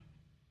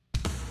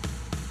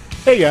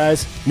Hey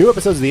guys, new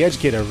episodes of The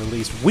Educator are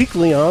released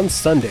weekly on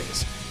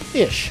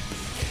Sundays-ish.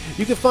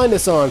 You can find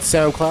us on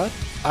SoundCloud,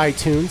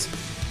 iTunes,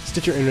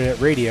 Stitcher Internet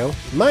Radio,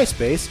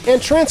 MySpace,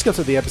 and transcripts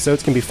of the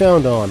episodes can be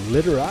found on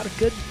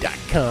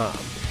literotica.com.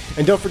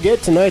 And don't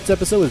forget, tonight's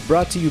episode is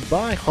brought to you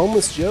by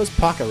Homeless Joe's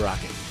Pocket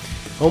Rocket.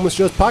 Homeless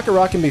Joe's Pocket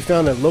Rocket can be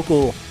found at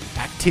local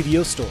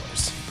Activio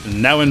stores.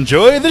 Now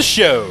enjoy the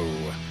show.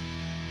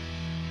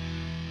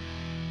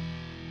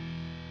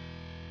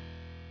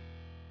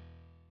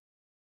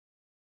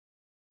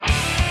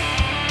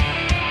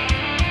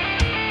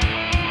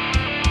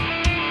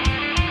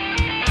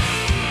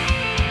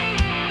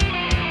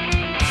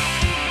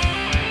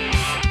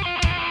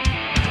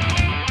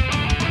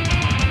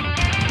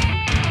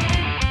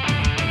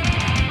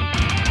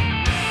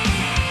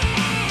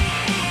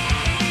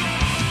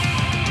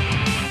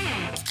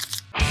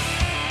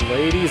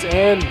 Ladies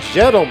and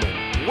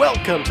gentlemen,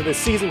 welcome to the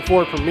Season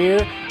 4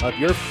 premiere of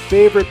your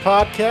favorite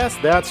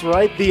podcast. That's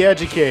right, The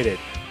Educated.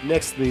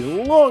 Next to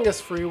the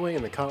longest freeway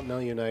in the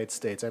continental United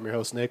States. I'm your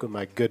host, Nick, with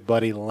my good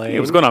buddy, Lane. Hey,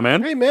 what's going on,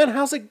 man? Hey, man,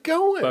 how's it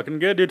going? Fucking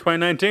good, dude.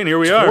 2019, here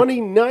we are.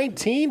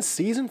 2019,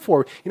 Season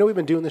 4. You know, we've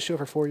been doing this show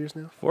for 4 years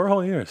now. 4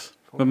 whole years.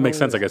 Well, it makes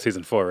sense, I guess,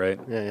 Season 4, right?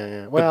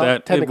 Yeah. Well,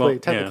 technically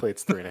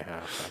it's 3.5,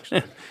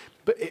 actually.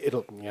 But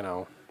it'll, you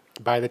know...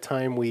 By the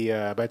time we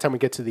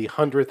get to the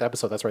 100th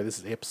episode, that's right, this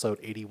is episode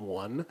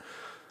 81.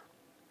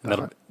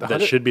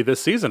 That should be this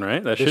season,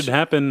 right? That should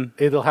happen.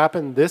 It'll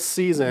happen this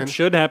season. It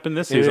should happen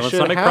this season. Let's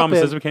not make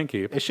promises we can't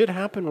keep. It should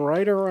happen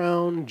right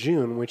around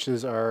June, which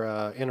is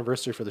our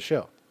anniversary for the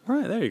show.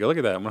 Right, there you go. Look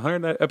at that.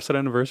 100th episode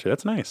anniversary.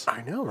 That's nice.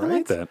 I know, right? I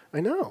like that.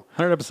 I know.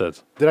 100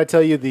 episodes. Did I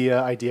tell you the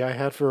idea I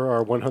had for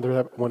our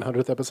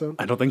 100th episode?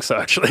 I don't think so,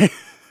 actually.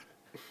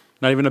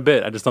 Not even a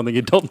bit. I just don't think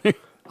you told me.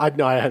 I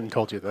hadn't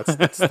told you. That's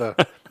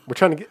the... We're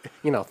trying to get,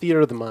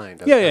 theater of the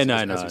mind. I know.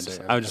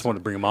 I just want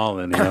to bring them all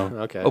in,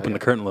 Okay, open the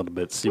curtain a little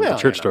bit, see what the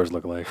church doors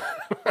look like.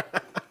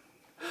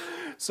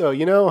 So,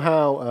 you know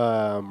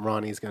how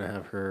Ronnie's going to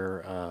have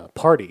her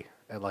party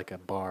at, like, a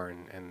bar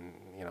and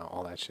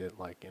all that shit,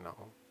 like,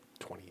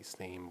 20s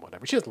theme,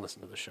 whatever. She doesn't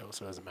listen to the show,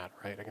 so it doesn't matter,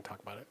 right? I can talk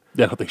about it.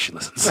 Yeah, I don't think she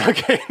listens.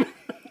 Okay.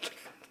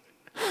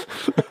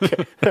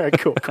 Okay. All right,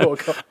 cool.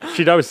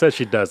 She always says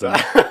she doesn't.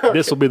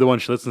 This will be the one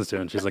she listens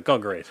to, and she's like, oh,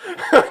 great.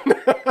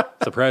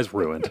 Surprise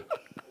ruined.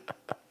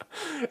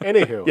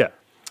 Anywho. Yeah.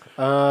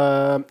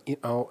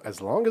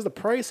 As long as the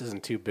price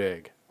isn't too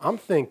big, I'm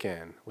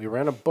thinking we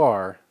rent a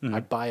bar,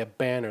 I buy a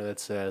banner that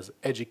says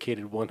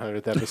Educated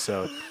 100th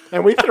episode,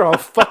 and we throw a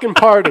fucking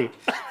party.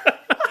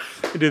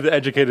 You do the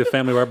Educated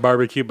Family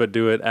Barbecue, but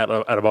do it at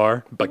a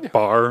bar? Like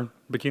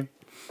barbecue?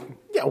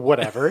 Yeah,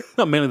 whatever.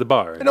 No, mainly the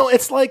bar. No,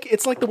 it's like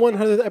the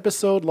 100th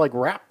episode, like,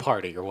 rap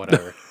party or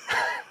whatever.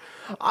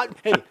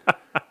 Hey,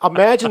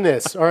 imagine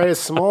this, all right, a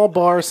small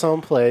bar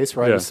someplace,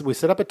 right? Yeah. We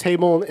set up a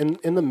table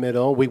in the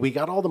middle. We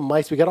got all the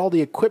mics. We got all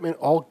the equipment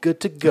all good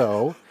to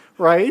go,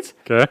 right?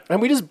 Okay.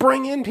 And we just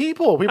bring in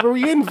people.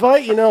 We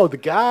invite, the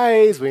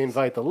guys. We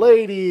invite the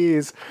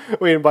ladies.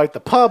 We invite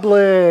the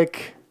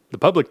public. The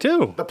public,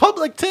 too? The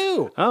public,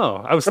 too. Oh,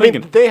 I was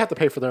thinking... they have to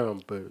pay for their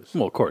own booze.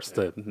 Well, of course.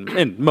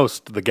 And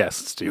most of the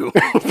guests do.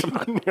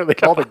 Nearly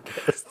all the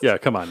guests. Yeah,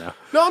 come on now.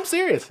 No, I'm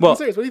serious. Well, I'm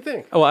serious. What do you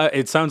think? Well,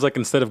 it sounds like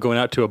instead of going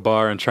out to a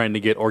bar and trying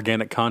to get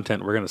organic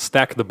content, we're going to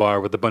stack the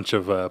bar with a bunch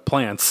of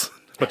plants,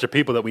 a bunch of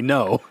people that we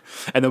know,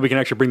 and then we can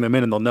actually bring them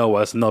in and they'll know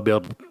us and they'll be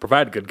able to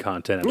provide good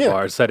content in a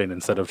bar setting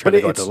instead of trying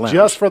to go to the lounge. It's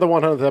just for the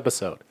 100th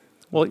episode.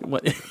 Well,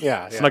 what?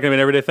 Yeah. It's not going to be an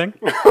everyday thing?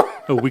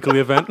 A weekly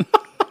event?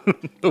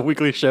 A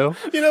weekly show?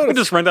 We can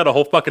just rent out a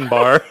whole fucking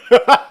bar.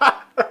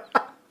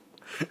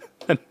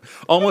 And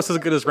almost as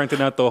good as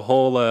renting out the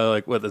whole,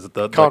 what is it?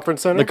 The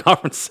conference center? The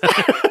conference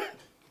center.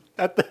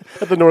 At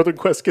the Northern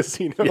Quest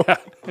Casino. Yeah,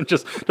 and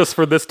just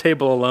for this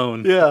table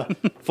alone. Yeah.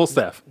 Full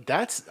staff.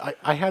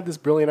 I had this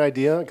brilliant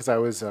idea because I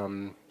was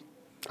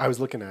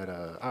looking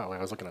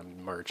at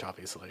merch,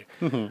 obviously,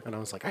 and I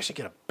was like, I should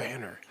get a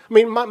banner. I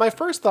mean, my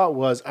first thought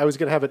was I was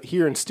going to have it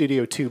here in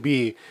Studio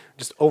 2B,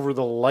 just over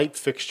the light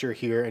fixture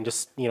here, and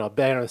just a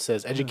banner that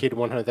says "Educated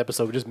 100th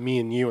episode," with just me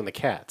and you and the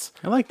cats.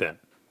 I like that.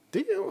 Do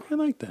you? I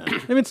like that.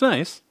 I mean, it's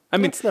nice. I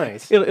mean, it's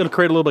nice. It'll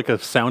create a little like a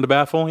sound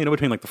baffle,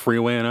 between like the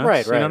freeway and us.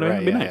 Right. You know what I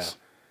mean? It'd be nice.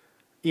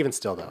 Yeah. Even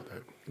still, though,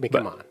 dude. I mean,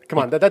 come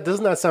on. That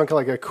doesn't that sound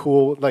like a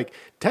cool? Like,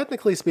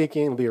 technically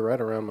speaking, it'll be right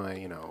around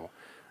my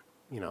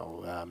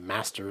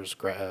master's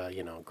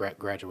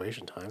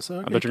graduation time. So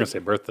I bet you're gonna say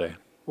birthday.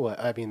 Well,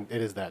 I mean,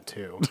 it is that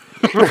too.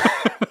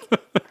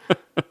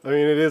 I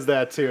mean, it is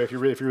that too. If you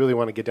really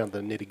want to get down to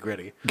the nitty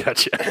gritty.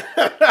 Gotcha.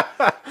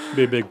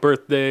 Be a big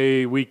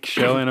birthday week,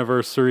 show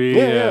anniversary,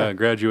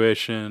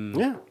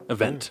 graduation,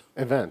 event.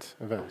 Event.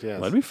 Yeah,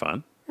 that'd be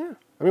fun. Yeah.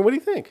 I mean, what do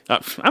you think?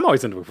 I'm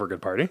always into it for a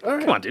good party. All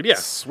right. Come on, dude. Yeah,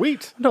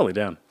 sweet. I'm totally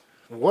down.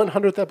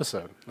 100th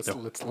episode.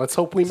 Let's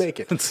hope we make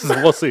it.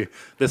 We'll see.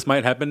 This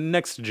might happen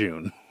next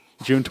June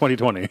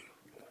 2020.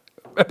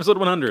 Episode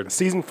 100.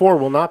 Season 4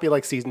 will not be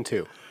like Season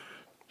 2.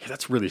 Yeah,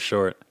 that's really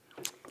short.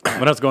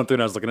 when I was going through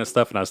and I was looking at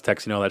stuff and I was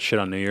texting all that shit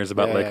on New Year's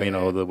about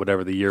the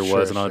whatever the year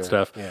was and all that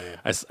stuff. Yeah,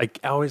 yeah. I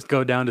always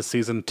go down to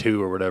season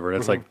 2 or whatever. And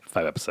it's like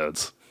 5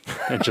 episodes.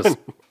 It's just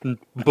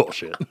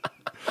bullshit.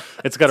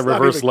 It's got a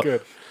reverse logo.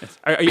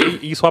 Are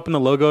you swapping the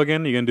logo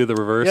again? You gonna do the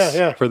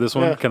reverse for this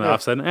one? Kind of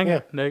offset.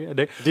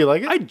 Do you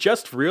like it? I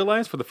just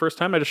realized for the first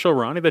time I just showed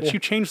Ronnie that you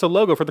changed the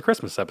logo for the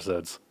Christmas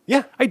episodes.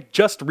 Yeah. I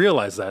just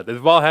realized that.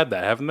 They've all had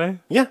that, haven't they?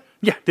 Yeah.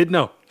 Yeah, didn't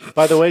know.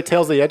 By the way,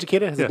 Tales of the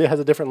Educated has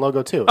a different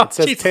logo too. It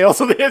says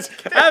Tales of the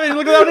Educated. I haven't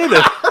looked at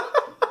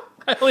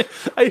that either.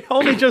 I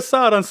only just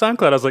saw it on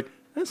SoundCloud. I was like,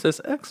 this says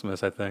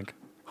Xmas, I think.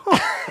 Huh.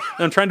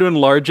 And I'm trying to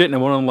enlarge it, and it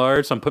won't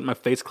enlarge, so I'm putting my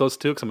face close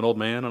to it because I'm an old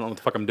man. I don't know what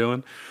the fuck I'm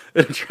doing.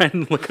 And I'm trying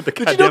to look at the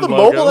goddamn Did you know the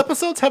logo. mobile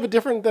episodes have a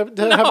different... I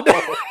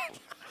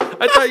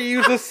thought you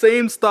used the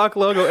same stock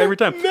logo every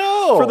time.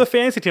 No. For the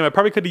fantasy team, I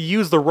probably could have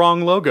used the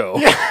wrong logo.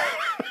 Yeah.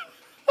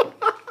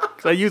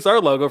 Because I used our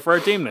logo for our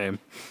team name.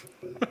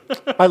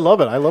 I love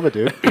it,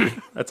 dude.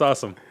 That's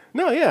awesome.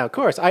 No, yeah, of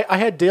course. I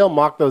had Dale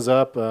mock those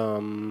up, I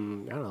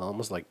don't know,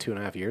 almost like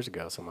 2.5 years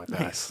ago, something like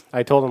that. Nice.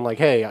 I told him, like,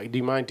 hey, do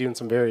you mind doing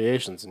some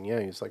variations? And yeah,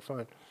 he's like,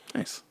 fine.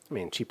 Nice. I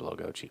mean, cheap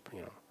logo, you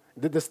know.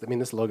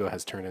 This logo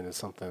has turned into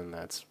something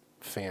that's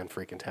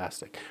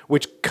fan-freaking-tastic,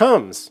 which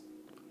comes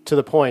to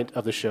the point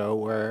of the show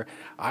where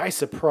I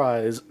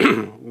surprise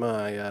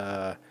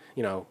my,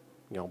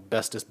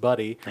 bestest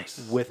buddy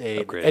with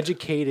a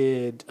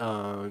educated,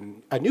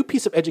 a new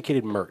piece of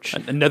educated merch.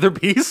 Another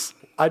piece?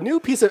 A new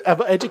piece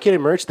of educated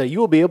merch that you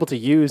will be able to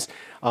use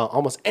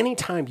almost any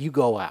time you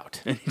go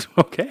out.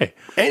 Okay.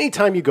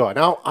 Anytime you go out.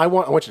 Now, I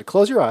want you to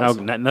close your eyes.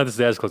 No, not this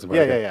is closing.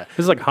 Yeah. This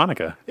is like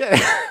Hanukkah. Yeah.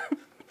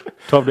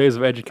 12 days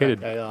of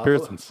educated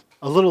Puritans.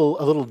 A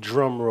little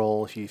drum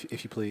roll, if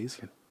you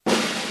please.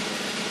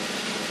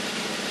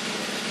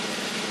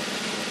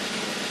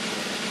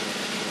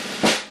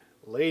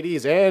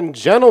 Ladies and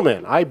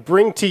gentlemen, I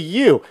bring to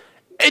you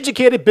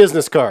educated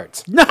business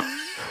cards. No.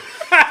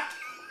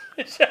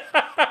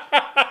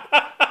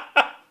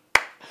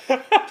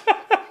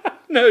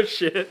 No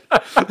shit. I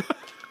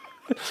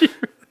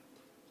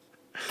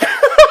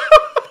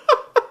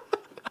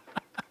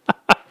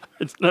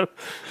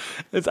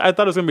thought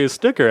it was going to be a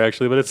sticker,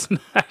 actually, but it's an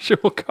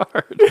actual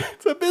card.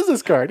 It's a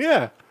business card,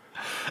 yeah.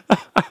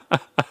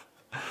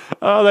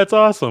 Oh, that's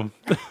awesome.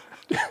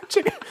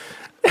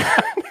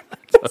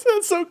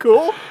 That's so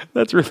cool.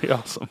 That's really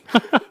awesome.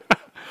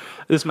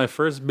 This is my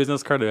first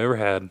business card I've ever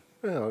had.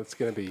 Oh, it's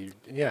going to be,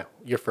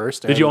 your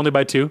first. Did you only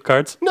buy 2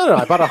 cards? No,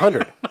 I bought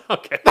 100.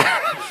 Okay.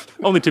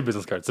 Only 2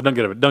 business cards, so don't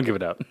give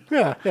it out.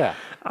 Yeah.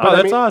 Oh,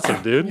 that's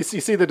awesome, dude. You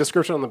see the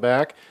description on the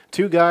back.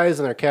 2 guys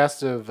and their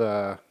cast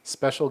of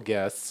special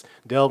guests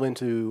delve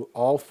into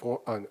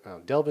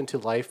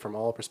life from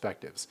all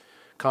perspectives,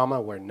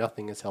 where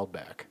nothing is held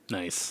back.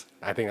 Nice.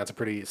 I think that's a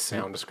pretty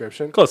sound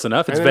description. Close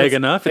enough. It's vague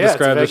enough. It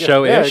describes the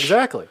show-ish. Yeah,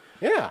 exactly.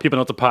 Yeah. People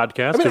know it's a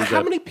podcast.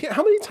 I mean,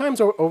 how many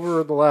times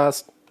over the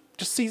last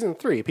just season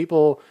 3,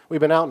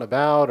 we've been out and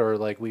about, or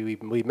like we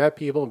met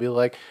people and be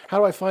like, how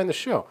do I find the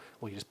show?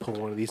 Well, you just pull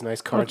one of these nice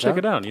cards check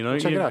it out.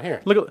 Check it out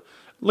here.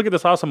 Look at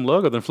this awesome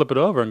logo, then flip it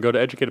over and go to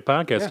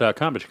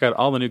educatedpodcast.com to check out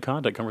all the new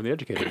content coming from The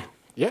Educated.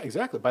 Yeah,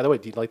 exactly. By the way,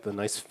 do you like the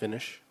nice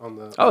finish on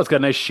the... Oh, it's got a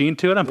nice sheen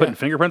to it. I'm putting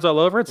fingerprints all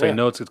over it, so I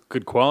know it's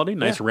good quality.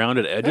 Nice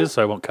rounded edges,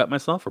 so I won't cut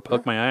myself or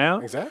poke my eye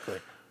out. Exactly.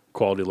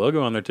 Quality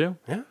logo on there, too.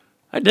 Yeah.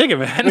 I dig it,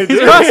 man. These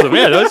are awesome.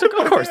 Yeah,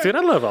 of course, dude. I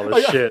love all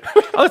this shit.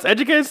 Oh, it's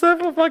educated stuff?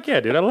 Well, fuck yeah,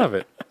 dude. I love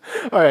it.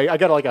 All right, I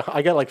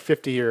got like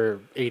 50 or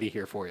 80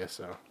 here for you,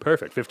 so...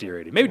 Perfect. 50 or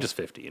 80. Maybe just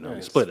 50,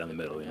 split it down the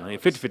middle,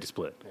 50-50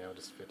 split. Yeah,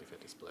 just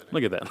 50-50 split.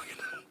 Look at that.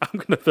 I'm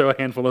going to throw a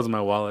handful of those in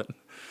my wallet.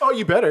 Oh,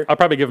 you better. I'll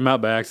probably give them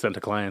out by accident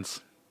to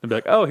clients. They'll be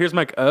like, oh, here's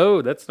my...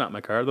 Oh, that's not my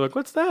card. They're like,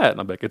 what's that?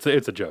 And I'm like, it's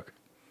a joke.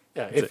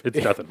 Yeah,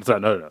 it's nothing. It's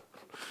not, no.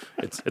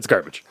 It's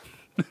garbage.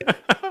 I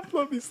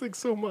love these things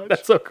so much.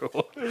 That's so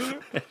cool.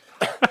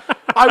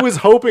 I was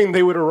hoping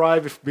they would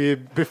arrive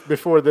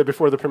before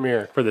the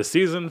premiere. For the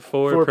season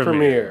 4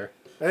 premiere.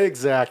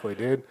 Exactly,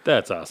 dude.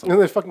 That's awesome. And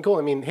they're fucking cool.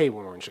 I mean, hey,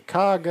 when we're in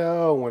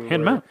Chicago, hand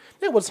them out.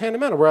 Yeah, we'll just hand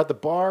them out. We're at the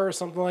bar or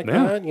something like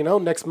that.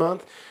 Next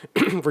month,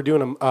 we're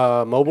doing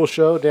a mobile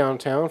show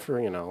downtown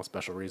for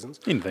special reasons.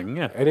 Anything,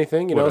 yeah.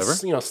 Anything,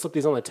 whatever. Slip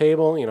these on the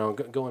table.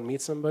 Go and meet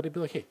somebody.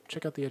 Be like, hey,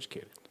 check out The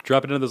Educated.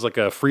 Drop it into those like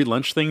free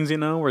lunch things,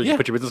 where you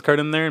put your business card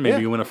in there and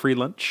maybe you win a free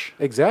lunch.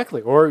 Exactly.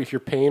 Or if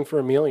you're paying for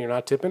a meal and you're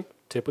not tipping.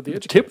 Tip with The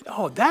Educated.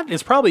 Oh, that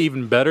is probably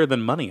even better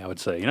than money, I would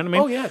say. You know what I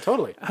mean? Oh yeah,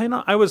 totally. I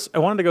know. I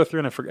wanted to go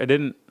through and I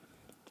didn't.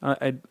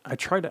 I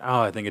tried to.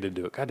 Oh, I think I did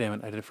do it. God damn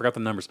it! I forgot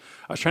the numbers.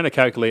 I was trying to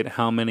calculate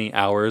how many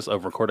hours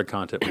of recorded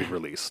content we've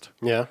released.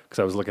 Yeah. Because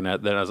I was looking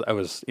at that. I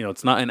was.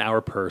 It's not an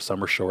hour per.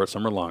 Some are short.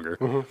 Some are longer.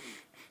 Mm-hmm.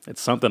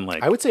 It's something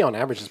like. I would say on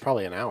average it's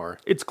probably an hour.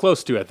 It's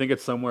close to. I think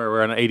it's somewhere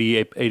around 80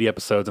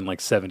 episodes and like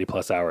 70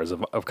 plus hours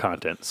of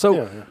content.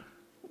 So,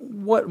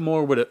 what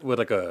more would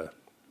like a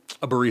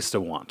barista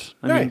want?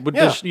 I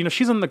mean,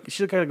 she's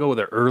got to go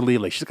there early.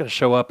 Like she's got to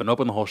show up and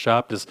open the whole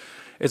shop.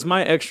 Is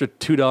my extra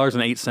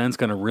 $2.08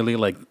 going to really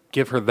like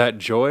give her that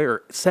joy?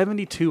 Or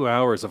 72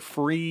 hours of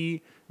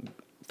free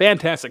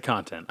fantastic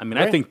content. I mean,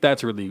 I Right. think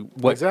that's really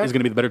what is Exactly. going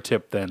to be the better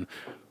tip than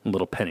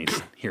little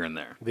pennies here and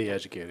there. The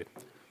Educated.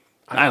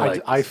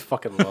 I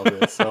fucking love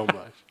it so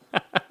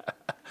much.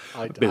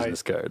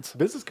 Business cards.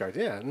 Business cards,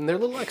 yeah, and they're a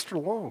little extra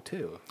long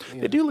too.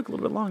 They do look a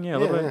little bit long, yeah, a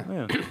little Yeah,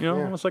 bit, yeah. You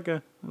know, almost like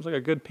a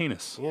good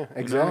penis. Yeah, You know,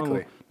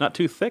 exactly. not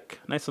too thick,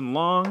 nice and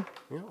long,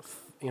 You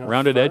know,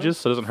 rounded firm, edges,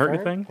 so it doesn't hurt firm,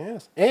 anything.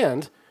 Yes,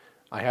 and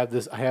I have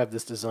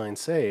this design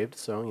saved,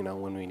 so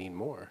when we need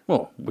more.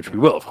 Well, which we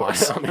will, of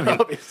course. I mean,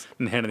 obviously.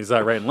 And handing these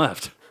out right and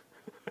left.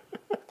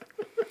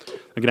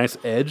 Like a nice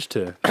edge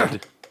to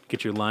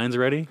get your lines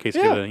ready in case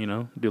you Yeah.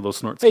 gotta, do a little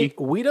snort Hey, ski.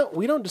 we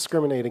don't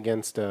discriminate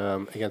against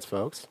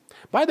folks.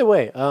 By the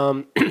way,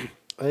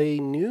 a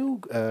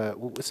new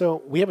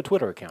so we have a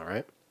Twitter account,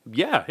 right?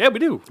 Yeah, we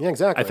do. Yeah,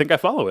 exactly. I think I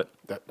follow it.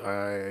 That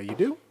you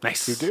do.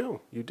 Nice. You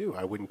do.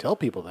 I wouldn't tell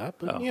people that,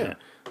 but Oh, yeah.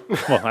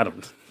 Well, I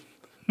don't.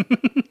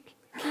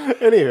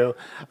 Anywho,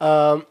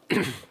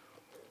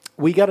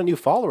 we got a new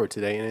follower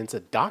today, and it's a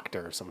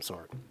doctor of some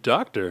sort.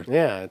 Doctor.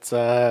 Yeah, it's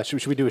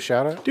should we do a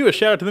shout out? Do a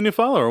shout out to the new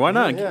follower. Why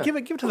not? Yeah. Give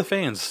it to the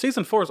fans.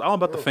 Season 4 is all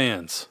about the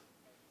fans.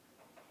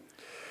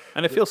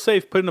 And I feel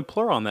safe putting a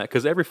plural on that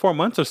because every 4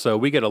 months or so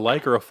we get a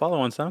like or a follow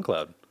on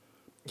SoundCloud.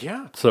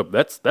 Yeah, So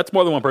that's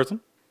more than one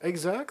person.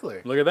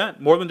 exactly. Look at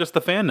that. More than just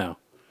the fan now.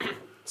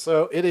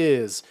 So it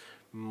is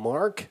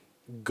Mark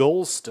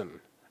Golston,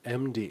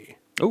 MD.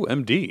 Oh,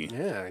 MD.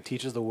 Yeah, he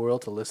teaches the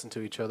world to listen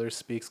to each other,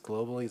 speaks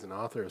globally. He's an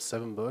author of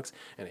 7 books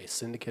and a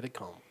syndicated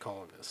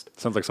columnist.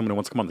 Sounds like somebody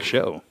wants to come on the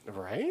show.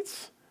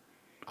 Right?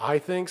 I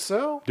think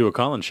so. Do a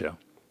call-in show.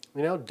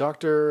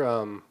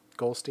 Dr.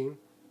 Goldstein,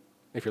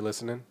 if you're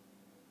listening,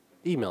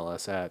 email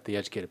us at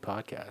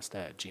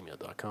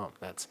theeducatedpodcast@gmail.com.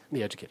 That's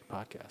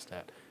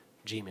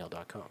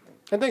theeducatedpodcast@gmail.com.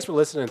 And thanks for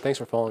listening, and thanks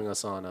for following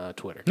us on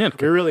Twitter. Yeah,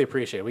 We really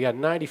appreciate it. We got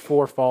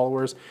 94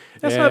 followers.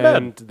 That's not bad.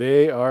 And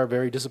they are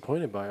very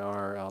disappointed by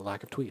our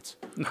lack of tweets.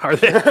 Are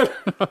they?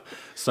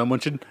 Someone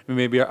should,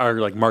 maybe our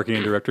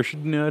marketing director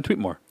should tweet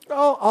more.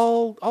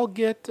 I'll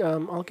get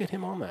him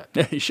on that.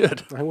 Yeah, you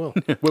should. I will.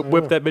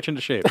 Whip that bitch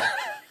into shape.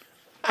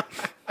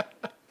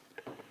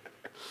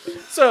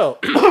 So,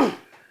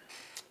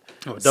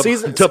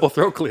 Season- double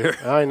throat clear.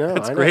 I know.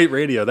 That's I know. great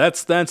radio.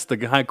 That's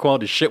the high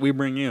quality shit we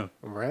bring you.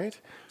 Right?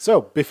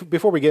 So,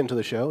 before we get into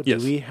the show,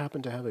 Yes. do we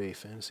happen to have a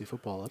fantasy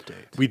football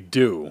update? We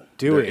do.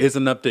 Do There we? is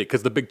an update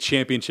because the big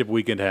championship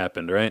weekend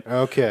happened, right?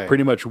 Okay.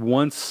 Pretty much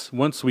once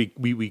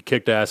we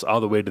kicked ass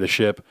all the way to the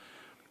ship,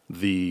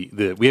 we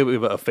have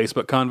a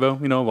Facebook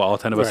convo, all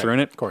 10 of us Right. are in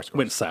it. Of course.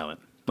 Went silent.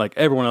 Like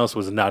everyone else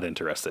was not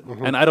interested.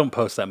 And I don't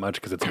post that much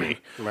because it's me.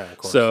 Right, of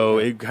course. So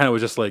it kind of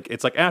was just like,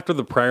 it's like after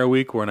the prior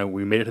week when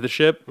we made it to the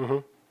ship,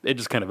 it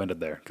just kind of ended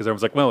there because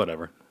everyone's like, well,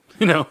 whatever.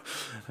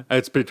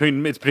 It's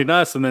between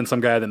us and then some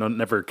guy that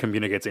never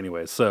communicates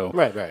anyways. So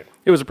Right.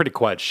 it was a pretty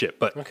quiet ship,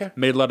 but Okay.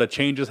 made a lot of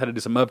changes. Had to do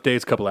some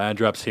updates, a couple of ad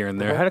drops here and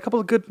there. Had a couple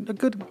of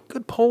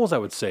good polls, I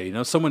would say.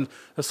 Someone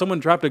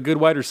dropped a good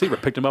wide receiver,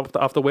 picked him up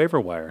off the waiver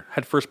wire,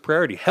 had first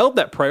priority, held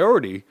that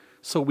priority,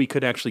 so we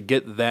could actually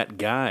get that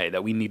guy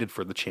that we needed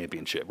for the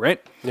championship,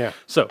 right? Yeah.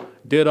 So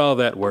did all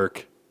that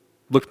work,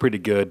 looked pretty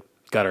good,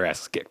 got our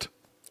asses kicked,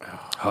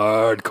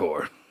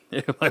 hardcore,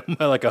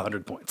 like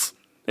 100 points.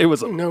 It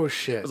was No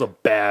shit. it was a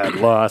bad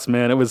loss,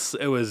 man. It was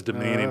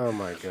demeaning. Oh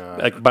my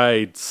god. Like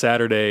by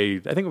Saturday,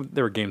 I think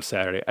there were games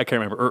Saturday. I can't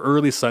remember. Or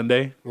early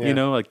Sunday,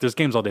 Yeah. there's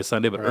games all day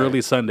Sunday, but Right.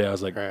 early Sunday, I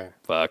was like, Right.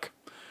 fuck.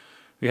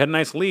 We had a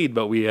nice lead,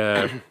 but we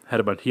had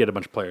a bunch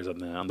of players on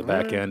the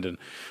back end, and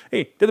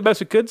hey, did the best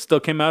we could. Still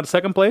came out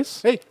second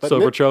place. Hey, but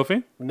silver Nick-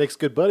 trophy. Nick's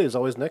good buddy is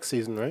always next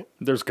season, right?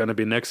 There's gonna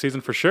be next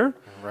season for sure.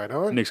 Right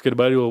on. Nick's good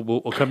buddy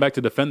will come back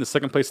to defend the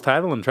second place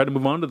title and try to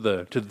move on to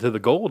the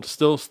gold.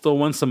 Still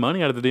won some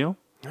money out of the deal.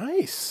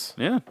 Nice.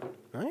 Yeah.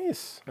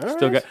 Nice.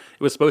 Still got. It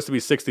was supposed to be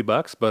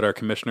 $60, but our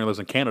commissioner lives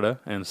in Canada,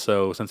 and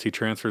so since he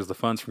transfers the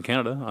funds from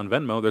Canada on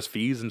Venmo, there's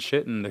fees and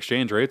shit and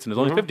exchange rates, and it's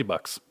only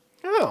 $50.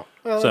 Oh,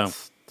 well, So-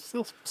 that's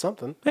still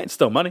something. Hey, it's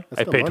still money.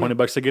 I still paid money.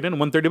 $20 to get in, and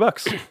won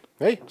 $30.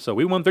 Hey, So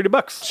we won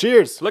 $30.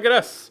 cheers Look at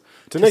us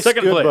to Nick's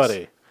second good place.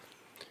 buddy.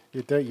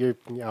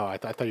 I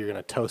thought you were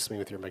gonna toast me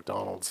with your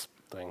McDonald's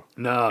thing.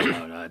 No.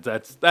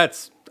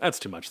 That's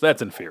too much.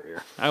 That's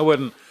inferior. I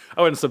wouldn't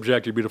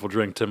subject your beautiful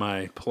drink to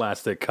my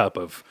plastic cup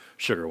of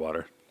sugar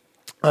water.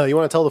 You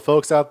want to tell the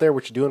folks out there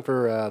what you're doing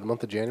for the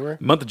month of January?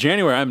 Month of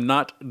January, I'm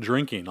not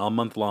drinking all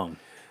month long.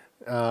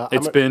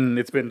 It's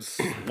been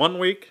 1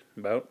 week,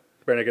 about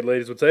bare naked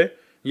ladies would say.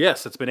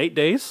 Yes, it's been 8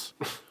 days.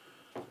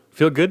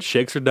 Feel good.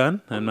 Shakes are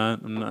done. I'm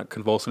not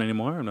convulsing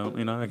anymore.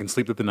 I can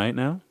sleep through the night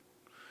now.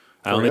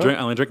 I only drink.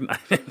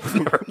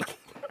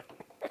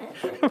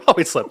 I've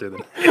always slept through the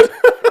night.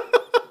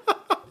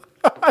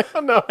 I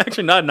don't know.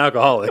 Actually, not an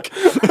alcoholic.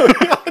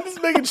 I'm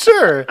just making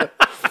sure.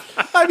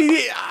 I mean,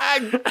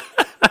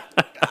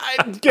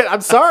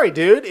 I'm sorry,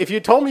 dude. If you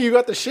told me you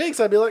got the shakes,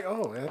 I'd be like,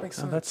 oh, that makes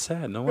Oh, sense. that's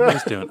sad. No one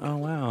is doing. Oh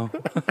wow,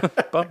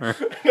 bummer.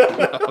 No,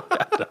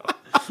 God, no.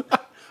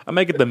 I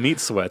might get the meat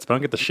sweats, but I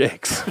don't get the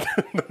shakes.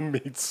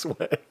 Meat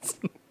sweats.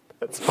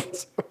 That's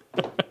awesome.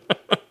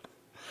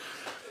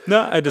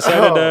 No, I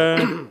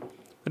decided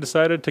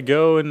decided to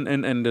go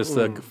and just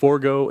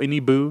forego any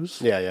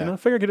booze. Yeah, yeah. You know, I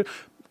figure I could,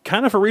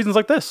 kind of for reasons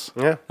like this.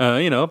 Yeah.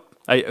 You know,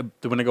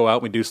 when I go out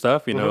and we do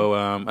stuff, you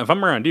know, if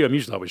I'm around you, I'm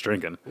usually always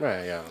drinking.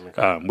 Right,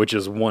 yeah. Which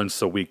is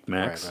once a week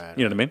max. Right,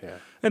 You know what I mean? yeah.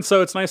 And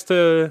so it's nice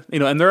to, you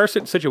know, and there are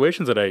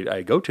situations that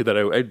I go to that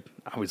I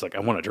always like,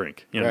 I want to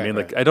drink. You know what I mean?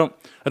 Right. Like I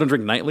don't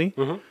drink nightly,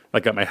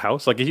 like at my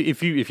house. Like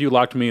if you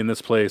locked me in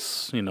this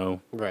place, you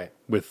know, Right.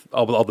 with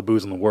all the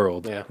booze in the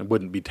world, Yeah. I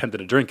wouldn't be tempted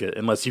to drink it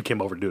unless you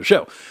came over to do a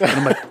show. And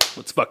I'm like,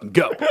 let's fucking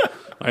go.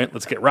 All right,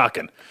 let's get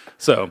rocking.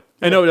 So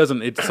I know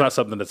it's not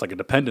something that's like a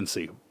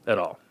dependency at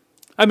all.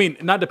 I mean,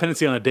 not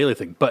dependency on a daily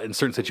thing, but in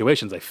certain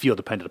situations, I feel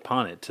dependent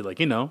upon it to, like,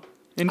 you know,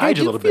 engage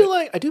a little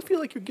bit. I do feel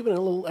like you're giving it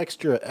a little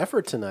extra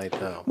effort tonight,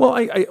 though. Well,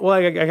 I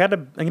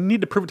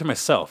need to prove it to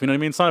myself. You know what I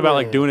mean? It's not about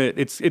like doing it.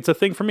 It's a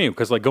thing for me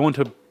because like going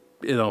to,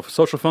 you know,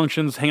 social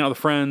functions, hanging out with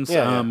friends,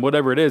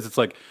 whatever it is. It's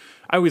like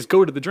I always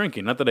go to the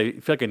drinking. Not that I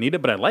feel like I need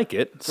it, but I like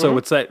it. So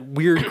it's that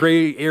weird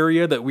gray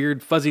area, that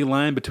weird fuzzy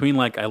line between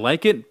like I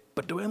like it,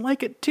 but do I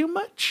like it too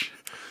much?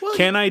 Well,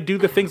 can I do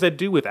the things I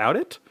do without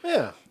it?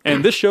 Yeah.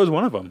 And this show's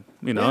one of them.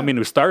 You know, I mean,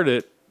 we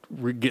started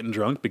getting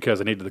drunk because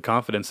I needed the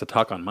confidence to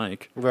talk on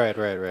mic. Right.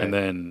 And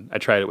then I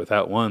tried it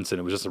without once, and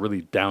it was just a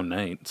really down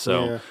night.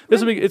 So this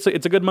will be it's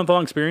a good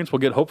month-long experience. We'll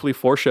get hopefully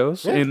 4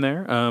 shows in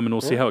there, and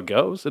we'll see how it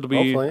goes. It'll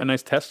be a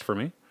nice test for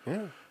me.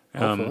 Yeah,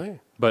 hopefully.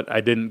 But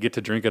I didn't get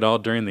to drink at all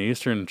during the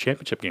Eastern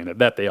Championship game.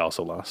 That they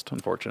also lost,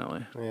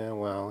 unfortunately. Yeah,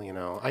 well, you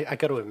know, I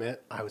got to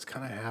admit, I was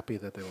kind of happy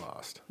that they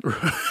lost.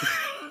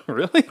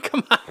 Really?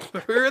 Come on.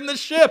 We're in the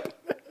ship.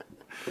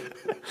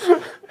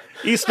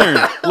 Eastern,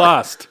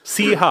 lost.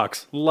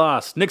 Seahawks,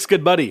 lost. Nick's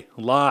good buddy,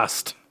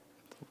 lost.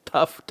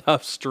 Tough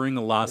string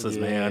of losses,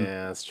 man.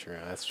 Yeah, that's true.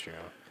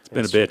 It's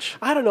been a bitch.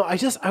 I don't know.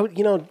 I would,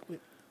 you know,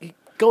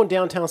 going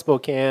downtown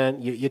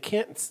Spokane, you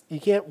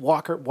can't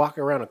walk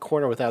around a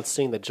corner without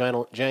seeing the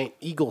giant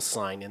eagle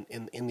sign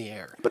in the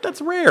air. But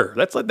that's rare.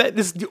 That's like that.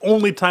 This is the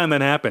only time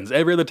that happens.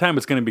 Every other time,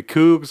 it's going to be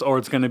Cougs or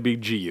it's going to be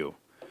GU.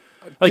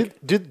 Like,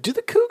 do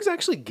the Cougs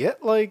actually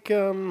get like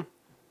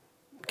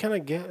kind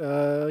of get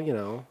you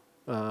know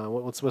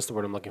what's the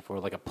word I'm looking for,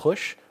 like a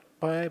push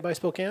by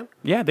Spokane?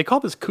 yeah, they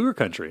call this Cougar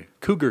Country.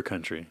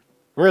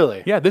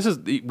 Really? Yeah,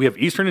 we have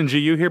Eastern and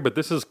GU here, but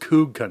this is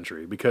Coug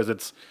Country because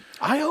it's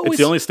always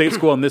the only state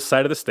school on this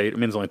side of the state. I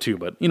mean, there's only 2,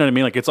 but you know what I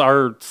mean? Like, it's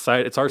our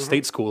side, it's our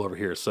state school over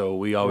here, so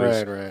we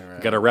always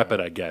got to rep it,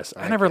 I guess.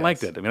 I never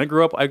liked it. I mean, I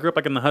grew up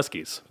like in the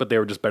Huskies, but they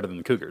were just better than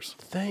the Cougars.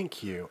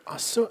 Thank you.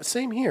 So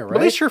same here, right? Well,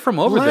 at least you're from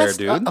over there,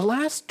 dude.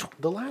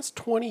 The last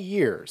 20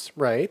 years,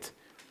 right?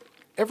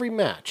 Every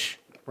match,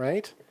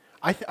 right?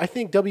 I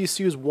think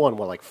WCU's won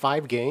like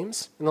 5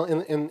 games in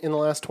the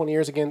last 20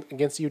 years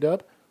against UW.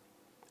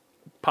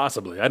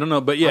 Possibly, I don't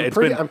know, but yeah,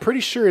 I'm pretty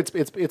sure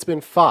it's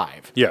been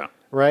 5. Yeah,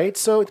 right.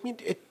 So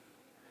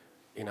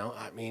you know,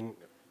 I mean,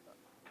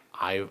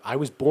 I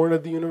was born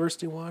at the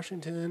University of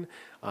Washington.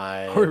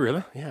 Oh,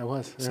 really? Yeah, I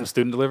was. Some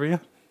student deliver you?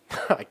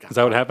 Is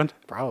that what happened?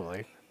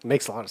 Probably.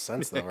 Makes a lot of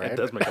sense, though, right? It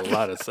does make a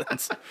lot of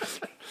sense.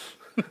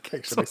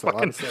 Actually makes a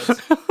lot of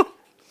sense.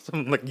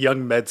 Some like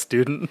young med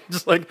student,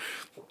 just like,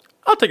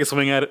 I'll take a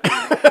swing at it.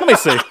 Let me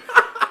see.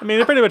 I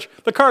mean, pretty much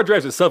the car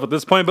drives itself at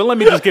this point, but let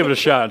me just give it a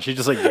shot. And she's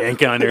just like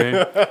yanking on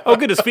her. Oh,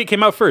 good, his feet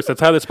came out first. That's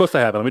how they're supposed to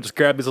happen. Let me just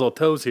grab these little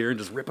toes here and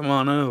just rip them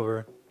on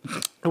over.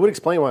 It would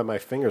explain why my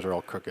fingers are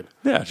all crooked.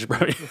 Yeah, she's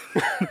probably.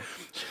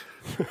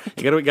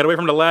 You gotta wait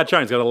for him to latch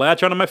on. He's got to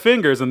latch onto my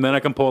fingers, and then I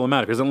can pull him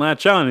out. If he doesn't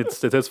latch on,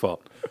 it's his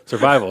fault.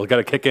 Survival. Got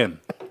to kick in.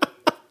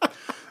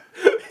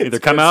 Either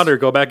come out or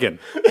go back in.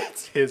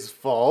 It's his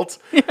fault.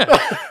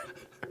 Yeah.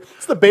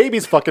 It's the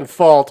baby's fucking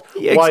fault.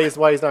 Yeah,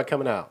 why he's not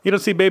coming out? You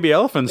don't see baby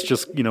elephants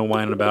just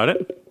whining about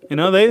it. You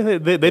know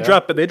they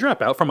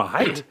drop out from a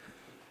height.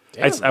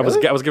 Damn, I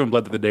was giving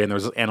blood the other day, and there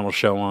was this animal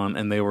show on,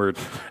 and they were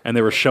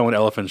showing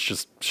elephants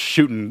just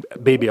shooting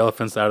baby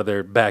elephants out of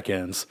their back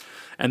ends,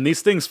 and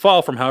these things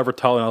fall from however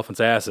tall an elephant's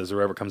ass is or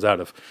wherever it comes out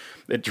of.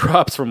 It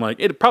drops from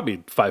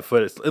probably 5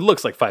 foot. It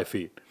looks like 5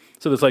 feet.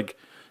 So there's like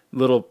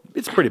little.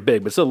 It's pretty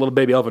big, but still a little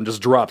baby elephant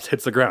just drops,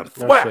 hits the ground,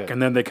 whack,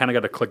 and then they kind of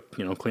got to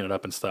clean it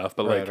up and stuff.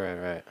 But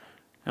right.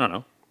 I don't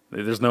know.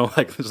 There's no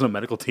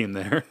medical team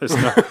there. There's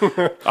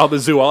no, all the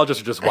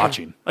zoologists are just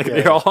watching.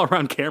 They're all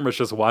around cameras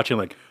just watching.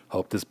 Like,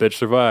 hope this bitch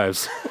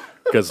survives,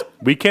 because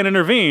we can't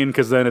intervene.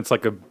 Because then it's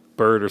like a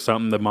bird or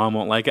something. The mom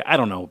won't like it. I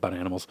don't know about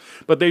animals,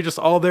 but they just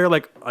all there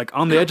like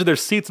on the edge of their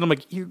seats. And I'm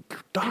like, you're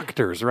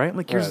doctors, right?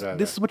 Like,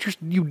 this is what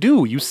you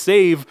do. You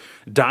save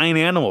dying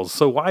animals.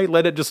 So why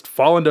let it just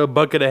fall into a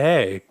bucket of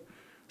hay?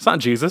 It's not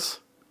Jesus.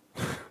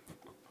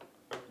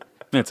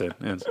 That's it.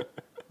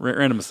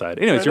 Random aside.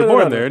 Anyways, you're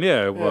born there,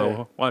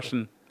 and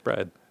watching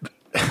bread.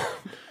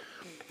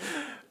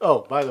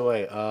 Oh, by the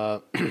way,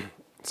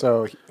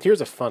 so here's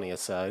a funny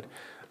aside.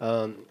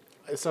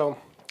 So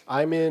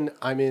I'm in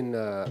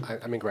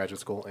graduate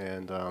school,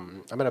 and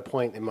I'm at a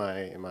point in my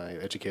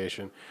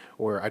education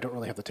where I don't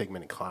really have to take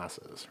many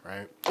classes,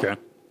 right? Okay.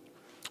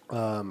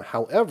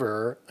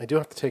 However, I do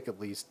have to take at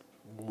least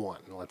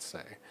one, let's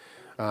say,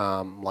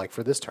 like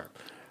for this term.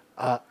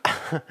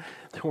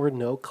 there were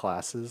no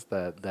classes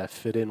that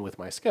fit in with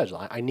my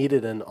schedule. I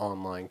needed an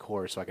online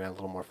course so I can have a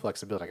little more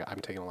flexibility. I'm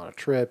taking a lot of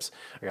trips.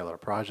 I got a lot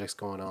of projects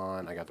going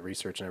on. I got the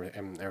research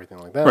and everything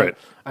like that. Right.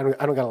 I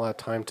don't got a lot of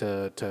time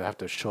to have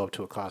to show up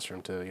to a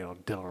classroom to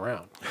diddle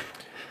around.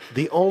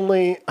 The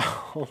only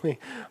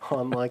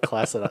online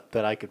class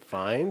that I could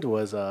find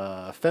was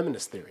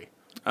feminist theory.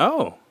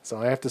 Oh. So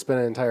I have to spend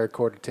an entire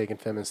quarter taking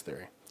feminist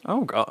theory.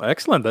 Oh,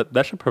 excellent.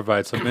 That should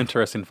provide some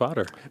interesting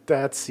fodder.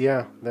 That's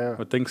yeah. I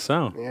would think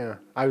so. Yeah.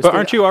 But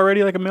aren't you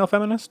already like a male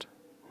feminist?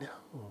 No,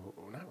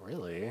 not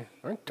really.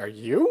 Are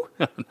you?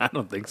 I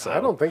don't think so. I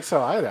don't think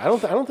so either. I don't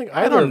think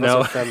either of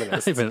us are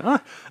feminists.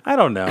 I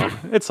don't know.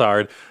 It's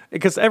hard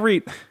because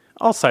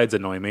all sides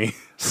annoy me.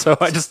 So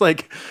I just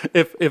like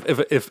if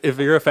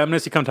you're a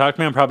feminist, you come talk to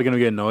me, I'm probably going to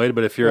get annoyed.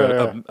 But if you're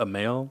a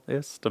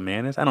maleist, a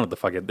manist, I don't know what the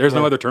fuck it. There's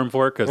no other term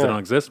for it because they don't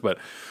exist. But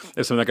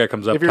if some that guy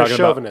comes up, if you're talking a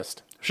chauvinist,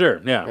 about,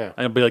 sure, yeah,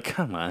 I'll be like,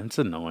 come on, it's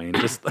annoying.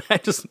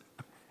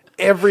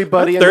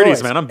 Everybody I'm 30s,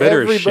 annoys. man. I'm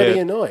bitter as shit. Everybody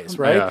annoys,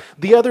 right? Yeah.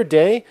 The other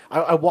day,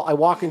 I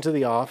walk into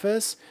the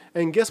office,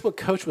 and guess what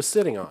Coach was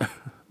sitting on?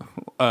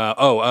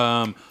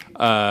 God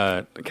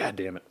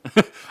damn it.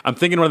 I'm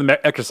thinking one of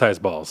the exercise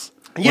balls.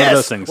 Yes, one of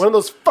those things. One of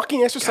those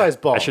fucking exercise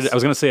balls. I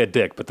was going to say a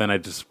dick, but then I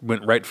just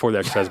went right for the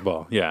exercise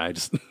ball. Yeah, I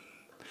just...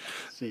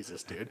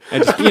 Jesus, dude.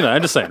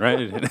 I'm just saying,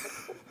 right?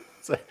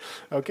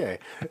 Okay.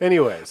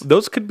 Anyways.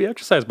 Those could be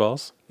exercise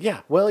balls. Yeah,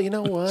 well, you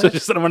know what? So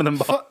just one of them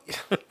balls.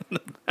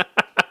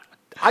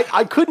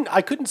 I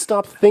couldn't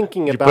stop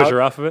thinking Did about... you push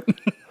her off of it?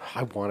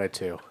 I wanted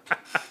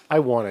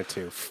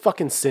to.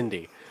 Fucking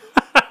Cindy.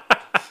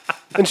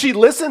 And she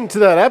listened to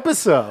that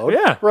episode.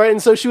 Yeah. Right?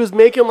 And so she was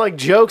making like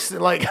jokes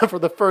like for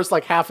the first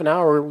like half an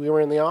hour we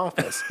were in the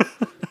office.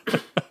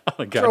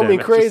 Drove me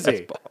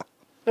crazy.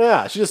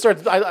 Yeah. She just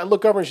started, I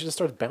look over and she just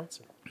starts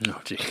bouncing.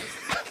 Oh, gee.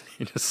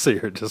 You just see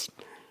her just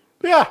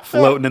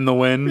floating in the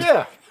wind.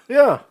 Yeah.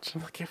 Yeah.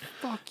 I'm like,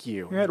 fuck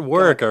you. You're at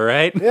work, all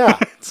right? Yeah.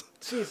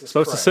 Jesus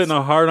supposed Christ. to sit in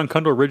a hard,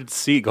 uncomfortable, rigid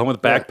seat going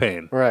with back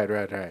pain. Right.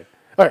 All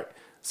right.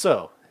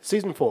 So,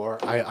 season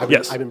 4, I've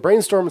been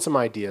brainstorming some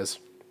ideas.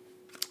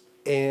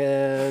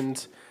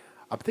 And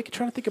I'm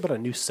trying to think about a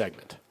new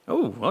segment.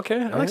 Oh,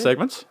 okay. I like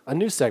segments. A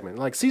new segment.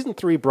 Like season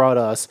 3 brought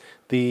us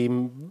the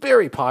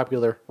very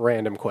popular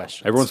random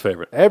questions.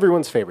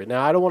 Everyone's favorite.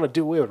 Now, I don't want to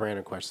do away with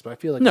random questions, but I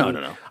feel like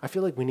No. I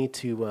feel like we need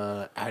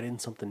to add in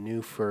something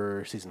new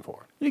for season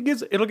 4.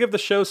 It'll give the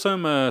show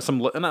some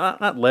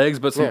not legs,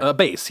 but some a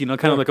base.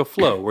 Kind of like a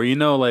flow where we're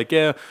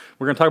gonna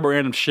talk about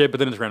random shit, but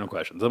then it's random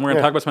questions. Then we're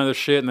gonna talk about some other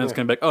shit, and then it's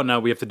gonna be like, oh, now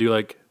we have to do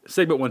like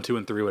segment 1, 2,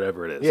 and 3,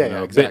 whatever it is.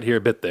 Exactly. Bit here,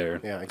 bit there.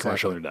 Yeah, exactly.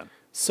 Commercial, and done.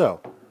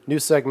 So, new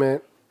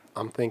segment.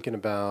 I'm thinking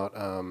about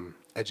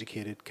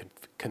educated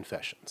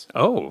confessions.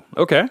 Oh,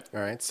 okay. All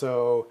right,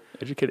 so...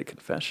 Educated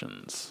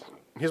confessions.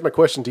 Here's my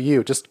question to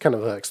you, just kind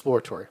of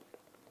exploratory.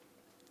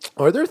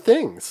 Are there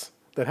things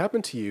that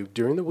happen to you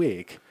during the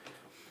week,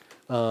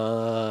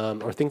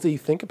 or things that you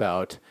think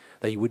about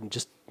that you wouldn't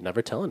just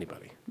never tell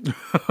anybody?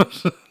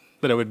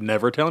 That I would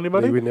never tell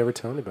anybody? That you would never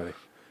tell anybody.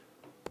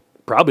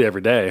 Probably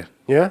every day.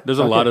 Yeah? There's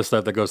a lot of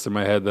stuff that goes through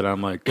my head that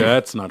I'm like,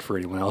 that's not for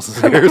anyone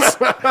else's ears.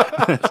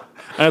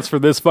 That's for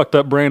this fucked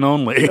up brain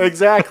only.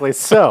 Exactly.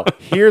 So,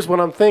 here's what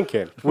I'm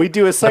thinking. We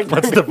do a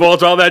segment. Let's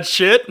divulge all that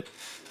shit.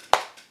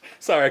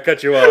 Sorry, I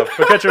cut you off.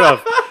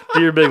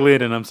 Do your big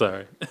lead in. I'm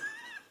sorry.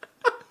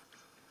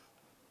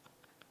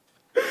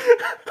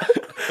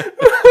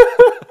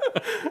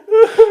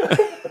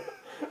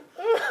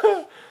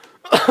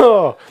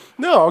 Oh,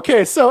 no.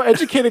 Okay. So,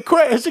 educated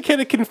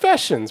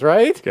confessions,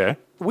 right? Okay.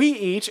 We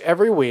each,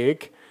 every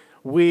week,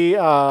 we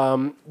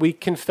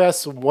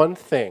confess one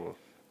thing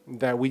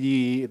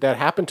that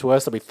happened to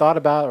us, that we thought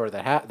about, or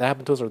that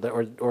happened to us,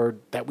 or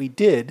that we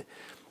did,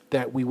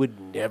 that we would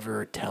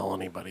never tell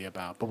anybody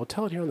about, but we'll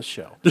tell it here on the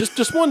show.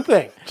 Just one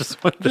thing.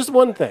 Just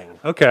one thing.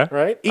 Okay.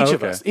 Right? Each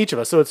of us.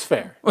 So it's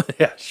fair.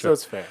 Yeah, sure. So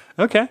it's fair.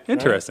 Okay.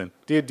 Interesting.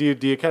 Right? Do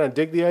you kind of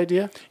dig the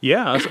idea?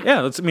 Yeah. Fuck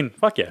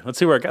yeah. Let's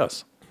see where it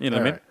goes. You know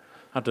what I mean?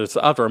 I'll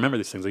have to remember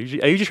these things. I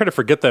usually try to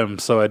forget them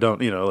so I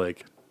don't,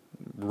 like,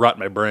 rot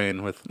my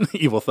brain with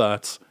evil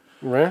thoughts.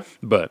 Right.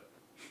 But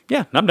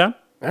yeah, I'm down.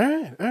 All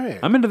right.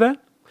 I'm into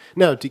that.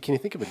 Now, can you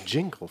think of a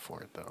jingle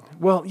for it though?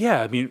 Well,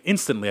 yeah. I mean,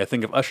 instantly I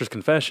think of Usher's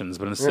Confessions,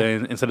 but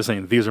instead of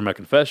saying these are my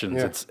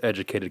confessions, it's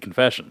educated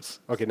confessions.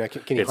 Okay. Now,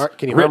 can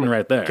you written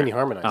right there? Can you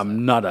harmonize?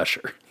 I'm not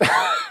Usher.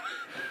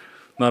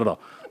 Not at all.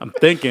 I'm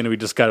thinking we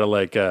just gotta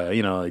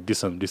do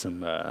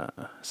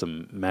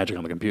some magic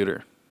on the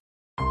computer.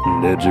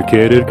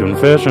 Educated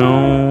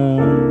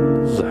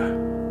confessions.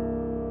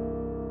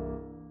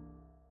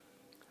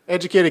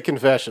 Educated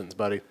confessions,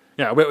 buddy.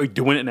 Yeah, wait, we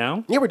doing it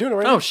now? Yeah, we're doing it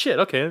right now. Oh, shit,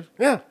 okay.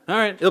 Yeah. All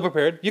right, ill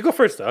prepared. You go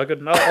first, though. You're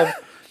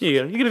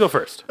going to go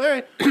first. All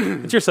right.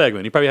 It's your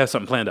segment. You probably have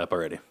something planned up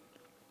already.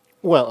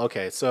 Well,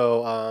 okay,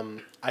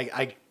 so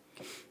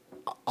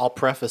I'll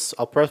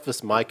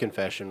preface my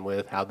confession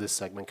with how this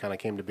segment kind of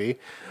came to be.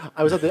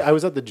 I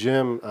was at the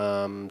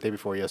gym day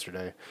before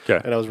yesterday,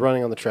 and I was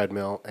running on the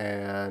treadmill,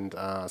 and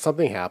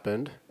something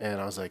happened,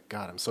 and I was like,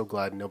 God, I'm so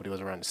glad nobody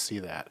was around to see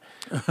that.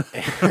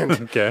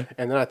 And,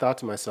 and then I thought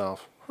to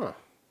myself,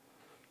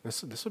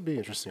 this would be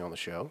interesting on the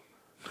show.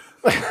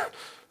 All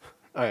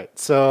right,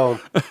 so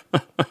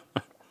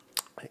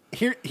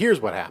here's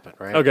what happened,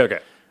 right? Okay.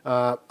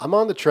 I'm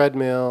on the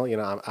treadmill,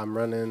 I'm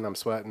running, I'm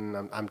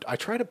sweating. I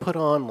try to put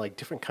on like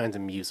different kinds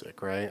of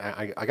music,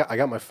 right? I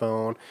got my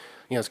phone,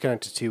 it's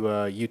connected to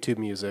YouTube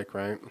Music,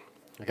 right?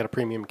 I got a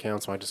premium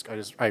account, so I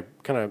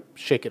kind of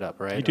shake it up,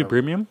 right? YouTube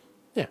Premium?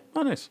 Yeah.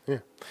 Oh, nice. Yeah.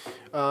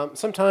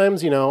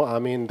 Sometimes,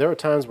 there are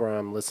times where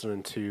I'm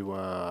listening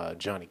to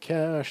Johnny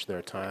Cash. There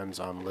are times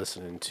I'm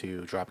listening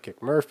to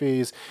Dropkick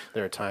Murphys.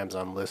 There are times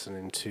I'm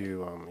listening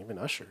to even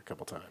Usher a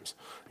couple times.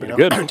 Pretty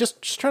good.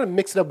 just trying to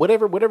mix it up,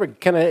 whatever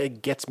kind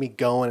of gets me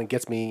going and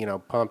gets me,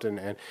 pumped.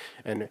 And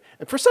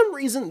for some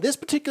reason, this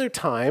particular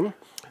time,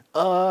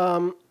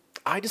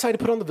 I decided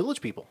to put on the Village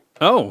People.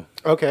 Oh.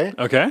 Okay.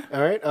 All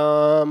right.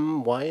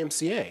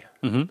 YMCA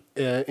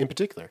in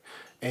particular.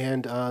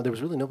 And there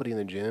was really nobody in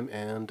the gym,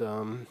 and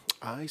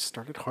I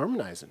started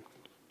harmonizing.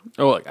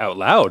 Oh, like out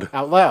loud?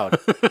 Out loud.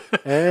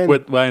 And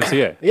with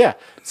YMCA? Yeah.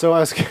 So I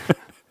was...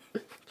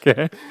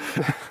 Okay.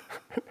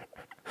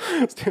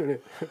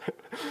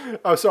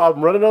 So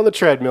I'm running on the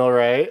treadmill,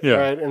 right? Yeah.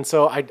 Right. And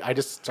so I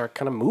just start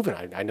kind of moving.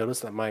 I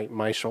noticed that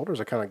my shoulders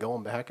are kind of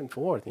going back and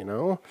forth,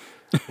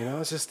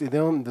 It's just,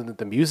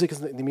 the music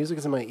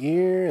is in my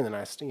ear, and then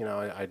I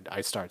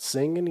start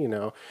singing,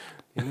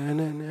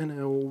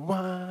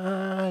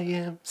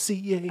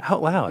 YMCA.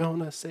 Out loud.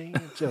 Gonna say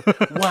it just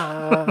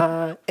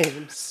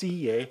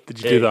YMCA.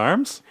 Did you do the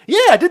arms? Yeah,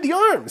 I did the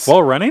arms.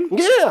 While running?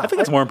 Yeah. I think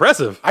that's more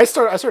impressive. I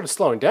started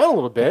slowing down a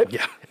little bit.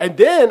 Yeah. And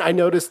then I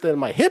noticed that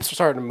my hips were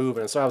starting to move,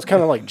 and so I was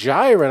kind of like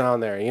gyring on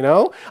there,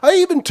 I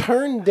even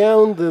turned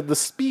down the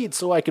speed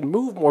so I could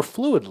move more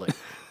fluidly.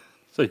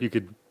 So you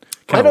could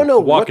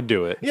walk and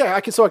do it. Yeah,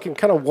 I can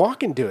kind of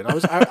walk and do it. I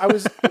was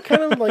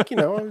kind of like,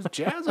 I was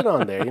jazzing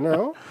on there,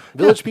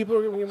 Village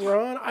People were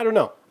on. I don't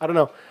know.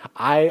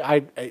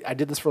 I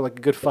did this for like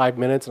a good 5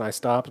 minutes, and I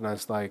stopped, and I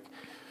was like,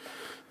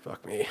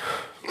 fuck me.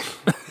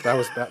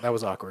 That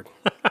was awkward.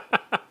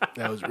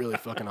 That was really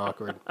fucking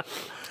awkward.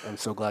 I'm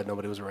so glad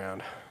nobody was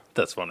around.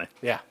 That's funny.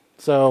 Yeah.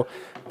 So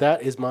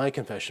that is my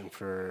confession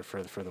for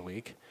the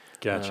week.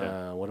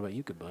 Gotcha. What about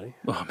you, good buddy?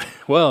 Oh, man.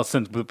 Well,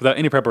 since without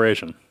any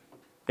preparation,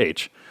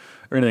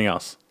 or anything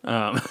else,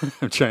 I'm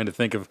trying to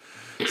think of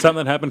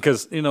something that happened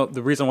because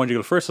the reason I wanted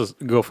you to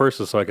go first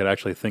is so I could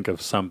actually think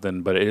of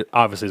something, but it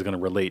obviously is going to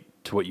relate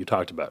to what you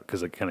talked about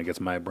because it kind of gets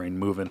my brain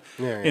moving.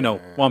 While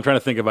I'm trying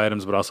to think of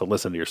items, but also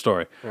listen to your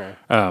story. Right.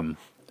 And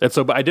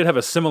so, but I did have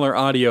a similar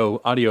audio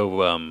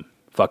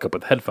fuck up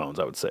with headphones,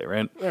 I would say,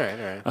 right?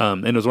 Right.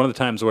 And it was one of the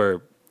times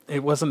where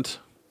it wasn't.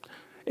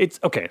 It's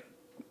okay.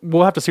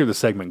 We'll have to see where the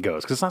segment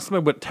goes because it's not something I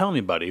would tell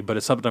anybody, but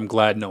it's something I'm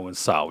glad no one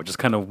saw, which is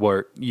kind of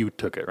where you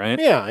took it, right?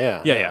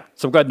 Yeah.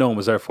 So I'm glad no one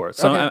was there for it.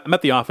 So I'm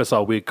at the office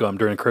all week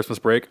during Christmas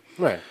break.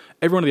 Right.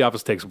 Everyone in the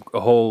office takes a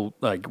whole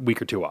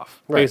week or two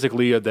off. Right.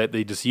 Basically, that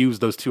they just use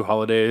those 2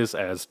 holidays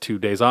as 2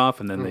 days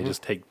off, and then they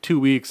just take 2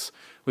 weeks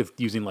with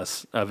using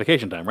less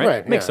vacation time, right?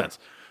 Right, Makes yeah. sense.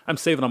 I'm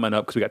saving on mine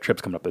up because we got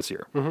trips coming up this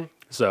year.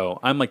 So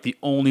I'm like the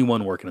only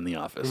one working in the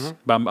office,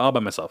 but I'm all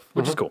by myself,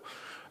 which is cool.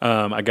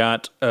 I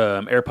got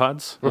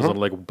AirPods, those little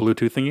like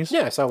Bluetooth thingies.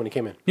 Yeah, I saw when you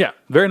came in. Yeah,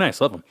 very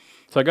nice. Love them.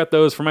 So I got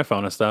those for my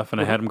phone and stuff,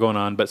 and I had them going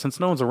on. But since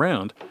no one's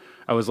around,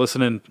 I was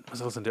listening to I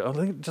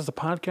think just a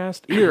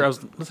podcast. Either I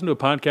was listening to a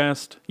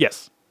podcast.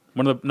 Yes,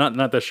 one of the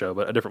not this show,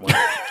 but a different one.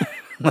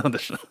 Not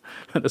this show.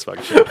 Not this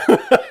fucking show.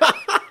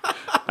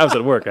 I was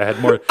at work. I had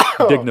more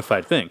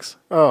dignified things.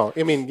 Oh,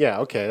 I mean, yeah,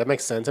 okay, that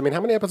makes sense. I mean,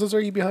 how many episodes are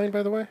you behind,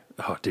 by the way?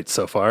 Oh, dude,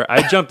 so far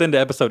I jumped into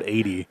episode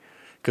 80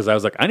 because I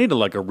was like, I need a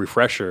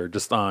refresher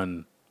just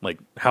on like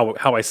how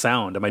I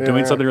sound. Am I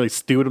doing something really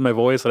stupid with my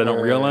voice that I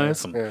don't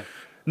realize? Yeah.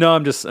 No,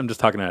 I'm just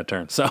talking out of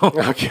turn. So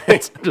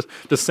okay,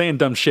 just saying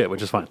dumb shit,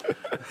 which is fine.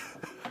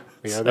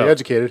 Yeah, they're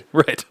educated,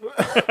 right?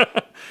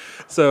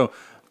 So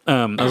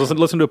I was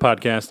listening to a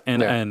podcast,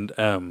 and I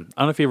don't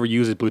know if you ever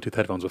used Bluetooth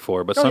headphones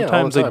before, but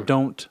sometimes they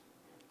don't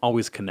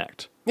always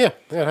connect. Yeah,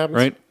 that happens.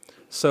 Right?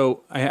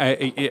 So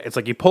it's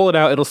like you pull it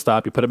out, it'll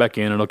stop, you put it back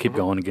in, it'll keep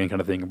going again,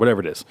 kind of thing, or whatever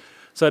it is.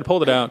 So I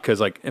pulled it out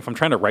because if I'm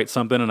trying to write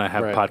something and I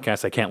have a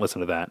podcast, I can't listen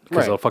to that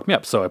because it'll fuck me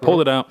up. So I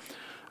pulled it out,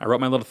 I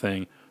wrote my little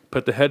thing,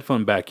 put the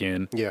headphone back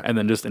in, and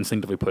then just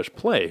instinctively pushed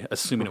play,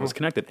 assuming it was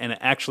connected. And it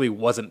actually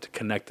wasn't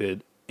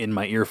connected in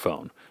my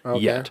earphone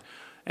yet.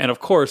 And of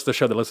course, the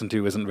show that I listen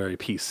to isn't very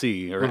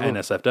PC or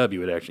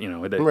NSFW. It actually,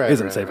 it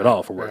isn't safe at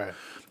all for work. Right.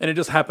 And it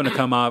just happened to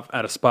come off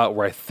at a spot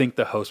where I think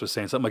the host was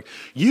saying something like,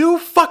 "You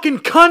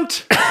fucking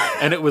cunt!"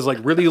 And it was like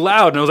really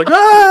loud, and I was like,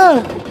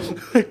 "Ah!"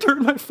 I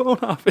turned my phone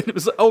off, and it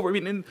was over. I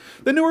mean, in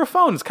the newer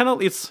phone, it's kind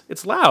of it's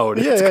loud.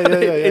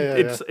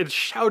 It's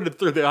shouted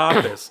through the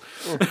office.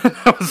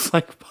 I was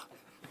like,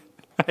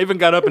 I even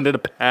got up and did a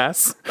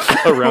pass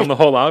around the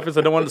whole office.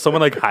 I don't want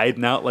someone like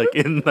hiding out like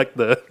in like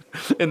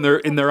in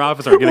their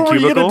office or get a cubicle. What were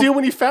you gonna do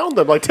when you found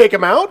them? Like take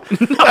them out?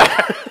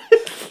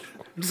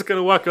 I'm just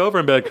gonna walk over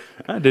and be like,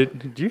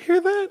 "Did you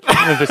hear that?"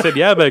 And if they said,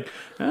 "Yeah," I'd be like,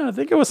 I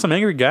think it was some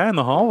angry guy in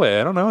the hallway.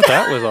 I don't know what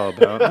that was all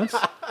about. I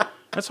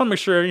just want to make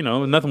sure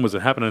nothing was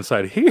happening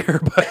inside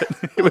here,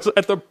 but it was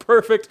at the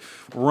perfect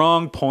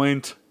wrong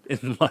point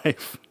in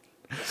life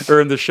or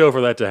in the show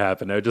for that to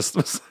happen. It just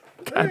was,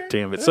 God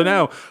damn it. So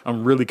now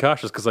I'm really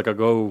cautious because like I'll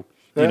go,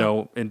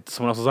 in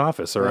someone else's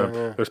office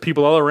or there's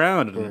people all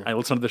around and I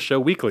listen to the show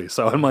weekly.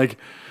 So I'm like,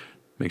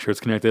 make sure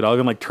it's connected. I'll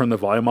even like turn the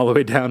volume all the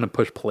way down and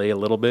push play a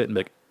little bit and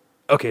be like,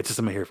 okay, it's just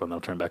in my earphone. I'll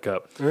turn back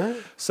up. Right.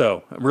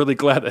 So I'm really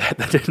glad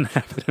that didn't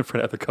happen in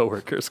front of the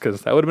coworkers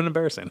because that would have been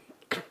embarrassing.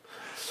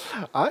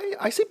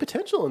 I see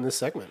potential in this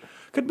segment.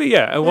 Could be,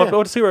 yeah.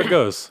 We'll see where it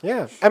goes.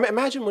 Yeah. I mean,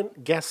 imagine when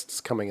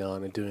guests coming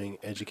on and doing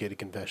educated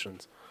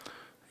confessions.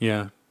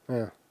 Yeah.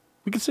 Yeah.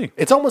 We can see.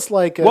 It's almost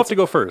like... we'll have to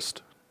go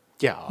first.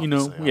 Yeah.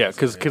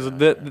 Because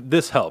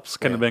this helps.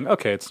 Kind of being,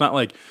 okay, it's not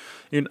like...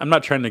 I'm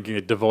not trying to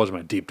divulge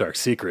my deep, dark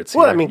secrets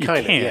here. Well, I mean,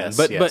 kind of, yes.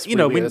 But yeah. we just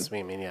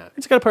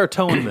got to put our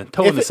toe in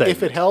the segment.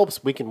 If it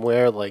helps, we can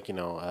wear, like,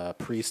 a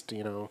priest,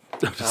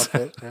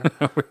 outfit.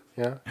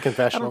 Yeah.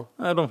 Confessional.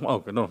 I don't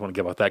want to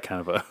give out that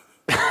kind of a...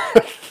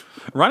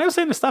 Ronnie was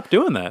saying to stop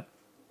doing that.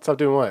 Stop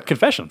doing what?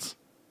 Confessions.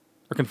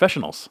 Or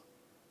confessionals.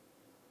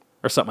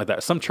 Or something like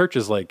that. Some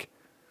churches, like...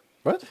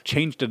 What?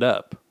 Changed it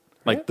up.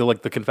 Like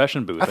the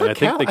confession booth. I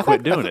think they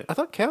quit doing it. I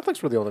thought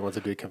Catholics were the only ones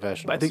that do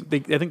confessionals. I think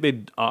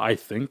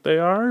they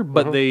are,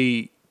 but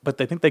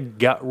I think they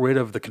got rid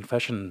of the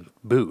confession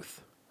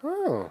booth.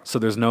 Oh. So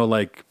there's no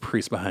like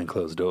priest behind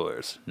closed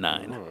doors.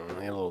 9.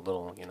 A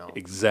little.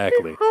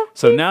 Exactly.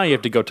 So now you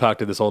have to go talk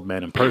to this old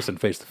man in person,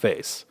 face to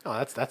face. Oh,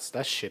 that's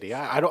shitty.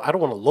 I don't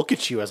want to look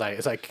at you as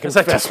I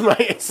confess my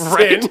sins.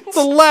 Right. It's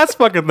the last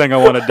fucking thing I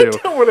want to do.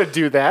 I don't want to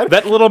do that.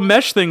 That little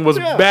mesh thing was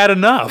bad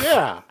enough.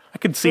 Yeah. I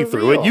could see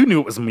through it. You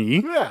knew it was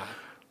me. Yeah.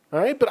 All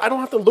right, but I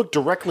don't have to look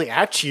directly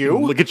at you.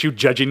 Look at you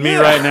judging me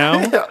right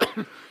now.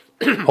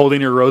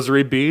 Holding your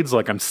rosary beads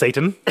like I'm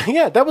Satan.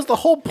 Yeah, that was the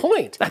whole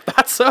point. I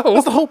thought so.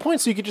 That's the whole point.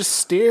 So you could just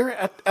stare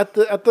at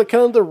the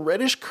kind of the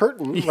reddish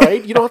curtain,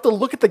 right? You don't have to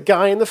look at the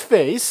guy in the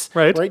face,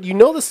 right? You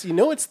know this. You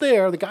know it's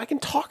there. The guy can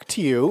talk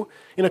to you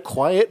in a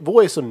quiet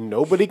voice so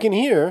nobody can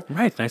hear.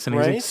 Right, nice and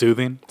easy,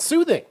 soothing.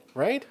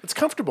 Right? It's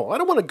comfortable. I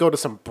don't want to go to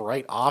some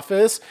bright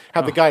office,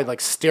 have the guy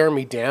like stare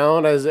me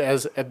down as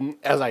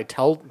I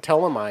tell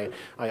him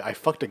I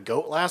fucked a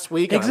goat last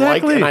week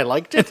exactly. and I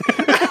liked it.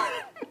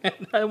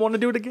 And I want to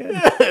do it again.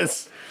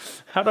 Yes.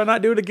 How do I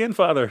not do it again,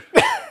 Father?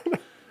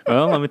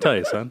 Well, let me tell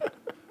you, son.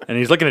 And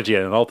he's looking at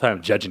you all the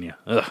time, judging you.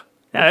 Ugh.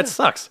 Yeah, that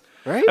sucks.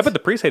 Right? I bet the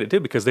priests hate it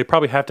too because they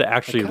probably have to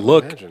actually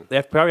look. Imagine.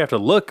 They probably have to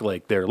look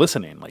like they're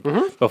listening. Like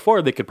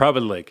before, they could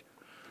probably like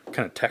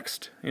kind of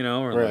text,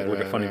 or like look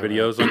at funny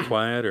videos on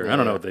quiet, or I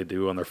don't know what they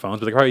do on their phones,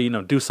 but they probably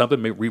do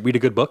something, maybe read a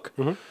good book.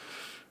 But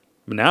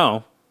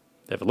now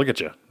they have to look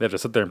at you. They have to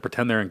sit there and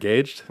pretend they're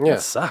engaged. Yeah,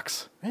 it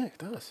sucks. Yeah, it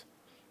does.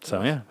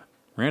 So yeah,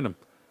 random.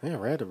 Yeah,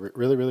 random.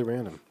 Really, really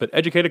random. But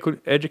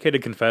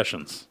educated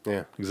confessions.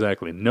 Yeah,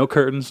 exactly. No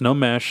curtains, no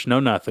mesh, no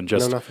nothing.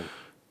 Just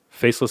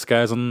faceless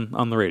guys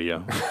on the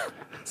radio.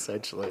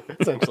 Essentially.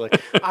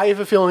 I have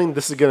a feeling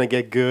this is going to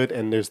get good,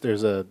 and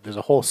there's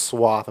a whole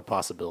swath of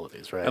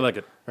possibilities, right? I like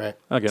it. Right.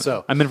 I like it.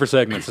 So I'm in for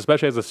segments,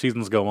 especially as the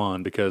seasons go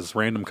on, because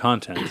random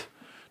content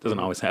doesn't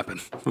always happen.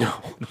 No.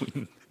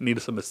 We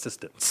need some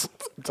assistance.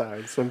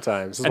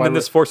 Sometimes. And then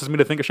this forces me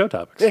to think of show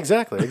topics.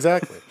 Exactly.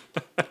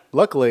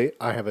 Luckily,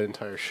 I have an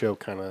entire show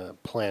kind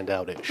of planned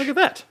out-ish. Look at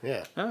that.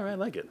 Yeah. All right, I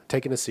like it.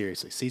 Taking it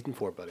seriously. Season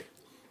 4, buddy.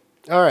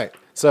 All right.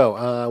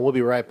 So we'll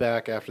be right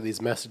back after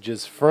these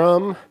messages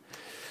from...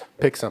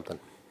 Pick something.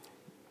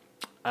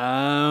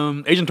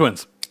 Asian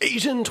twins.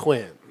 Asian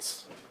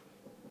twins.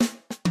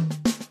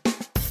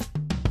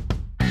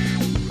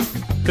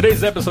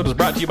 Today's episode is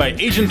brought to you by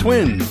Asian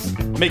twins,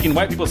 making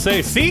white people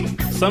say, see,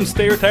 some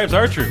stereotypes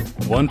are true,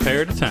 one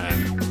pair at a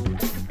time.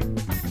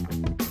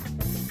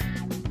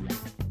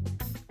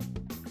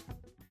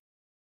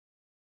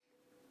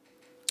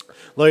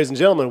 Ladies and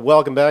gentlemen,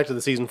 welcome back to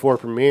the season 4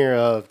 premiere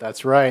of,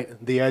 that's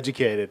right, The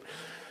Educated.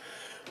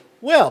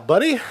 Well,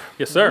 buddy.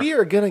 Yes, sir. We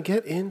are going to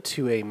get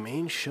into a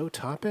main show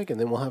topic, and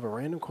then we'll have a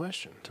random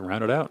question. To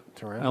round it out.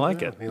 I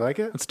like it. You like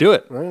it? Let's do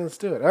it. All right, let's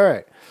do it. All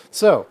right.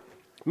 So,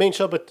 main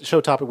show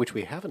topic, which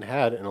we haven't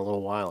had in a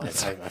little while, I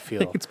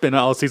feel. It's been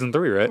all season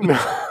 3, right?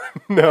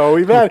 No,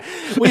 we've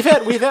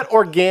had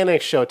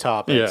organic show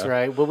topics,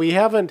 right? But we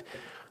haven't...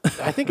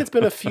 I think it's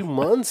been a few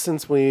months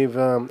since we've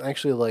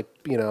actually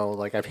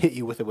I've hit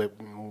you with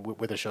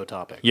a show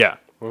topic. Yeah.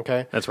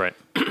 Okay. That's right.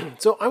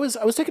 So I was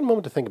taking a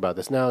moment to think about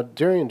this. Now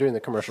during the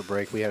commercial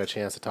break, we had a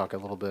chance to talk a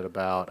little bit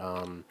about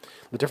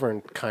the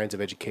different kinds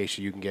of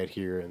education you can get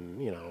here in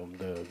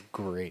the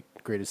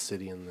greatest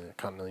city in the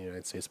continental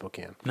United States,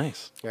 Spokane.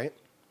 Nice. Right.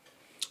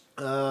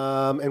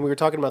 And we were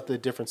talking about the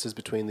differences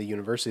between the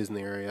universities in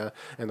the area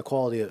and the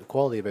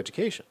quality of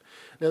education.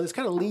 Now, this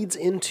kind of leads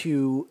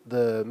into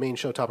the main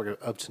show topic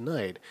of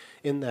tonight.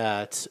 In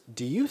that,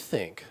 do you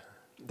think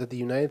that the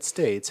United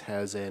States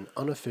has an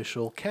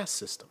unofficial caste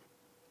system?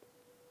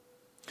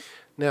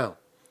 Now,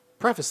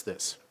 preface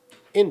this: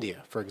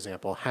 India, for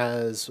example,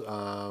 has,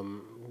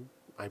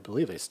 I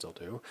believe they still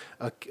do,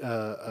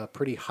 a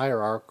pretty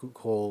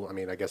hierarchical. I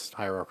mean, I guess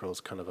hierarchical is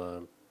kind of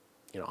a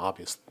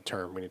obvious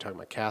term when you're talking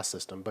about caste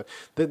system, but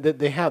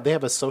they have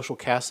a social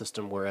caste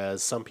system,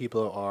 whereas some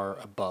people are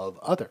above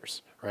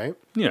others, right?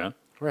 Yeah.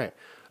 Right.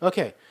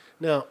 Okay.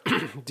 Now,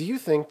 do you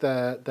think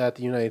that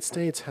the United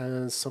States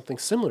has something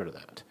similar to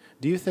that?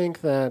 Do you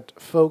think that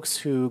folks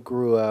who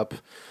grew up,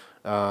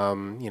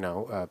 no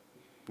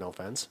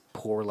offense,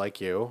 poor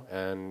like you,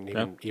 and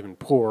even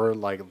poorer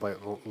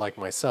like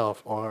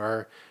myself,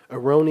 are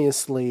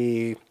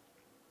erroneously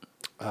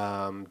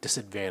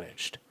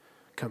disadvantaged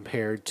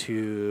compared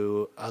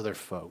to other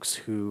folks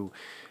who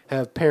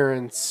have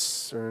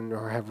parents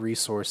or have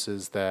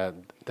resources that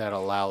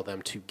allow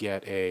them to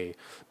get a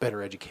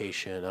better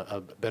education, a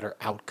better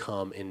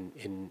outcome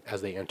in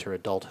as they enter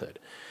adulthood?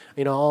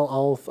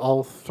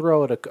 I'll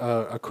throw out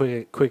a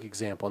quick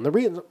example, and the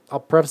reason I'll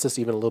preface this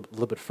even a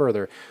little bit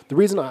further. The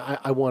reason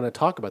I want to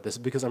talk about this is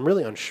because I'm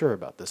really unsure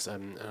about this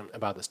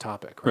about this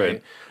topic.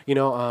 Right?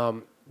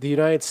 The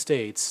United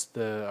States,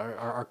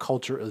 our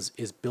culture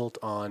is built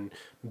on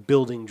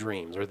building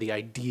dreams, or the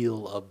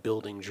ideal of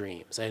building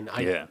dreams. And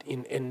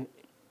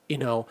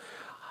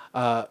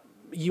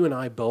you and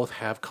I both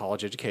have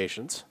college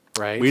educations,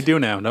 right? We do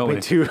now, don't we?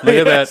 We do. Look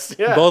at that.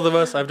 Yeah. Both of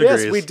us have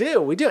degrees. Yes, we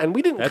do. And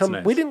we didn't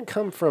Nice. We didn't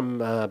come from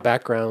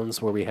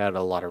backgrounds where we had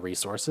a lot of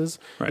resources.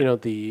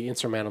 Right. The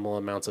insurmountable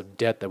amounts of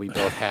debt that we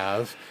both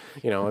have.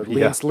 It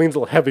leans a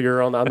little heavier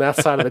on that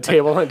side of the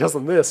table than it does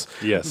on this.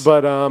 Yes.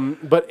 But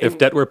if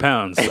debt were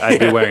pounds,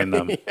 I'd be wearing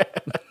them.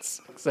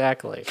 Yes,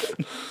 exactly.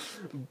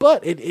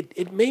 But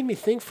it made me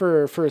think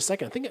for a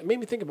second. I think it made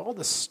me think of all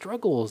the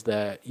struggles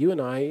that you and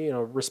I,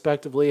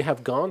 respectively,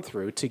 have gone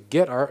through to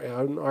get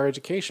our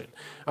education,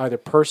 either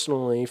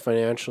personally,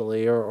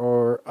 financially,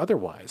 or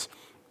otherwise.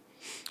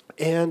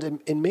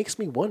 And it makes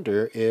me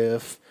wonder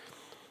if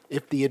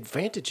the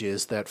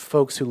advantages that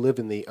folks who live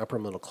in the upper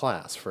middle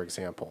class, for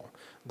example,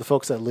 the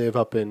folks that live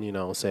up in,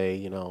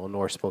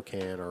 North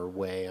Spokane or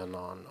way on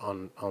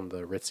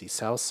the ritzy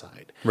south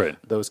side, Right.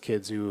 those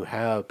kids who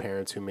have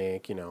parents who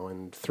make, in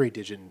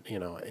 3-digit,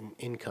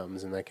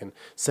 incomes, and that can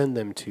send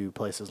them to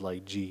places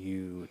like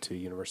GU, to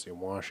University of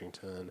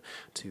Washington,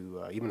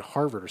 to even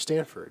Harvard or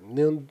Stanford.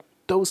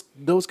 Those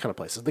kind of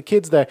places. The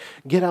kids that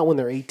get out when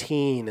they're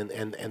 18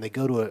 and they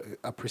go to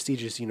a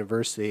prestigious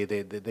university,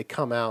 they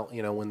come out,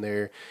 when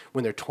they're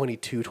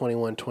 22,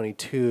 21,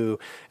 22,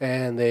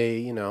 and they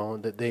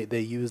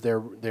use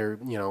their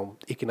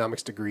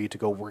economics degree to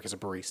go work as a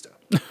barista.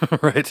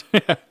 Right.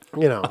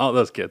 All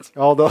those kids.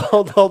 All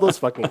those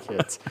fucking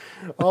kids.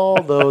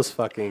 All those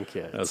fucking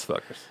kids. Those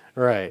fuckers.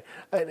 Right.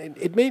 And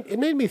it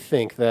made me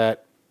think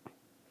that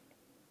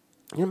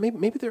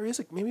maybe there is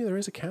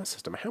a caste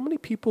system. How many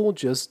people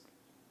just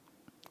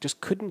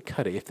couldn't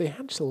cut it if they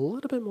had just a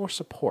little bit more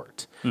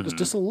support,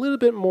 just a little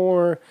bit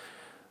more.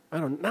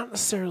 Not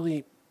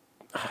necessarily.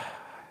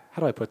 How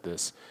do I put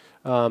this?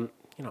 I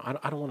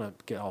don't want to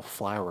get all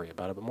flowery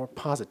about it, but more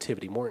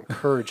positivity, more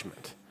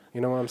encouragement. You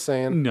know what I'm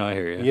saying? No, I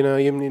hear you.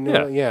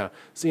 Yeah.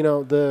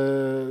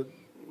 So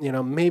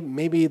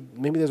maybe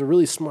there's a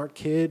really smart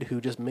kid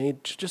who just made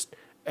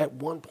at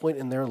one point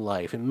in their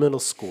life, in middle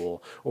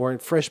school or in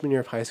freshman year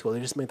of high school, they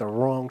just made the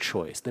wrong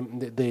choice.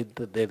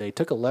 They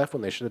took a left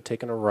when they should have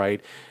taken a right,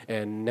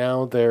 and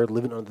now they're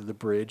living under the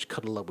bridge,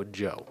 cuddled up with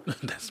Joe.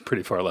 That's a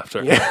pretty far left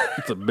turn. Yeah.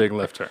 It's a big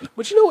left turn.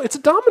 But it's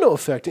a domino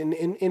effect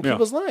in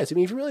people's lives. I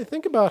mean, if you really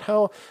think about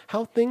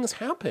how things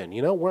happen,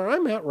 where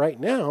I'm at right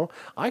now,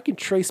 I can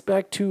trace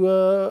back to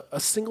a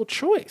single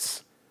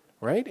choice,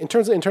 right? In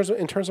terms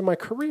of my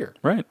career,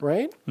 Right.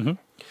 Mm-hmm.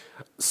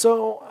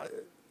 So.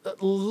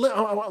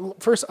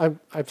 First,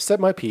 I've said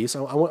my piece.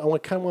 I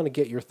want to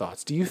get your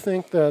thoughts. Do you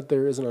think that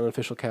there is an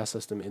unofficial caste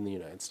system in the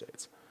United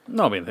States?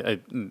 No, I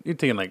mean, you're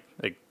taking like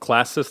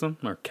class system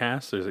or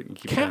caste? Or is it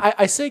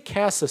I say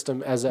caste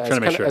system as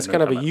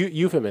kind of a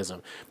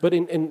euphemism, but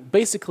in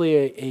basically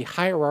a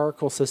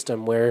hierarchical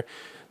system where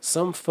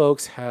some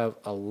folks have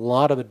a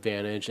lot of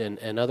advantage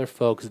and other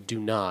folks do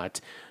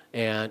not,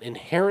 and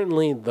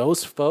inherently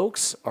those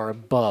folks are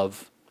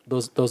above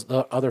those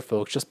other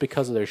folks just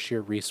because of their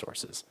sheer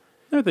resources.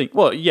 I think.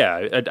 Well,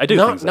 yeah, I do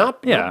think so.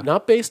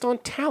 Not based on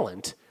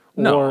talent,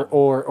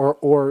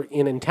 or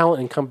in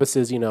talent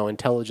encompasses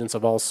intelligence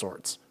of all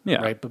sorts.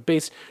 Yeah. Right. But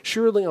based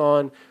surely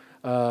on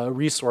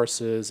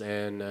resources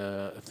and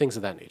things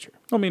of that nature.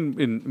 I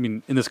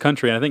mean, in this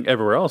country, and I think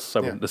everywhere else,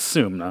 I would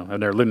assume. Now, I've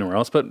never lived anywhere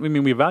else, but I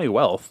mean, we value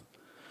wealth.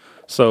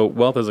 So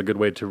wealth is a good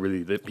way to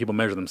really that people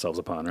measure themselves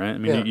upon, right? I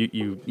mean,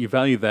 you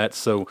value that.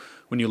 So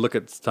when you look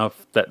at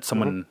stuff that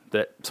someone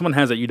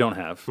has that you don't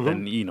have,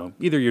 then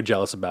either you're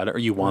jealous about it or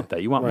you want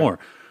that. You want more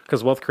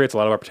because wealth creates a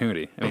lot of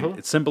opportunity. I mean,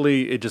 it's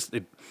simply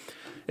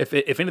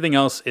if anything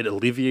else, it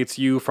alleviates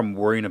you from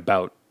worrying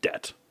about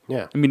debt.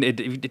 Yeah. I mean,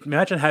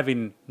 imagine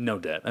having no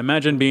debt.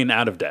 Imagine being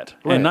out of debt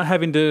Right. and not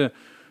having to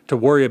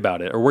worry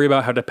about it or worry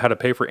about how to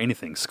pay for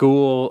anything.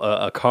 School,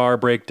 a car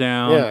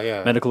breakdown,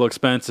 medical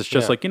expense. It's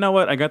just like, you know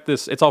what? I got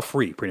this. It's all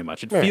free pretty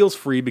much. It feels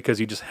free because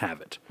you just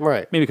have it.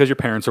 Right. Maybe because your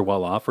parents are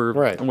well off or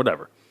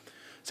whatever.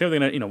 Same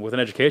thing, with an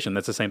education.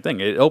 That's the same thing.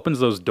 It opens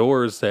those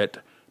doors that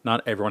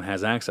not everyone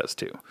has access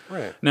to.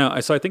 Right. Now,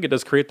 so I think it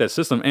does create that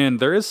system. And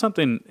there is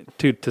something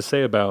to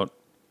say about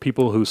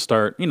people who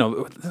start,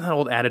 that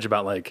old adage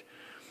about like,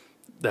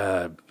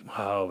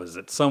 how is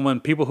it?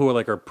 People who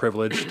are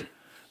privileged,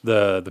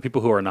 the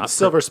people who are not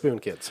silver spoon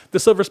kids. The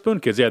silver spoon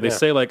kids, they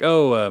say like,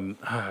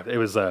 it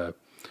was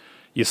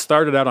you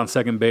started out on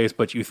second base,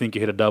 but you think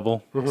you hit a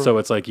double. Mm-hmm. So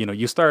it's like,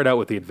 you started out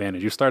with the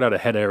advantage. You start out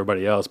ahead of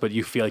everybody else, but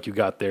you feel like you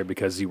got there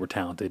because you were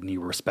talented and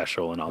you were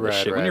special and all this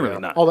shit. When you're really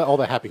not. All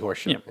that happy horse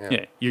shit.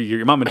 Yeah.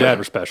 Your mom and dad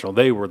were special.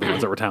 They were the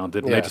ones that were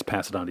talented, and they just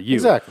passed it on to you.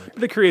 Exactly.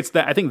 But it creates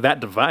that. I think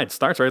that divide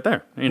starts right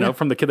there.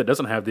 From the kid that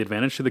doesn't have the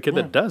advantage to the kid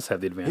that does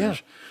have the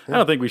advantage. Yeah. I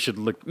don't think we should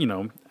look.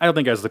 I don't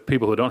think as the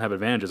people who don't have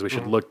advantages, we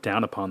should look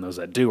down upon those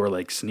that do, or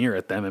like sneer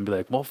at them and be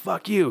like, "Well,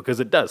 fuck you," because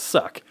it does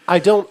suck. I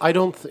don't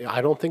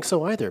think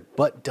so either.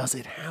 But does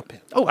it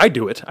happen? Oh, I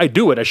do it. I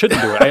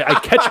shouldn't do it. I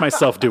catch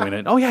myself doing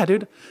it. Oh yeah,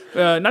 dude.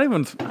 Not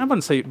even. I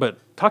wouldn't say, but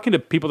talking to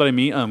people that I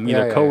meet,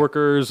 either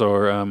coworkers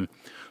or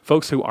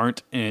folks who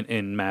aren't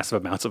in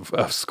massive amounts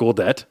of school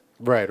debt.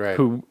 Right.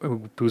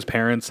 Whose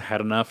parents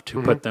had enough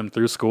to put them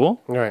through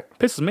school. Right.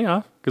 Pisses me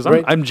off because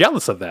I'm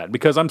jealous of that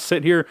because I'm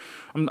sitting here.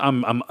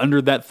 I'm under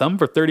that thumb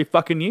for 30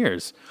 fucking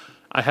years.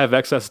 I have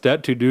excess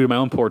debt due to my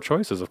own poor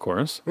choices, of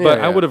course. But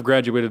I would have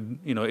graduated,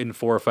 in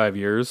 4 or 5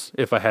 years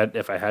if I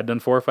had done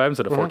 4 or 5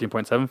 instead of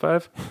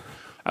 14.75.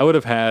 I would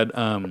have had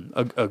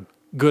a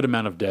good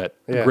amount of debt,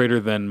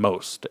 greater than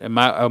most. And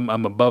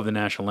I'm above the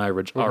national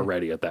average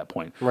already at that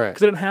point. Right.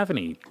 Because I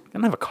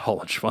didn't have a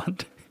college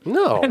fund.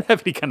 No. I didn't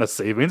have any kind of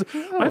savings.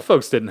 No. My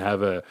folks didn't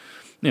have a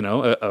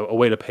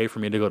way to pay for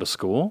me to go to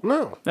school.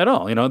 No. At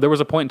all. There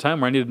was a point in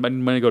time where I needed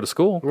money to go to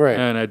school. Right.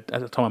 And I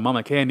told my mom,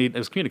 like, hey, it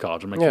was community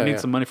college. I'm like, I need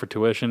some money for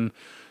tuition.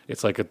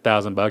 It's like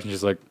 $1,000. And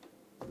she's like,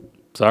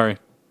 sorry,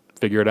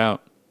 figure it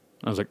out.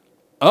 I was like,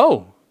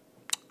 oh,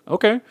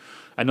 okay.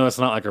 I know that's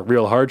not like a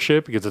real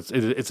hardship because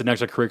it's an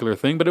extracurricular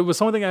thing, but it was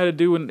something I had to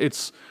do. And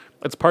it's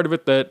part of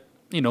it that,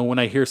 when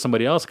I hear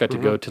somebody else got to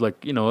go to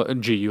like, a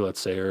GU, let's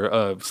say,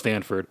 or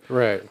Stanford.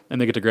 Right. And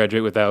they get to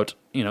graduate without,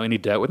 any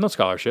debt, with no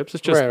scholarships.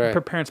 It's just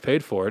parents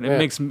paid for it.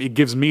 It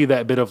gives me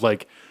that bit of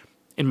like,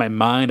 in my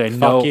mind, I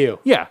know. Fuck you.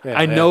 Yeah.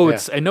 I know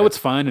it's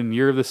fine and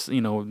you're this,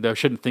 I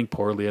shouldn't think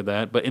poorly of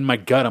that. But in my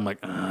gut, I'm like,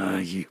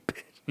 you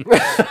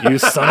bitch. You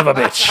son of a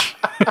bitch.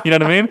 You know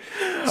what I mean?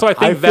 So I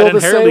think that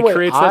inherently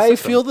creates that system. I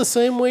feel the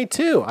same way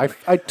too.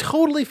 I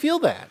totally feel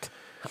that.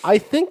 I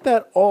think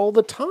that all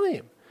the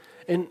time.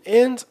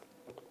 And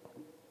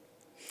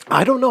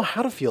I don't know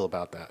how to feel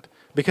about that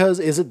because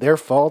is it their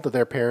fault that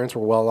their parents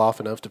were well off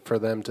enough for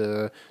them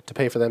to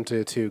pay for them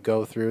to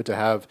go through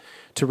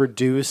to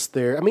reduce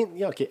their? I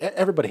mean, okay,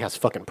 everybody has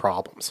fucking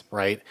problems,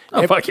 right?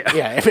 Oh, fuck yeah,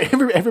 yeah.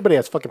 Everybody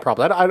has fucking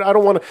problems. I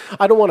don't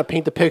want to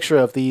paint the picture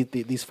of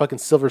these fucking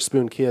silver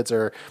spoon kids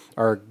are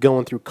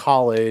going through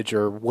college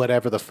or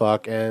whatever the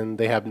fuck and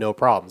they have no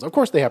problems. Of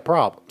course, they have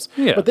problems,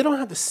 but they don't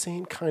have the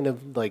same kind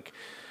of like.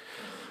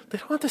 They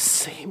don't have the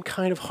same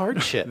kind of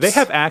hardships. They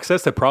have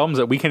access to problems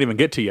that we can't even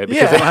get to yet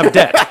because they don't have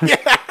debt.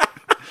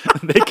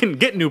 They can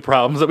get new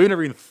problems that we've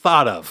never even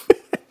thought of.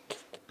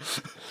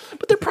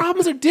 But their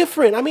problems are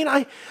different. I mean,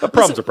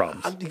 problems are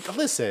problems.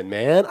 Listen,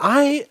 man,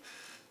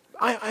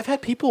 I've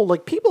had people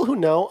who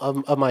know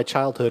of my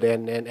childhood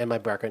and my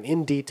background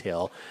in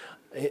detail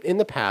in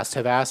the past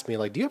have asked me,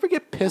 like, do you ever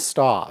get pissed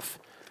off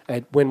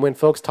when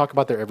folks talk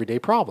about their everyday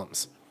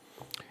problems?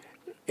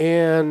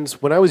 And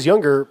when I was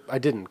younger, I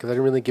didn't because I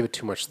didn't really give it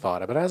too much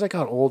thought. But as I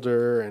got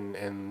older and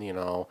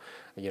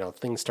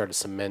things started to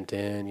cement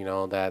in,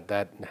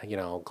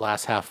 that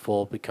glass half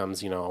full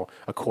becomes, a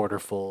quarter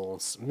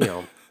full,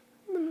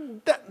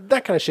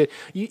 that kind of shit.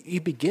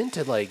 You begin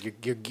to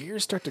like your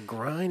gears start to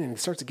grind and it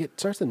starts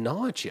to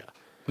gnaw at you.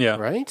 Yeah.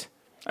 Right?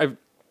 I've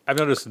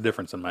noticed a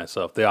difference in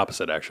myself. The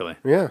opposite, actually.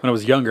 Yeah. When I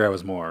was younger, I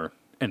was more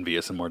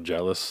envious and more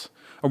jealous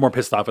or more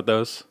pissed off at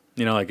those,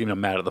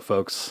 mad at the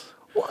folks.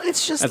 Well,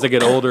 it's just as I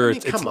get older,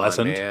 it's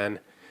lessened. Man.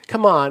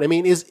 Come on, I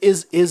mean,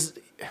 is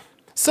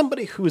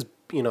somebody who's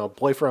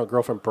boyfriend or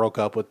girlfriend broke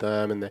up with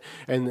them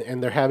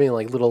and they're having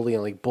like little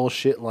like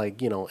bullshit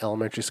like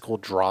elementary school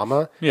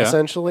drama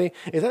essentially?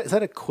 Is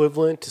that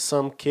equivalent to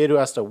some kid who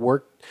has to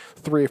work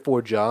 3 or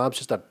 4 jobs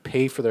just to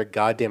pay for their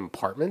goddamn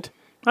apartment?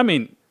 I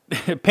mean,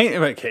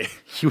 okay,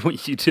 you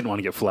didn't want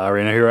to get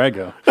flowery, now here I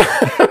go.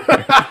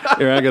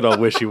 Here I get all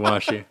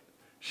wishy-washy.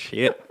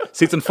 Shit.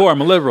 Season 4,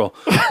 I'm a liberal.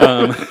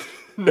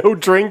 No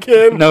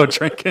drinking. No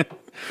drinking.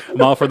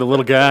 I'm all for the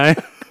little guy.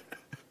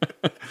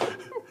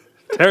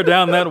 Tear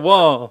down that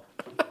wall.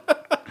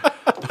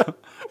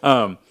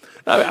 I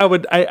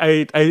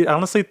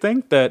honestly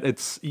think that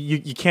it's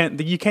you can't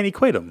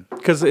equate them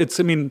because it's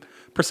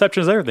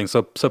perception is everything.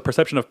 So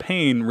perception of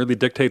pain really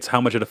dictates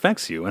how much it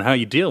affects you and how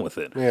you deal with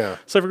it. Yeah.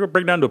 So if we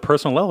break down to a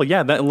personal level,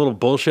 yeah, that little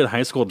bullshit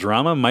high school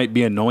drama might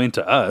be annoying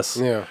to us.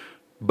 Yeah.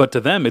 But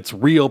to them, it's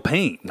real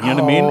pain. You know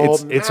what I mean?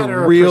 It's a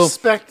matter of real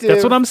perspective.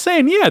 That's what I'm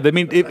saying. Yeah, I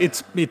mean,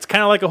 it's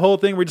kind of like a whole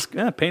thing where just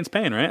pain's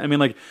pain, right? I mean,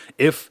 like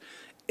if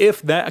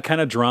that kind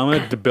of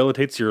drama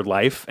debilitates your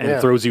life and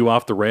throws you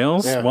off the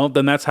rails, well,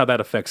 then that's how that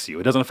affects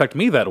you. It doesn't affect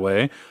me that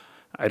way.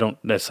 I don't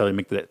necessarily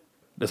make that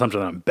assumption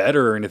that I'm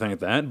better or anything like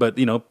that. But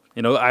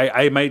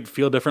I might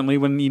feel differently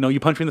when you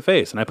punch me in the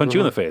face and I punch you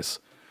in the face.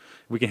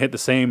 We can hit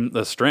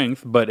the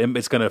strength, but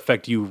it's going to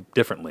affect you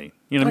differently.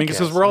 You know what I mean?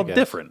 Because we're all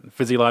different,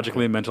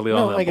 physiologically, mentally,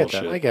 all that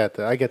bullshit. I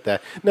get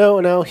that.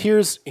 No.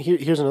 Here's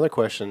another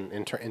question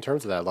in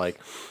terms of that. Like,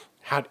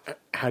 how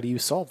do you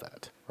solve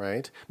that,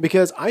 right?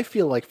 Because I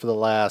feel like for the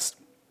last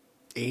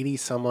 80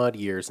 some odd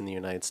years in the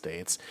United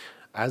States,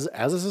 as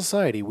a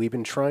society, we've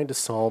been trying to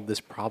solve this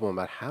problem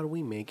about how do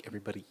we make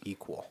everybody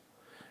equal.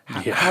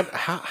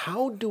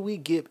 How do we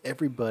give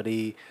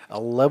everybody a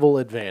level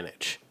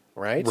advantage,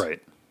 right?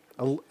 Right.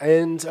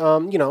 And,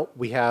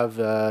 we have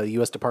the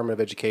U.S. Department of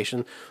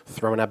Education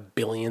throwing out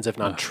billions, if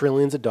not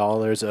trillions of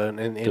dollars to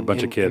a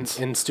bunch of kids.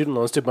 In student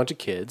loans to a bunch of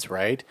kids,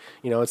 right?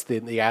 It's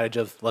the adage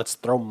of let's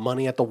throw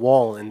money at the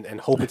wall and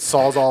hope it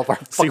solves all of our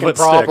fucking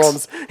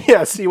problems. Sticks.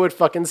 Yeah, see what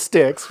fucking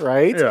sticks,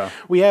 right? Yeah.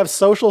 We have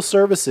social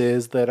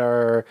services that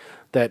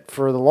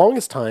for the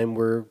longest time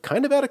were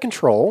kind of out of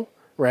control,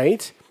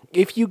 right?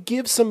 If you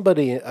give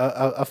somebody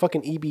a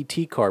fucking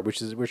EBT card,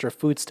 which are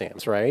food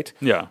stamps, right?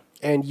 Yeah.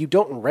 And you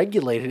don't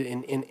regulate it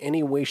in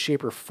any way,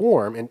 shape, or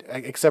form, and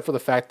except for the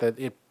fact that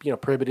it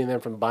prohibiting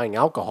them from buying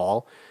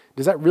alcohol,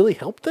 does that really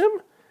help them?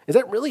 Is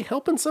that really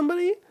helping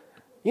somebody?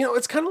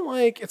 It's kind of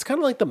like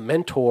the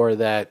mentor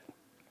that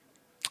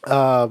lets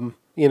their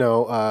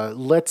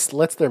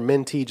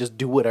mentee just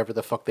do whatever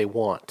the fuck they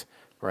want,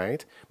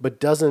 right?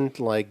 But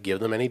doesn't give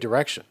them any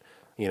direction.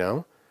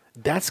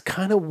 That's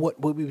kind of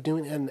what we've been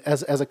doing, and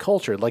as a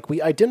culture, like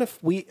we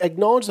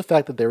acknowledge the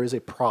fact that there is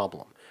a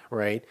problem.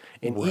 Right,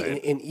 in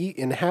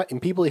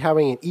people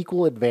having an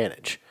equal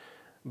advantage,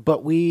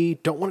 but we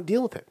don't want to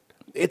deal with it.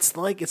 It's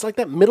like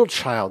that middle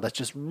child that's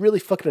just really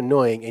fucking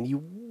annoying, and you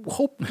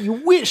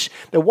wish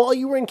that while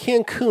you were in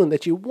Cancun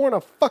that you worn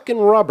a fucking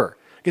rubber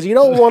because you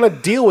don't want to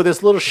deal with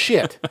this little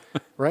shit,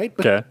 right?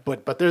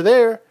 But they're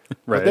there,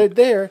 right? But they're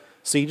there,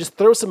 so you just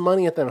throw some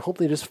money at them and hope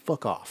they just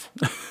fuck off.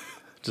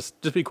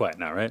 Just be quiet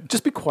now, right?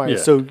 Just be quiet.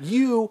 Yeah. So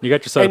you got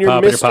your soda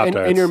pop and your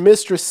Pop-Tarts. And your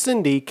mistress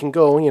Cindy can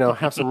go,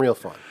 have some real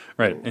fun.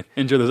 Right.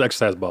 Enjoy those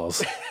exercise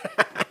balls.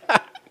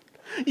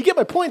 You get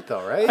my point,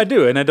 though, right? I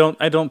do, and I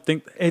don't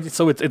think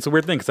so. It's a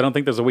weird thing because I don't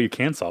think there's a way you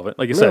can solve it.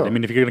 Like you said, I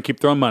mean, if you're going to keep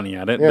throwing money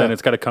at it, then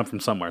it's got to come from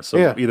somewhere.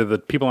 So either the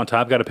people on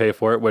top got to pay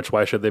for it, which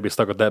why should they be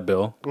stuck with that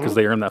bill? Because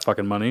they earned that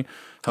fucking money.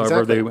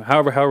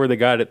 However they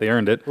got it, they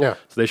earned it. Yeah.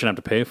 So they shouldn't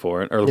have to pay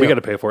for it, or we got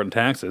to pay for it in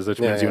taxes, which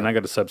means you and I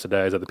got to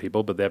subsidize other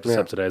people, but they have to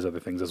subsidize other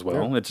things as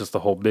well. It's just the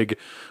whole big.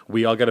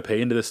 We all got to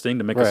pay into this thing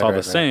to make us all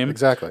the same.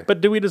 Exactly.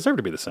 But do we deserve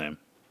to be the same?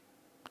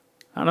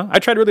 I don't know. I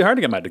tried really hard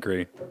to get my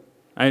degree.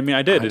 I mean,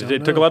 I did.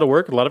 It took a lot of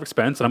work, a lot of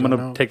expense, and I'm going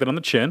to take that on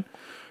the chin.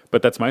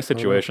 But that's my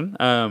situation.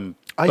 I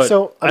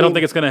don't think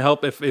it's going to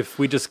help if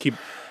we just keep.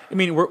 I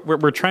mean,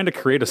 we're trying to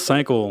create a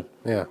cycle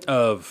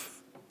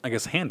of, I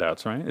guess,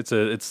 handouts, right? It's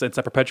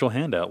a perpetual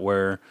handout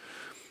where.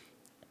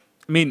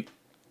 I mean,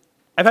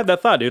 I've had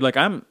that thought, dude. Like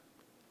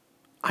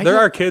there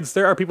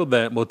are people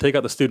that will take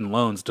out the student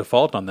loans,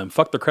 default on them,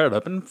 fuck their credit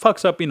up, and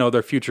fucks up,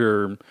 their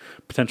future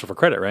potential for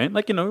credit, right?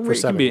 Like, for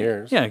 7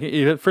 years.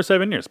 Yeah, for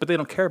 7 years, but they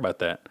don't care about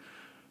that.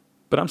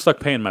 But I'm stuck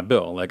paying my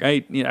bill. Like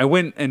I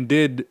went and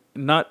did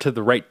not to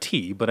the right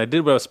T, but I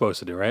did what I was supposed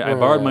to do, right? I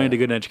borrowed money to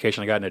get an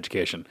education. I got an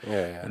education.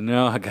 And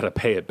now I got to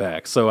pay it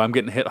back. So I'm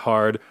getting hit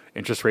hard.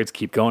 Interest rates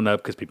keep going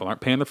up because people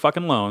aren't paying their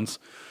fucking loans.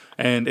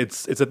 And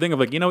it's a thing of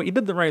like, you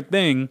did the right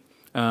thing,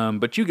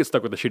 but you get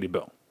stuck with a shitty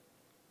bill.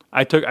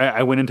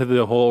 I went into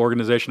the whole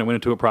organization. I went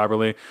into it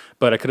properly,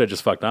 but I could have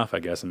just fucked off, I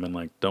guess, and been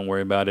like, "Don't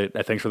worry about it.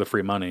 Thanks for the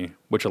free money,"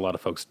 which a lot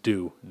of folks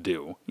do.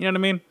 You know what I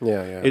mean?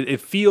 Yeah.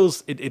 It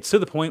feels it's to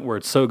the point where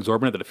it's so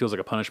exorbitant that it feels like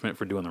a punishment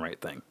for doing the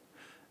right thing.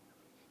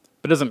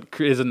 But isn't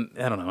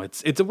I don't know.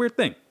 It's a weird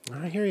thing.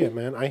 I hear you,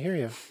 man. I hear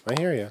you. I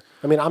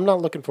mean, I'm not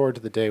looking forward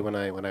to the day when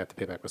I have to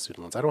pay back my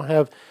student loans. I don't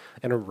have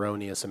an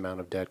erroneous amount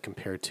of debt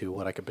compared to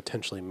what I could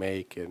potentially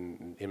make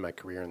in my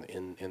career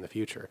in the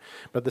future.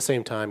 But at the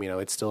same time,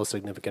 it's still a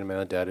significant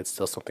amount of debt. It's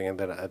still something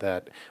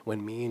that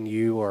when me and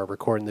you are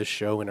recording this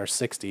show in our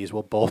 60s,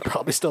 we'll both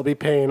probably still be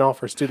paying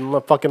off our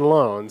student fucking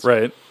loans.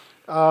 Right.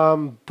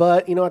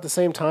 But at the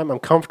same time, I'm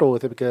comfortable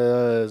with it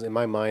because in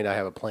my mind, I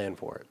have a plan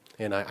for it.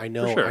 And I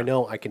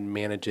know I can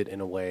manage it in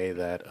a way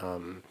that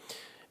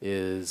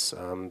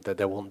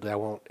that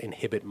won't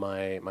inhibit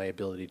my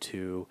ability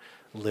to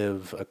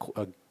live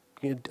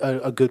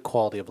a good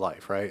quality of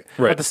life, right?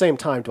 At the same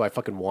time, do I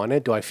fucking want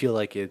it? Do I feel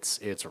like it's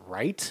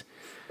right?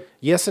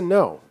 Yes and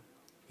no.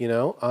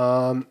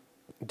 I'm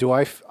how do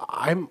I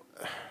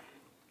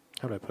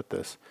put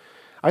this?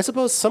 I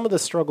suppose some of the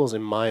struggles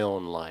in my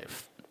own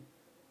life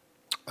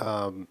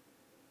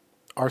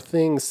are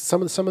things.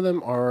 Some of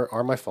them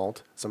are my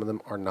fault. Some of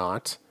them are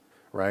not,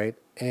 right?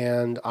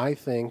 And I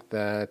think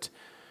that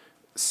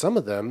some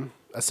of them,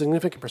 a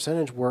significant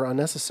percentage, were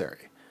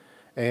unnecessary.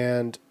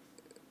 And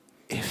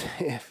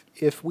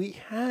if we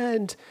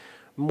had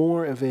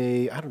more of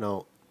a, I don't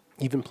know,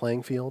 even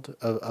playing field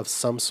of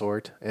some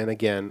sort, and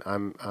again,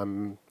 I'm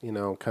I'm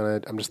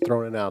just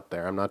throwing it out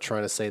there. I'm not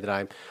trying to say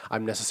that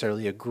I'm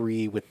necessarily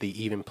agree with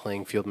the even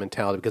playing field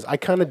mentality, because I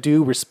kind of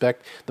do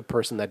respect the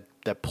person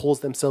that pulls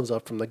themselves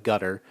up from the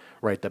gutter,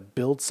 right? That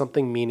builds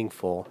something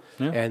meaningful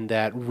and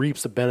that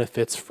reaps the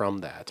benefits from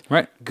that.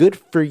 Right. Good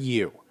for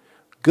you.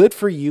 Good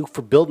for you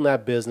for building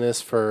that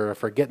business, for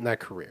getting that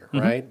career,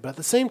 right? But at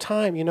the same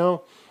time,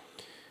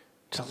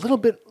 just a little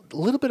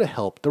bit of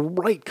help, the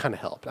right kind of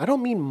help. I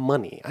don't mean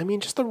money. I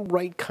mean just the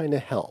right kind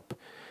of help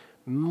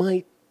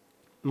might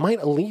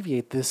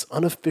alleviate this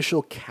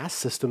unofficial caste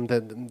system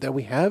that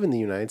we have in the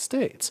United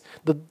States.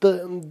 The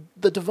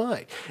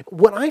divide.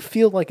 What I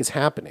feel like is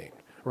happening,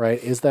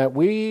 right, is that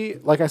we,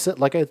 like I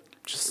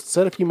just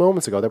said a few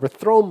moments ago, that we're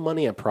throwing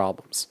money at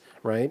problems,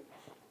 right?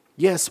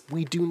 Yes,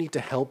 we do need to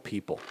help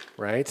people,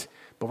 right?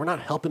 But we're not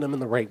helping them in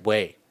the right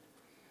way,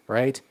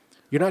 right?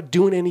 You're not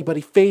doing anybody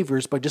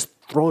favors by just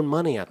throwing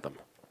money at them,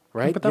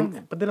 right? But they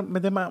don't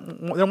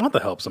want the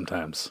help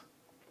sometimes.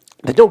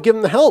 They don't give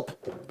them the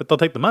help. But they'll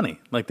take the money.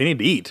 Like, they need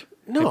to eat.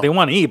 No. Like, they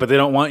want to eat, but they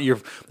don't want you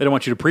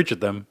to preach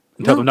at them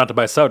and tell them not to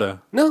buy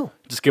soda. No.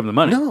 Just give them the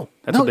money. No.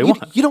 That's what they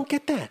want. You don't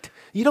get that.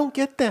 You don't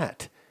get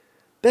that.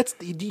 But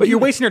you're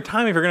wasting your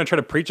time if you're going to try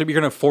to preach it. You're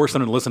going to force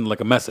them to listen to like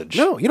a message.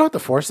 No, you don't have to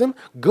force them.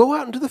 Go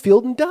out into the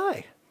field and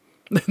die.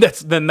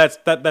 That's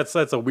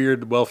a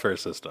weird welfare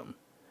system.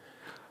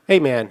 Hey,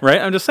 man. Right?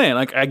 I'm just saying,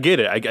 like, I get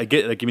it. I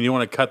get it. Like, I mean, you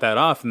want to cut that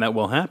off, and that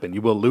will happen.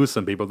 You will lose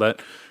some people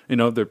that,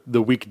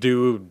 the weak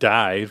do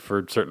die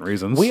for certain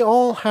reasons. We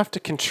all have to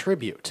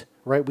contribute,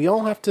 right? We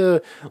all have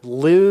to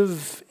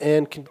live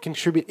and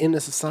contribute in a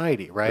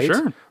society, right?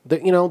 Sure.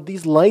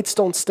 These lights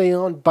don't stay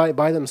on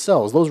by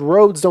themselves. Those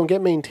roads don't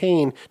get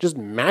maintained just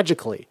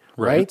magically,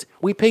 right?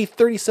 We pay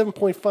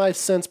 37.5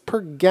 cents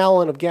per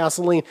gallon of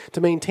gasoline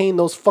to maintain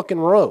those fucking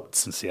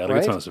roads. In Seattle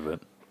gets most of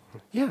it.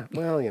 Yeah,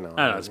 well, I don't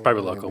know, it's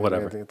probably local,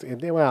 whatever.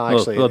 Well,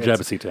 actually, little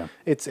Genesee town.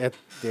 It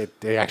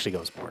actually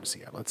goes more to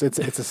Seattle. It's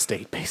a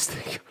state-based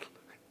thing,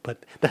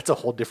 but that's a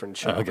whole different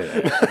show.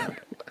 Okay.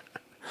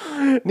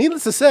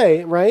 Needless to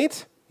say,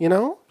 right?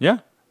 Yeah.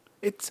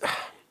 It's,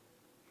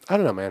 I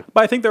don't know, man.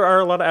 But I think there are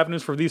a lot of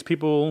avenues for these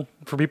people,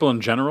 for people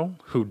in general,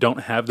 who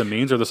don't have the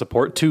means or the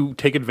support to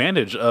take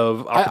advantage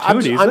of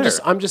opportunities.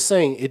 I'm just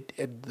saying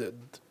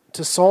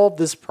to solve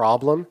this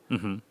problem.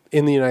 Mm-hmm.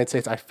 In the United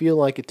States, I feel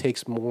like it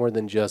takes more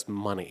than just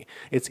money.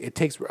 It's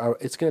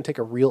going to take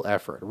a real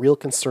effort, a real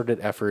concerted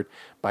effort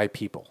by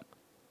people.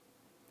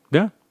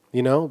 Yeah.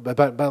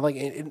 But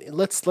like,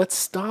 let's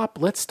stop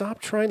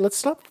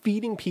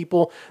feeding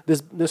people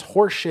this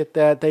horse shit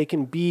that they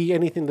can be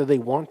anything that they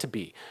want to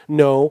be.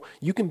 No,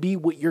 you can be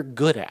what you're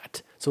good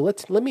at. So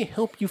let me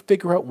help you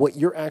figure out what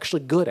you're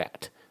actually good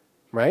at,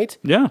 right?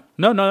 Yeah.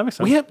 No, that makes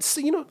sense. We have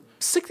 60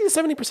 to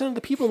 70% of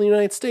the people in the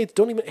United States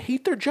don't even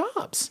hate their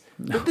jobs.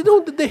 No.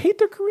 They hate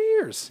their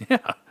careers.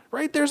 Yeah.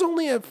 Right? There's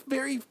only a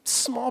very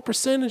small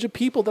percentage of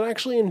people that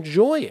actually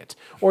enjoy it.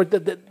 Or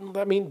do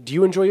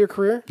you enjoy your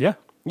career? Yeah.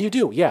 You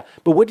do, yeah.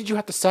 But what did you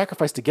have to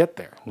sacrifice to get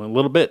there? A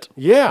little bit.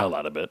 Yeah. A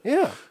lot of it.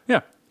 Yeah.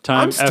 Yeah.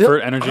 Time,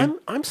 effort, energy.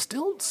 I'm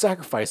still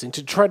sacrificing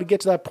to try to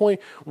get to that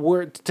point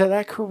to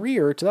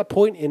that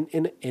point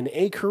in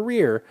a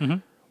career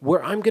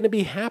where I'm going to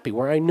be happy,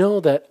 where I know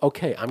that,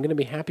 okay, I'm going to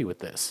be happy with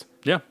this.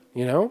 Yeah.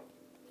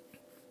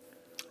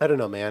 I don't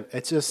know, man.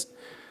 It's just,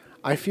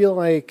 I feel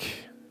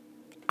like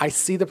I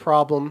see the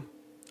problem,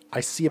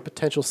 I see a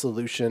potential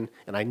solution,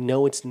 and I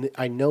know it's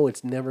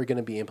never going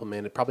to be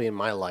implemented, probably in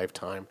my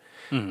lifetime.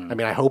 I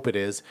mean, I hope it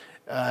is,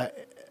 and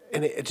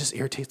it just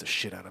irritates the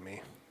shit out of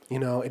me.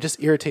 It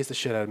just irritates the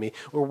shit out of me.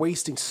 We're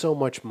wasting so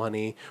much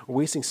money. We're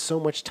wasting so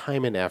much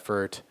time and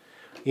effort.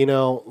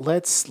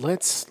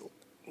 Let's.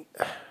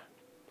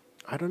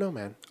 I don't know,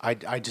 man. I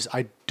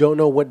don't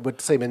know what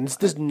to say, man. This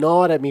just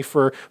gnawed at me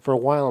for a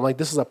while. I'm like,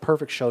 this is a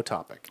perfect show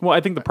topic. Well,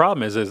 I think the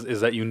problem is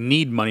that you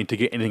need money to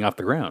get anything off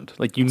the ground.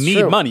 Like, you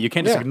need money. You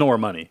can't just ignore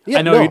money. Yeah,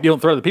 I know you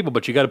don't throw it at the people,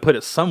 but you got to put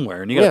it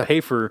somewhere, and you got to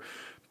pay for.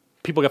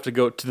 People have to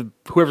go to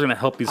whoever's going to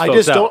help these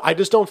folks out. I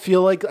just don't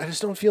feel like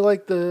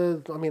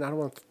the. I mean, I don't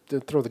want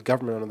to throw the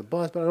government under the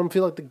bus, but I don't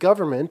feel like the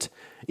government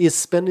is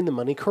spending the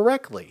money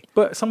correctly.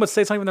 But some would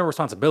say it's not even their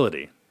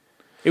responsibility.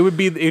 It would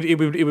be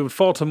it would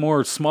fall to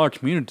more smaller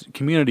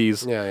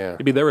communities. Yeah.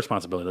 It'd be their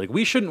responsibility. Like,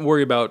 we shouldn't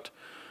worry about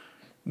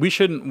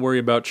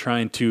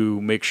trying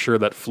to make sure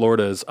that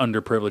Florida is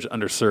underprivileged,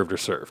 underserved, or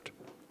served.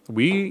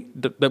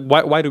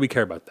 Why do we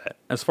care about that?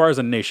 As far as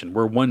a nation,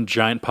 we're one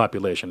giant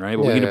population, right?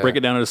 But we need to break it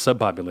down into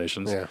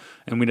subpopulations,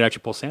 and we need to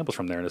actually pull samples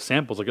from there. And a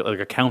sample's like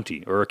a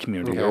county or a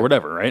community or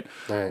whatever, right?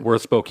 We're a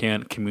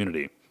Spokane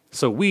community.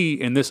 So we,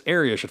 in this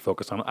area, should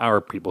focus on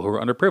our people who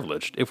are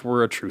underprivileged if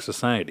we're a true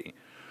society.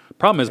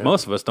 Problem is,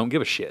 most of us don't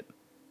give a shit.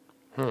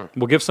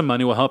 We'll give some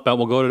money, we'll help out,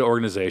 we'll go to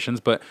organizations,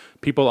 but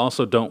people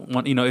also don't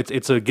want,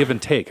 it's a give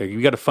and take. Like,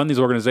 you got to fund these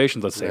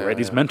organizations, let's say, right?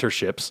 These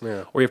mentorships,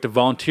 or you have to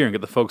volunteer and get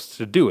the folks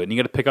to do it. And you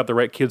got to pick out the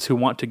right kids who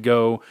want to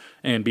go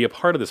and be a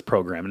part of this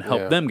program and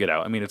help them get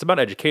out. I mean, it's about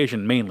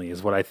education mainly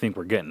is what I think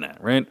we're getting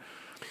at, right?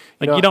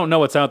 Like, you don't know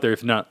what's out there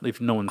if no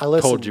one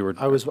told you.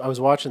 I was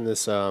watching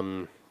this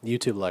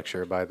YouTube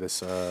lecture by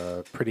this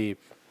pretty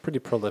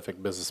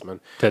prolific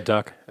businessman. TED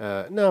Talk?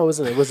 No,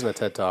 it wasn't a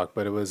TED Talk,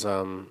 but it was.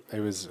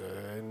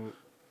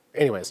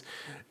 Anyways,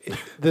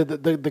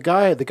 the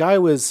guy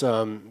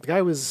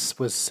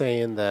was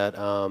saying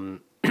that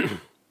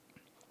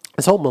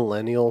this whole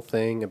millennial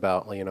thing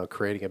about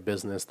creating a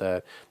business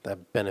that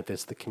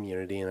benefits the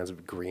community and is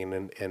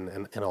green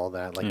and all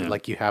that,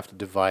 like you have to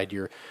divide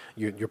your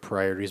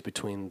priorities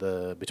between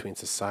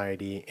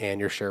society and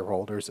your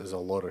shareholders is a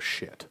load of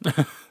shit.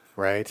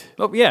 Right?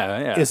 Oh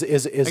yeah. Is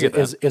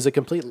a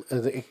complete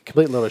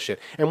load of shit.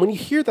 And when you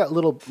hear that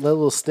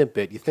little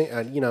snippet, you think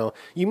you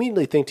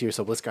immediately think to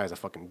yourself, "This guy's a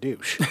fucking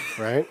douche,"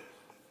 right?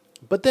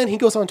 But then he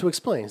goes on to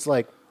explain. It's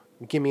like,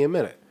 "Give me a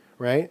minute,"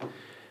 right?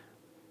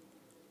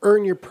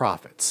 Earn your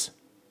profits.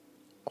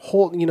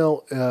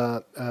 Earn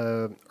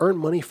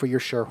money for your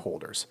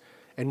shareholders,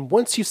 and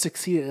once you've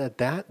succeeded at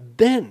that,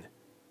 then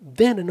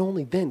and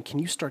only then can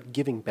you start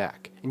giving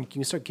back, and can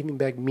you start giving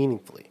back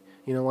meaningfully.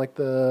 Like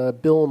the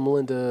Bill and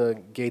Melinda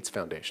Gates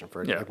Foundation,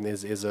 for example,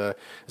 is a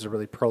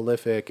really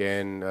prolific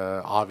and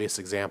obvious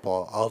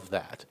example of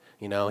that.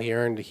 He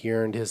earned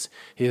his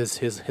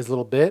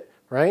little bit,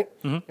 right?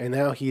 Mm-hmm. And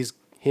now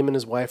him and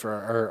his wife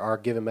are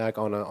giving back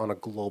on a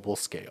global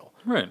scale,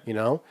 right?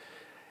 And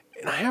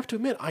I have to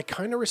admit, I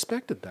kind of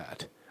respected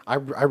that. I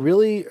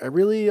really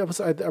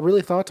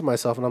thought to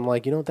myself, and I'm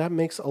like, that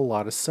makes a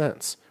lot of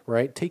sense,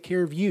 right? Take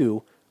care of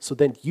you, so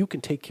then you can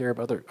take care of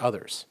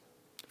others.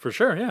 For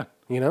sure, yeah.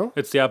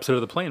 It's the opposite of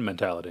the plane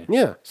mentality.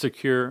 Yeah.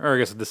 Secure, or I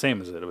guess it's the same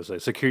as it. It was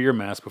like, secure your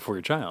mask before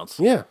your child's.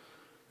 Yeah.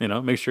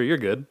 Make sure you're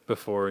good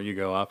before you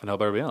go off and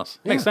help everybody else.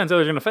 Makes sense,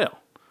 others are going to fail.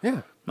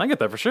 Yeah. I get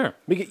that for sure.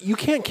 You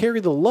can't carry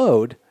the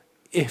load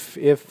if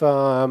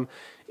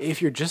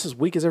you're just as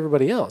weak as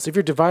everybody else. If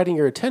you're dividing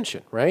your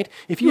attention, right?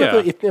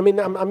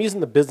 I'm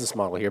using the business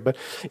model here, but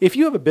if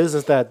you have a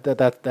business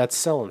that's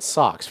selling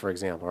socks, for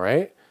example,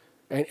 right?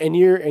 And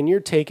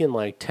you're taking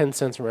like 10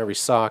 cents from every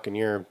sock, and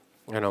you're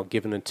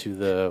giving it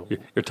to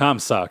your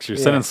Tom's socks. You're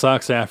sending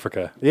socks to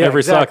Africa. Yeah,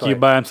 every exactly. sock you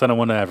buy, I'm sending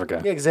one to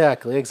Africa.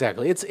 Exactly.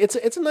 It's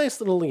a nice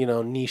little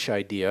niche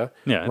idea.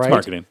 Yeah, it's right?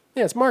 marketing.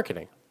 Yeah, it's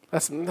marketing.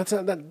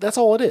 That's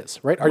all it is,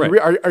 right?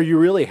 Are you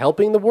really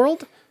helping the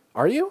world?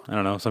 Are you? I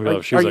don't know. Some people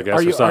have shoes, I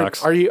guess, or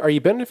socks. Are you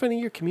benefiting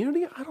your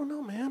community? I don't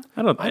know, man.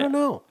 I don't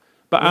know.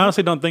 But I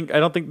honestly don't think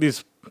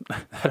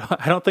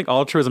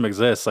altruism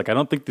exists. Like, I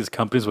don't think these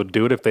companies would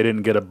do it if they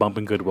didn't get a bump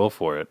in goodwill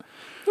for it.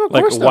 No, of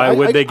course not. Why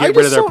would they get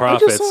rid of their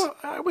profits?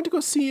 I went to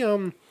go see a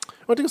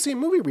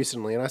movie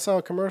recently, and I saw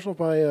a commercial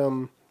by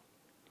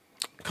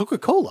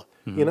Coca-Cola.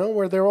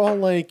 Where they're all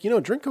like,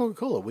 drink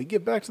Coca-Cola. We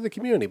give back to the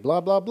community. Blah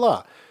blah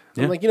blah.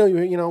 Yeah. I'm like,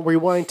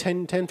 rewind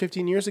 10,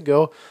 15 years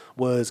ago,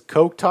 was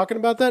Coke talking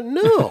about that?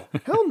 No,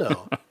 hell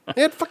no.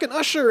 They had fucking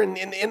Usher in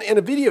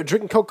a video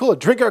drinking Coca-Cola.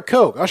 Drink our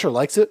Coke. Usher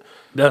likes it.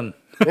 Done.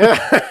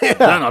 Yeah.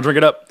 Done. I'll drink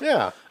it up.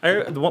 Yeah.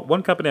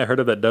 One company I heard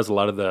of that does a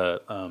lot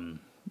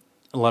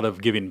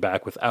of giving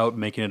back without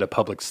making it a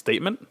public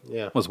statement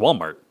was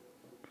Walmart.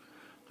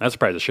 That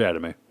surprised the shit out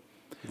of me.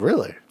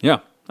 Really? Yeah.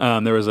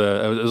 There was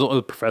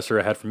a professor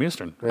I had from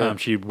Eastern. Yeah.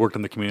 She worked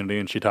in the community,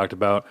 and she talked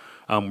about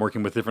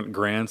working with different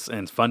grants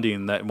and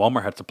funding that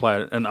Walmart had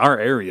supplied in our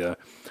area.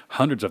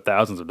 Hundreds of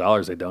thousands of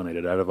dollars they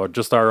donated out of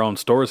just our own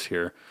stores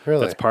here.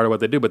 Really? That's part of what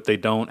they do, but they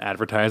don't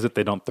advertise it.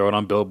 They don't throw it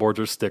on billboards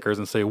or stickers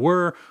and say,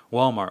 "We're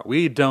Walmart.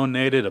 We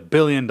donated $1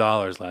 billion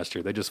last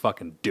year." They just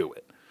fucking do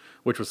it,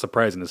 which was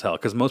surprising as hell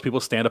because most people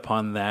stand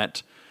upon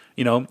that.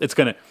 It'll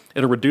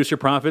reduce your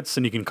profits,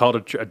 and you can call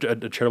it a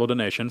charitable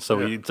donation. So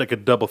it's like a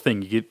double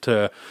thing. You get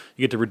to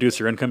reduce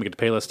your income. You get to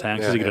pay less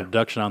taxes. You get a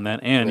deduction on that,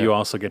 and you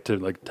also get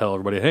to tell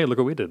everybody, "Hey, look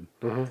what we did.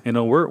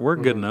 Mm-hmm. We're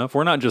good enough.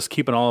 We're not just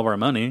keeping all of our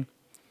money."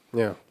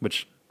 Yeah.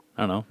 Which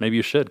I don't know. Maybe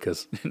you should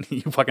because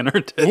you fucking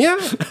earned it. Yeah.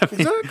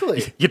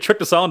 Exactly. You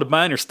tricked us all into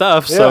buying your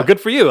stuff. So good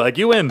for you. Like,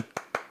 you win.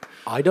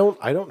 I don't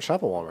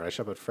shop at Walmart. I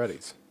shop at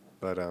Freddy's.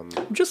 But I'm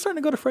just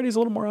starting to go to Freddy's a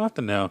little more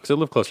often now because I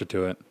live closer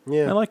to it.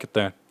 Yeah, I like it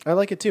there. I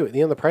like it too.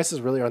 The prices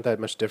really aren't that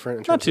much different.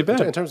 In terms Not too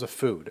bad. In terms of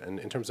food and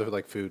in terms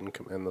of food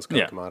and those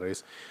kind of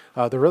commodities,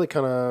 they're really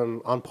kind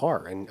of on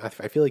par. And I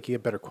feel like you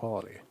get better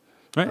quality.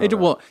 Right.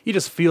 You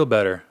just feel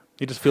better.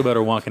 You just feel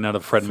better walking out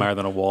of Fred Meyer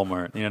than a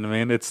Walmart. You know what I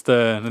mean? It's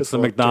the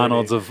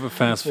McDonald's dirty of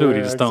fast food.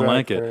 You just don't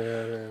like it,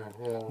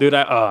 dude.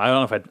 I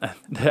don't know if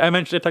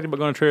I talked about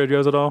going to Trader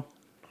Joe's at all.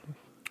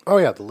 Oh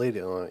yeah, the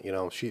lady,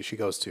 she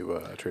goes to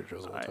Trader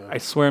Joe's all the time. I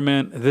swear,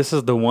 man, this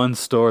is the one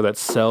store that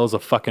sells a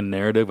fucking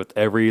narrative with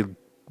every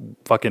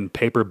fucking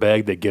paper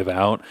bag they give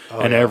out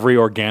and every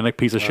organic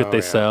piece of shit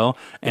they sell.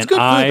 And good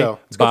food, I though.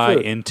 It's good buy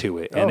food. into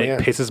it. And it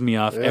pisses me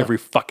off Yeah. every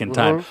fucking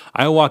time.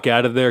 I walk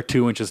out of there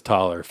 2 inches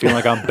taller, feeling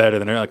like I'm better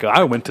than her. Like,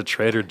 I went to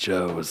Trader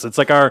Joe's. It's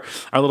like our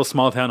little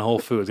small town Whole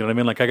Foods. You know what I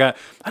mean? Like, I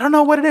don't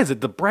know what it is.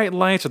 The bright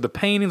lights or the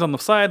paintings on the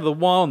side of the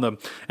wall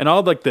and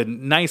all like the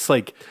nice,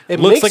 like, It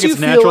looks makes like you it's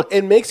feel, natural.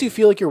 It makes you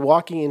feel like you're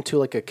walking into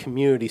like a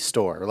community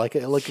store, like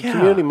a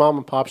community mom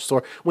and pop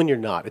store when you're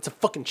not. It's a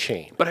fucking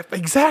chain. But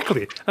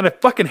exactly. And I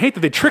fucking hate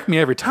that they trick me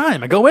every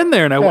time. I go in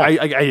there and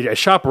I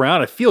shop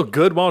around. I feel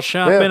good while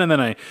shopping, and then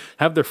I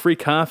have their free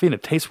coffee, and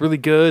it tastes really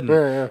good.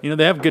 And, you know,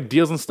 they have good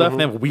deals and stuff, and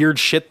they have weird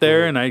shit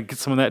there, and I get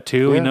some of that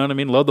too. You know what I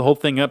mean? Load the whole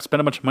thing up,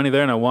 spend a bunch of money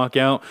there, and I walk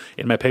out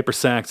in my paper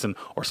sacks,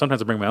 or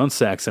sometimes I bring my own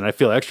sacks, and I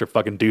feel extra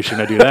fucking douchey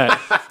when I do that.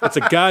 It's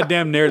a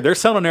goddamn narrative. They're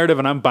selling a narrative,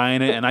 and I'm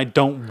buying it, and I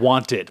don't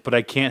want it, but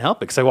I can't help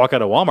it because I walk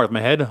out of Walmart with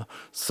my head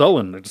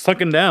sullen,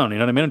 sunken down. You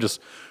know what I mean?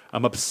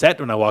 I'm upset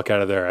when I walk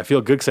out of there. I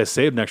feel good because I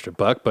saved an extra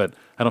 $1, but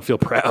I don't feel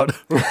proud.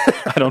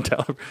 I don't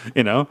tell,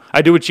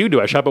 I do what you do.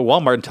 I shop at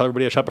Walmart and tell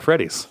everybody I shop at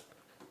Freddy's.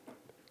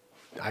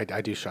 I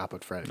do shop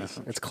at Freddy's.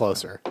 It's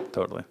closer.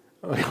 Totally.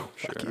 Oh,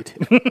 fuck you,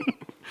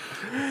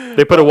 dude.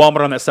 They put a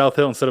Walmart on that South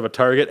Hill instead of a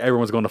Target.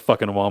 Everyone's going to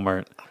fucking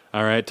Walmart.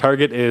 All right.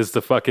 Target is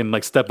the fucking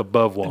like step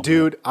above Walmart.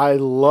 Dude, I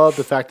love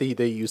the fact that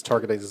they use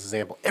Target as an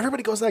example.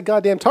 Everybody goes to that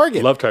goddamn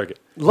Target. Love Target.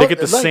 They get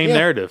the same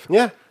narrative.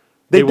 Yeah.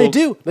 They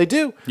do.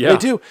 Yeah. They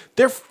do.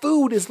 Their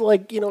food is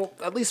like,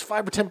 at least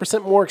 5 or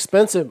 10% more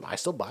expensive. I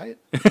still buy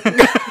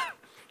it.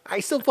 I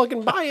still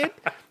fucking buy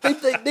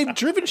it. They've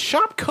driven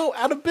Shopko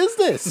out of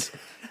business.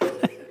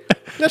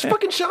 That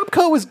fucking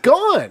Shopko is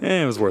gone.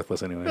 It was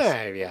worthless anyways.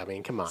 Yeah, I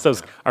mean, come on. So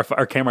our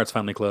Kmart's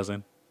finally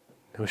closing.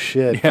 Oh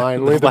shit! Yeah,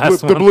 finally,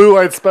 the the blue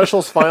light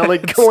specials finally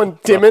going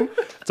dimming.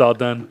 It's all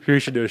done. We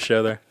should do a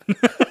show there.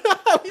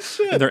 We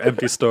should. In their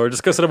empty store.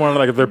 Just because they don't want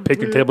like their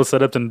picnic table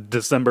set up in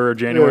December or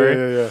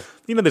January. Yeah.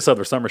 You know they sell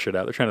their summer shit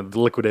out. They're trying to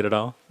liquidate it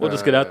all. We'll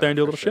just get out there and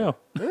do a little show.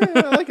 Yeah,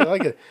 I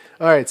like it.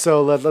 All right,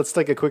 so let's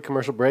take a quick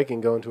commercial break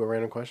and go into a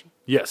random question.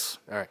 Yes.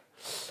 All right.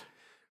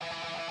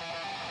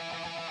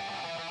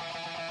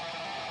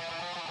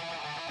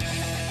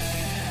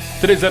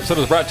 Today's episode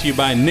was brought to you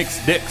by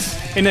Nick's Dicks.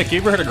 Hey Nick, you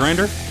ever heard of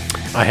Grindr?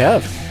 I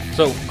have.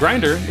 So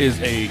Grindr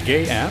is a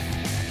gay app.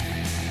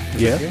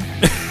 Yeah.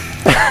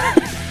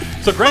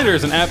 So Grindr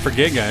is an app for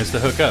gay guys to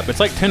hook up.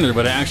 It's like Tinder,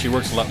 but it actually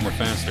works a lot more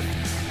faster.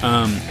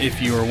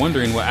 If you were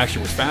wondering what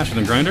actually works faster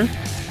than Grindr,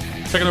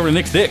 check it over to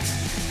Nick's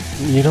Dicks.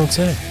 You don't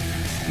say.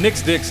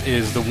 Nick's Dicks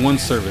is the one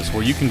service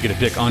where you can get a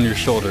dick on your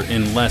shoulder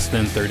in less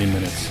than 30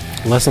 minutes.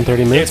 Less than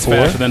 30 minutes? It's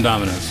faster than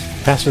Domino's.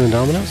 Faster than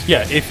Domino's?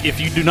 Yeah, if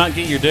you do not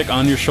get your dick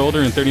on your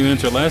shoulder in 30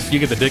 minutes or less, you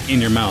get the dick in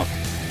your mouth.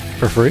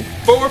 For free?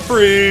 For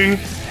free!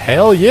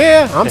 Hell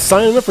yeah! I'm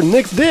signing up for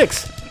Nick's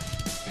Dicks.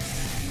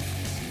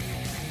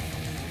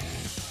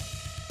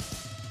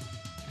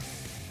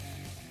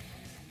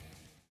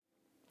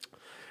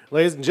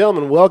 Ladies and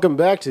gentlemen, welcome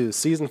back to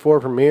Season 4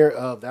 premiere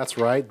of That's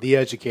Right, The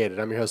Educated.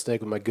 I'm your host,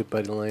 Nick, with my good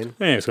buddy Lane.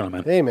 Hey, what's going on,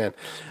 man? Hey, man.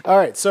 All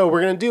right, so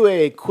we're going to do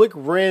a quick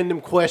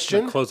random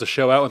question. Close the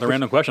show out with a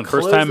random question.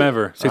 First time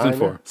ever. Season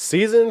 4.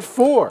 Season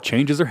 4.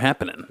 Changes are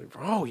happening.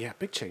 Oh, yeah,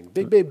 big change.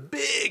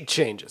 Big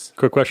changes.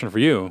 Quick question for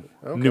you.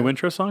 Okay. New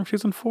intro song,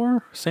 Season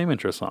 4? Same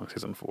intro song,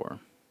 Season 4?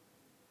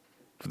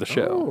 For the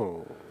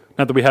show. Oh.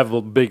 Not that we have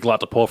a big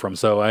lot to pull from,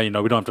 so we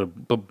don't have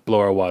to blow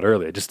our wad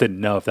early. I just didn't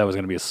know if that was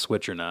going to be a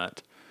switch or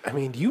not. I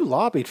mean, you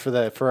lobbied for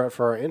that for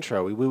our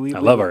intro. I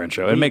love our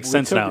intro. It makes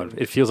sense now.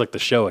 It feels like the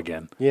show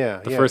again. Yeah.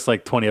 The first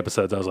 20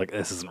 episodes, I was like,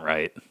 this isn't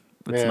right.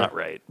 It's not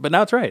right. But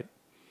now it's right.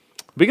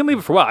 We can leave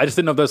it for a while. I just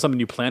didn't know if that was something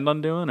you planned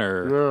on doing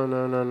or...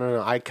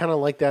 No. I kind of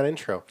like that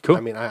intro. Cool. I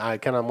mean, I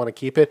kind of want to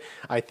keep it.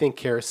 I think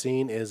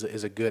Kerosene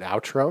is a good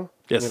outro.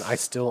 Yes. I mean, I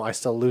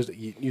still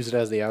use it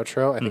as the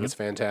outro. I think it's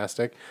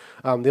fantastic.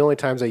 The only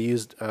times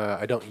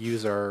I don't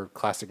use our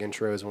classic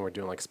intros when we're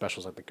doing like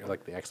specials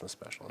like the Xmas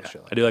special and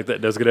shit like that. I do like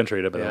that. That was a good intro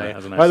you did, by the way. That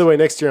was nice. By the way,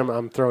 next year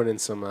I'm throwing in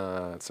some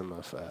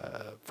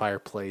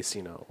fireplace,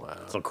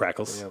 some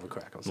crackles. Yeah, little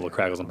crackles. Little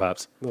crackles and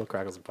pops. Little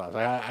crackles and pops.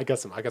 I got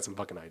some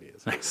fucking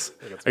ideas. Nice.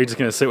 Are you just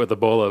gonna sit with a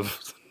bowl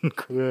of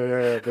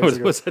yeah.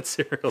 What's that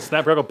cereal?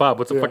 Snap Crackle Pop.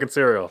 What's a fucking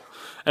cereal?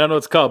 I don't know what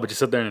it's called, but you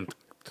sit there and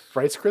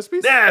Rice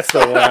Krispies? That's the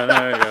one.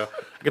 There you go.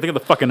 I can think of the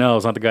fucking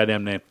L's, not the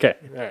goddamn name. Okay.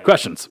 Right.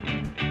 Questions.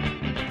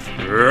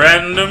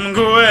 Random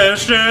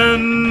questions.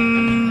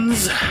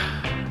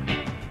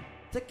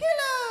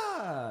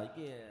 Tequila!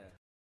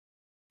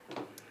 Yeah.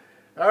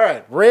 All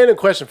right. Random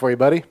question for you,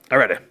 buddy. All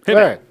right. All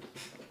right.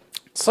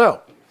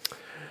 So,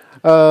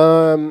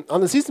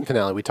 on the season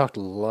finale, we talked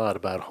a lot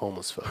about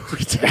homeless folks. We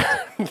did.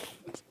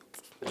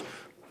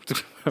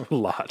 A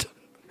lot.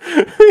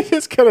 We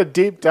just kind of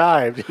deep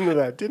dived into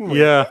that, didn't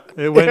we? Yeah,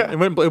 it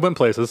went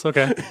places.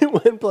 Okay, it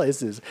went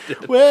places.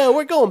 Well,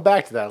 we're going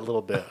back to that a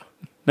little bit.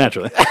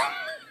 Naturally.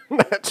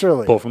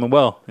 Pull from the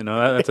well.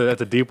 That's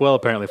a deep well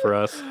apparently for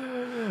us.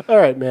 All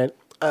right, man.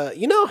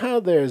 You know how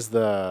there's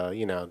the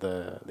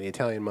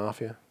Italian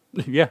mafia?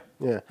 Yeah.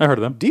 I heard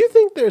of them. Do you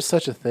think there's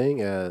such a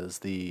thing as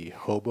the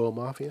hobo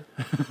mafia?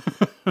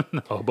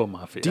 Hobo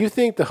mafia. Do you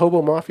think the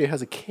hobo mafia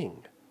has a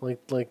king?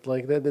 Like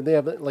they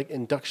have like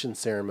induction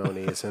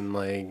ceremonies and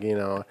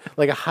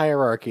like a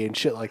hierarchy and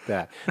shit like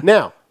that.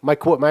 Now, my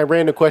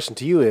random question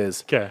to you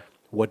is, Okay.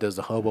 what does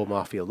the hobo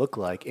mafia look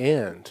like,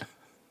 and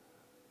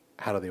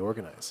how do they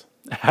organize?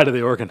 How do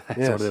they organize?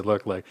 Yes. What do they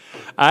look like?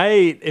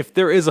 If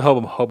there is a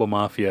hobo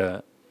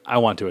mafia, I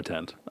want to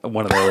attend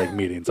one of their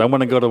meetings. I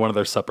want to go to one of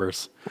their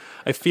suppers.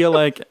 I feel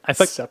like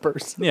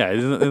Suppers. Yeah,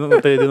 isn't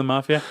what they do in the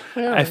mafia?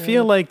 I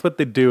feel like what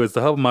they do is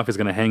the hobo mafia is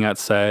going to hang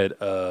outside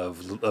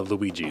of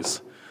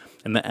Luigi's,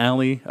 in the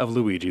alley of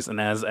Luigi's,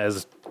 and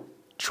as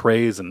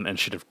trays and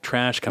shit of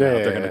trash come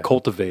out, they're going to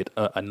cultivate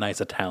a nice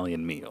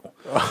Italian meal.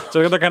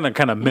 So they're going to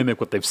kind of mimic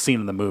what they've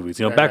seen in the movies.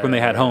 Back when they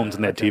had homes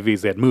and they had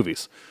TVs, they had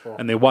movies,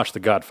 and they watched The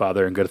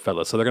Godfather and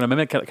Goodfellas. So they're going to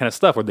mimic kind of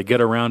stuff where they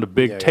get around a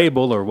big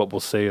table, or what we'll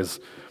say is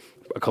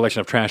a collection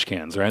of trash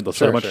cans, right? They'll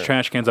set a bunch of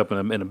trash cans up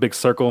in a big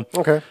circle,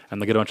 and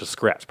they'll get a bunch of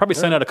scraps. Probably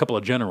send out a couple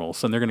of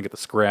generals, and they're going to get the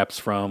scraps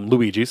from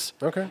Luigi's.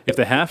 If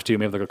they have to,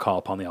 maybe they're going to call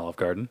upon the Olive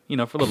Garden, for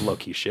a little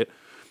low-key shit.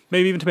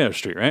 Maybe even Tomato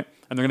Street, right?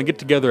 And they're going to get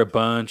together a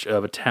bunch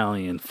of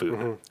Italian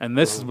food. And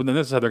this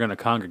is how they're going to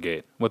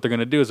congregate. What they're going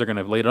to do is they're going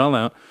to lay it all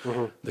out.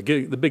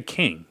 The big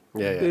king,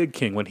 big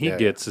king, what he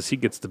gets is he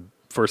gets the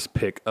first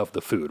pick of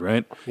the food,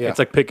 right? It's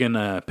like picking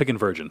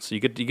virgins. So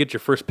you get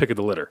your first pick of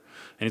the litter,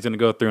 and he's going to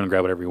go through and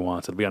grab whatever he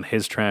wants. It'll be on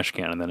his trash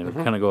can, and then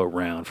it'll kind of go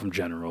around from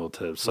general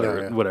to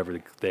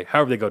whatever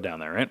however they go down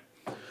there, right?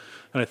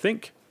 And I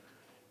think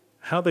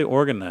how they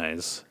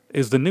organize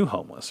is the new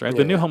homeless, right?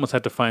 The new homeless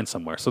have to find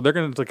somewhere, so they're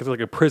going to it's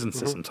like a prison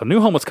system. So new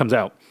homeless comes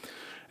out,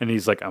 and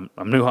he's like, "I'm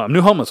new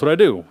homeless. What do I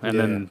do?" And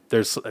then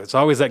there's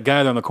always that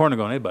guy there in the corner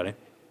going, "Hey, buddy,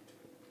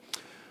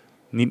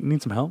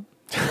 need some help?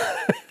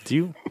 Do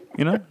you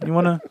want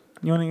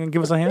to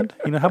give us a hand?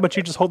 How about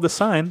you just hold this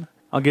sign?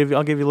 I'll give you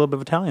a little bit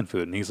of Italian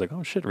food." And he's like,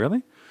 "Oh shit,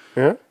 really?"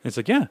 Yeah. And he's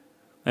like, "Yeah."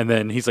 And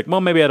then he's like,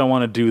 "Well, maybe I don't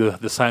want to do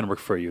the sign work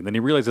for you." And then he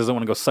realizes he doesn't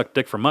want to go suck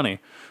dick for money,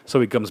 so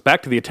he comes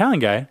back to the Italian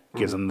guy,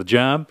 gives him the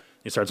job.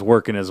 He starts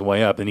working his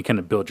way up, and you kind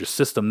of build your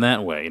system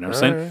that way. You know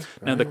what I'm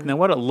saying? Now,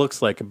 what it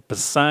looks like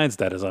besides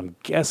that is, I'm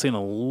guessing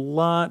a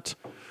lot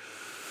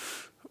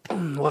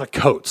of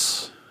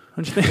coats.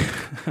 Don't you think?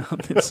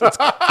 It's,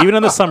 even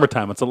in the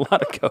summertime, it's a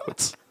lot of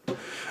coats.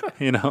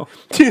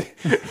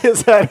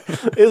 Is that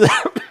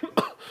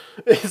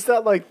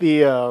like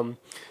the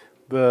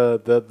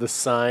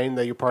sign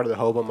that you're part of the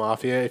hobo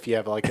mafia if you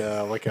have like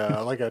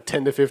a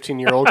 10 to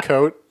 15-year-old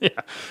coat?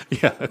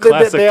 A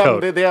classic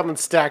coat. They have them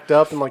stacked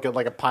up in like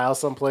a pile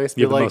someplace.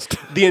 Yeah,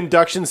 the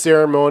induction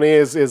ceremony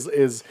is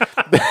it's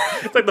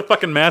like the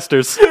fucking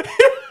Masters.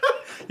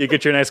 You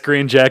get your nice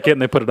green jacket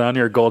and they put it on,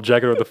 your gold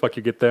jacket, or what the fuck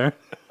you get there.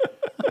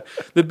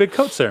 The big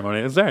coat ceremony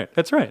is right.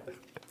 That's right.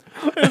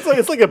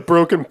 It's like a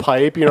broken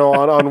pipe,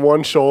 on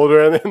one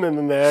shoulder and then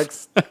the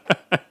next.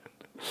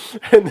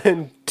 And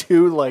then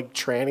two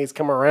trannies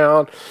come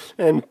around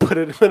and put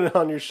it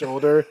on your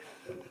shoulder.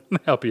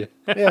 Help you.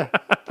 Yeah.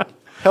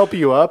 Help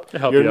you up.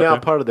 You're now there.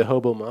 part of the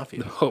hobo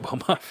mafia. The hobo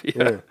mafia.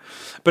 Yeah.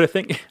 But I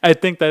think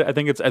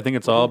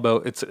it's all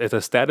about it's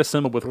a status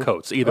symbol with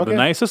coats, either the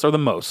nicest or the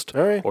most,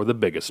 or the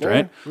biggest,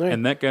 right?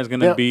 And that guy's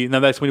gonna be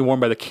that's going to be worn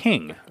by the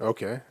king.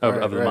 Okay.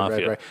 Of the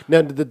mafia. Right.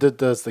 Now,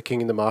 does the king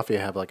in the mafia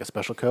have like a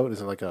special coat?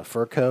 Is it like a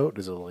fur coat?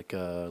 Is it like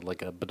a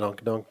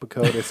badunk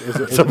coat? Is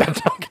it a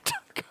badunk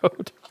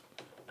coat?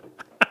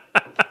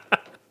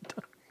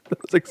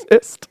 Does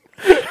exist?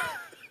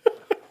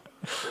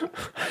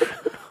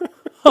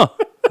 Huh.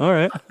 All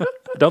right.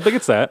 Don't think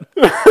it's that.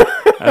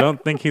 I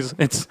don't think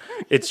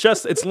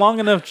it's long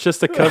enough just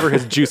to cover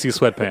his juicy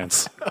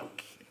sweatpants.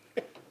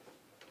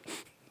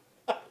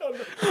 I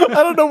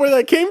don't know where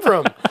that came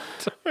from.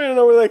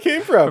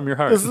 From your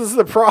heart. This is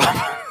the problem.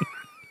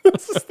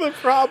 This is the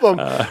problem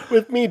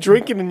with me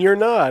drinking and you're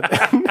not.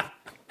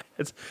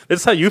 This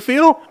is how you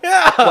feel?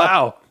 Yeah.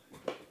 Wow.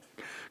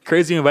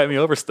 Crazy you invite me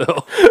over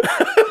still.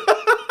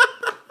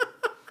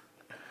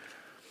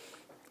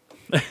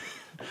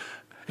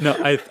 No,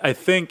 I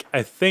think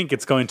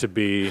it's going to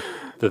be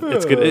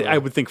it's good. I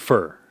would think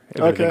fur.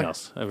 Everything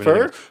else.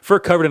 Fur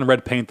covered in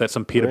red paint that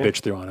some PETA bitch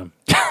threw on him.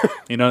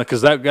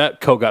 Because that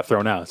coat got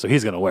thrown out, so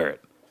he's going to wear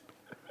it.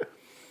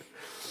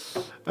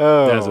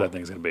 That's what that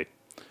thing's going to be.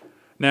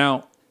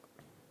 Now,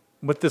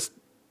 what this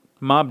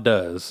mob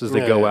does is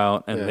they go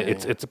out and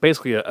it's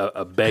basically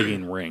a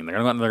begging ring.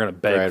 They're going to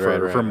beg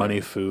for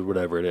money, food,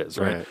 whatever it is,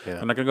 right?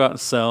 They're not going to go out and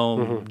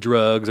sell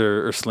drugs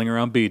or sling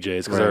around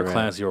BJs because they're a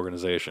classy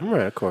organization.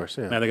 Right, of course,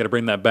 yeah. Now they got to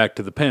bring that back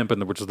to the pimp,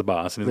 which is the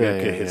boss, and he's going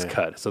to get his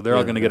cut. So they're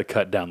all going to get a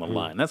cut down the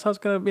line. That's how it's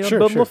going to be. Build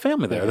a little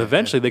family there.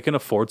 Eventually, they can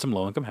afford some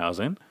low-income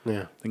housing.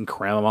 Yeah. They can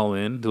cram them all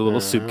in, do a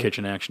little soup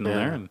kitchen action in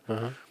there, and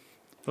a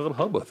little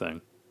hobo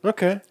thing.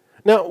 Okay.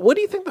 Now, what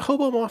do you think the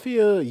hobo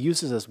mafia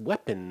uses as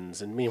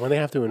weapons? And when they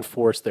have to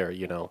enforce their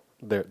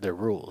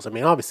rules. I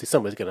mean, obviously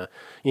somebody's gonna,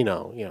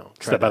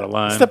 step out of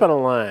line. Step out of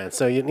line.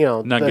 So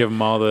not give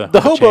them all the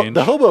hobo. change.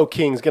 The hobo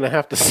king's gonna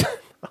have to.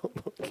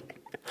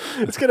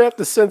 It's gonna have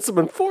to send some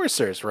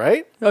enforcers,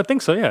 right? I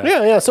think so. Yeah.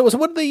 Yeah. So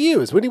what do they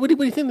use? What do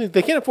you think?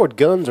 They can't afford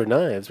guns or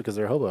knives because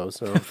they're hobos.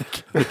 So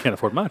They can't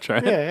afford much,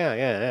 right?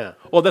 yeah.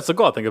 Well, that's the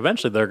goal. I think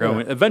eventually they're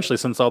going. Eventually,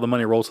 since all the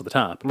money rolls to the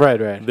top,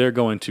 Right. they're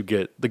going to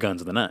get the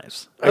guns and the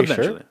knives. Are you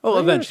Eventually. sure? Oh, Yeah,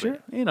 eventually.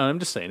 sure. You know, I'm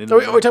just saying. So are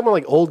we talking about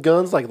like old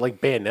guns,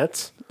 like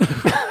bayonets?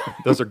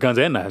 Those are guns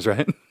and knives,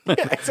 right?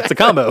 It's a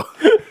combo.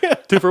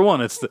 2 for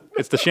 1. It's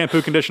the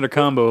shampoo conditioner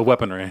combo of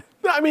weaponry.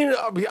 I mean,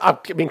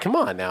 come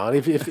on now.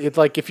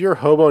 If you're a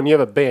hobo and you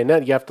have a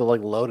bayonet, you have to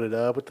like load it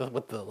up with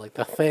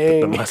the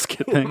thing, The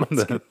musket thing,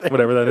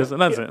 whatever that is,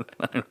 and that's it.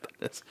 I don't know what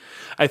that is.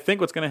 I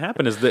think what's going to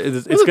happen is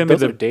it's going to be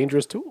those are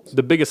dangerous tools.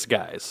 the biggest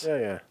guys.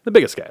 Yeah. The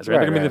biggest guys, right? They're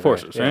going to be the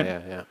enforcers, right?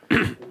 Yeah. I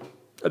think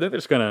they're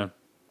just going to.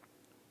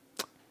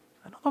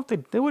 I don't know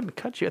if they wouldn't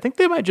cut you. I think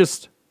they might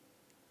just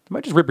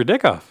rip your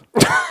dick off.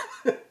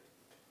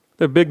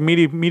 They're big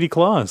meaty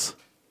claws.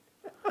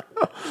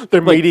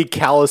 They're meaty,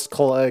 calloused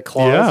claws.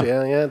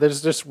 Yeah. Yeah. They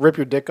just rip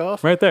your dick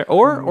off. Right there.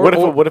 Or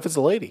What if it's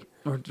a lady?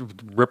 or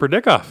rip her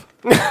dick off.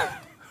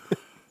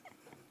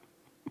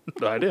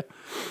 No idea.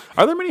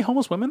 Are there many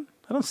homeless women?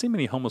 I don't see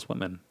many homeless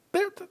women.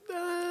 To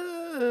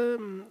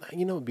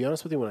be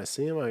honest with you, when I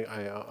see them,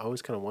 I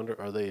always kind of wonder: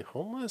 are they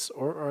homeless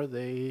or are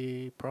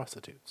they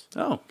prostitutes?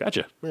 Oh,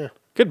 gotcha. Yeah,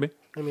 Could be.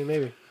 I mean,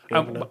 maybe. You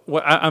never know.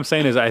 What I'm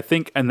saying is, I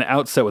think in the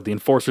outset, what the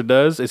enforcer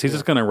does is he's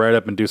just going to ride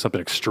up and do something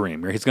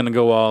extreme. Right? He's going to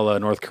go all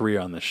North Korea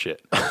on this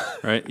shit.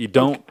 Right? You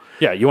don't.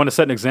 Yeah, you want to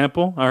set an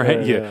example? All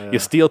right. You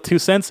steal 2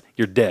 cents,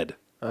 you're dead.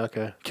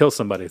 Okay. Kill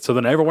somebody. So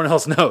then everyone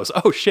else knows.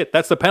 Oh shit,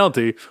 that's the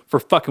penalty for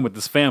fucking with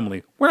this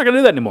family. We're not going to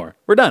do that anymore.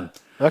 We're done.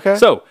 Okay.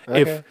 So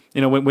Okay.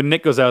 if when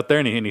Nick goes out there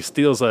and he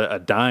steals a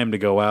dime to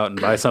go out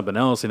and buy something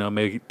else,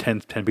 maybe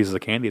 10 pieces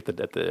of candy at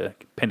the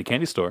penny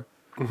candy store.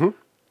 Mm-hmm.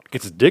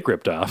 Gets his dick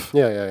ripped off.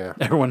 Yeah.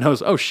 Everyone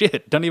knows, oh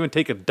shit, don't even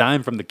take a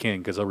dime from the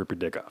king because they'll rip your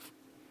dick off.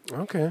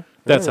 Okay.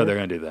 That's how they're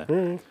going to do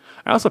that.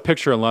 I also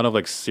picture a lot of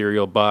like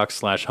cereal box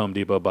 / Home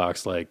Depot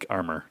box like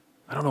armor.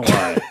 I don't know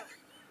why.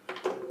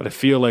 But I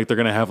feel like they're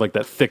going to have like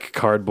that thick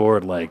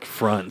cardboard like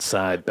front,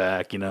 side,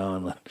 back,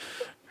 and like,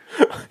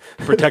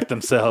 protect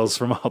themselves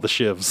from all the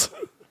shivs.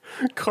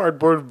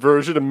 Cardboard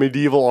version of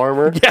medieval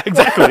armor. Yeah,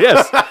 exactly,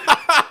 yes.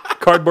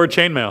 Cardboard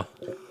chainmail.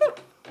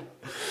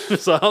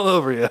 It's all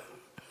over you.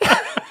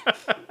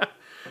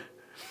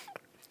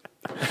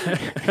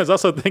 I was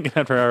also thinking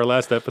after our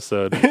last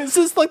episode. Is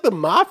this like the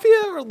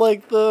mafia or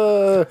like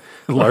the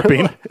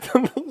LARPing?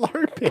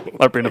 LARPing.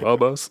 LARPing of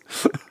hobos.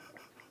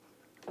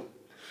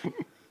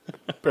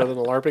 Better than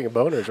the LARPing of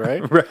boners,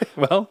 right? Right.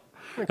 Well,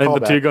 I think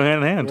the two go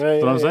hand in hand.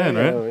 That's what I'm saying,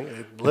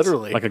 right?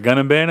 Literally. Like a gun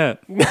and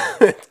bayonet.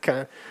 It's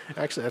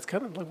actually, that's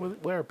kind of like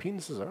where our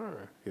penises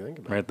are, if you think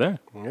about Right there.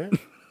 it.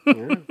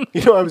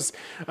 Yeah. I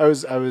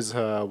was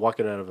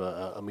walking out of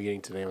a meeting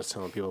today. I was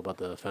telling people about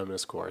the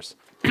feminist course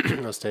I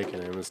was taking,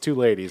 and it was 2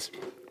 ladies,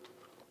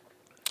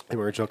 and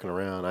we were joking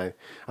around. I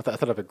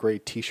thought of a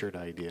great T-shirt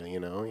idea.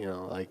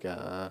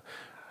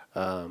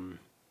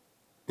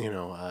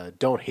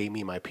 Don't hate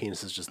me. My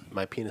penis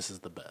is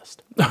the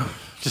best.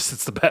 Just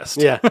it's the best.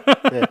 Yeah.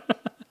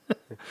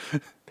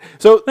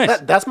 So Nice.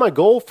 that's my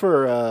goal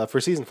for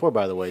season 4,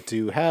 by the way,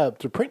 to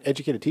print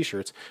educated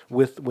T-shirts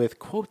with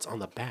quotes on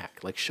the back,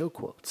 like show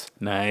quotes.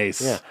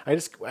 Nice. Yeah,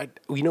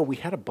 we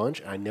had a bunch,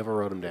 and I never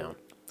wrote them down.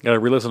 Got to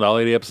re-listen to all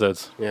 80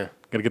 episosodes. Yeah,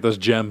 Got to get those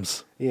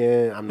gems.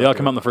 yeah. They all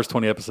come out in the first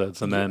 20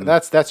 episodes, and then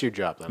That's your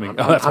job. Then.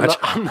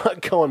 I'm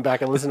not going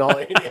back and listening to all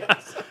 80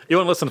 episodes. you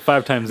want to listen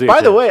 5 times each.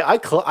 By the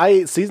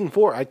way, season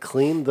 4, I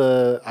cleaned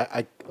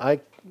I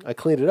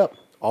cleaned it up.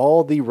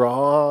 All the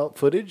raw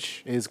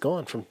footage is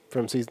gone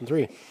from season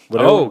 3.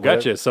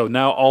 Gotcha. So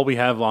now all we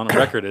have on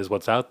record is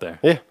what's out there.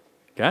 Yeah.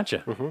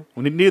 Gotcha.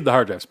 We needed the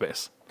hard drive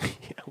space. Yeah,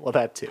 well,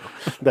 that too.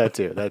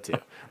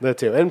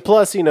 And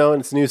plus,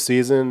 it's new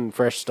season,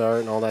 fresh start,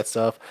 and all that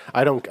stuff.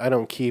 I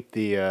don't keep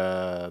the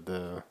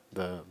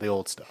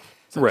old stuff.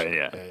 Right,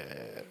 yeah.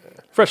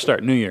 Fresh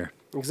start, new year.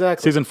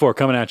 Exactly. Season 4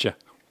 coming at you.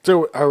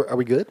 So are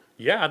we good?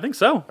 Yeah, I think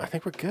so. I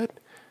think we're good.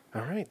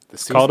 All right.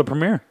 Call it a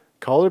premiere.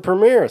 Call it a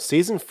premiere.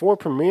 Season 4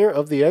 premiere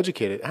of The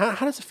Educated.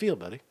 How does it feel,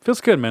 buddy?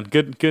 Feels good, man.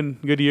 Good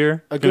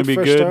year. A Gonna good be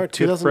fresh good. start.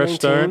 Good fresh 2019.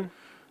 start.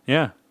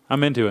 Yeah,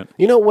 I'm into it.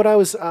 You know what I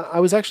was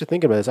actually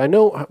thinking about this. I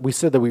know we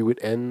said that we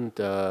would end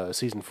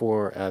season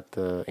 4 at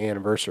the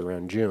anniversary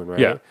around June, right?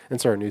 Yeah. And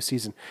start a new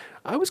season.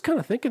 I was kind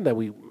of thinking that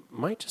we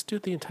might just do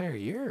it the entire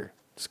year.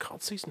 It's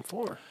called season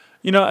 4.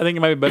 I think it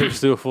might be better to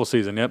do a full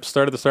season. Yep,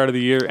 start at the start of the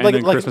year and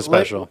then Christmas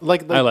special.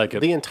 I like it.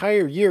 The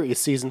entire year is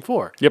season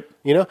 4. Yep.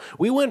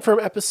 We went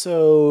from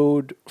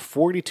episode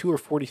 42 or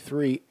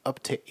 43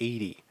 up to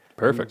 80.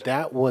 Perfect. And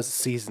that was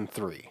season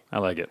 3. I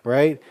like it.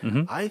 Right?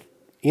 Mm-hmm.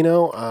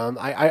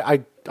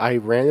 I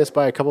ran this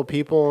by a couple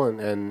people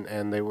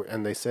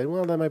and they said,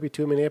 well, that might be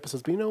too many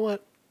episodes. But you know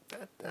what?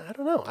 I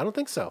don't know. I don't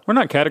think so. We're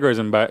not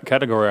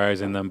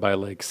categorizing them by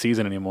like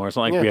season anymore. It's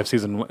not like we have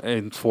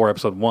season 4,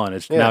 episode 1.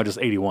 It's now just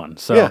 81.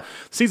 So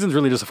season's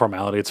really just a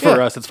formality. It's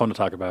for us. It's fun to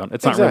talk about.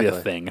 It's not really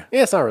a thing.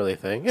 Yeah, it's not really a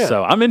thing. Yeah.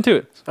 So I'm into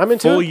it. I'm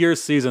into full it. year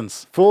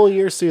seasons. Full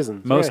year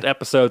seasons. Most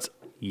episodes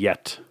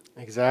yet.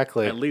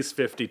 Exactly. At least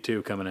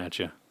 52 coming at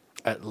you.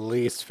 At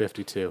least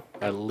 52.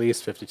 At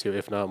least 52,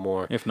 if not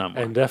more. If not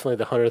more. And definitely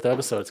the 100th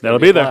episode. That'll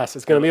be there.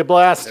 It's going to be a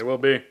blast. It will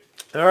be.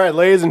 All right,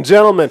 ladies and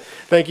gentlemen,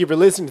 thank you for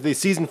listening to the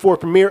Season 4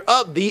 premiere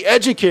of The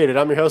Educated.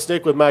 I'm your host,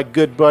 Nick, with my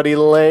good buddy,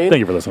 Lane. Thank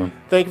you for listening.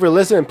 Thank you for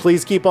listening.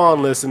 Please keep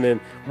on listening.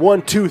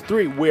 1, 2,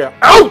 3, we're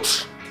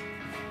out!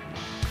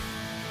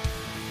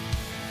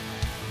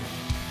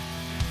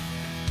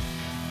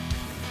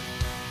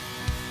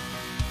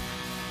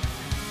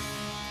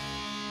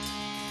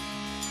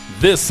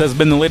 This has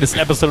been the latest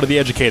episode of The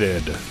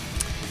Educated.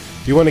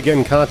 If you want to get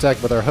in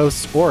contact with our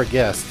hosts or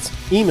guests,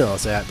 email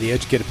us at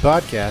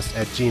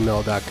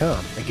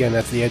theeducatedpodcast@gmail.com. Again,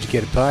 that's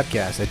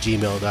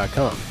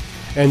theeducatedpodcast@gmail.com.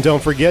 And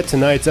don't forget,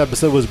 tonight's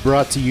episode was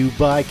brought to you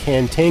by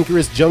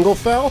Cantankerous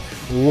Junglefowl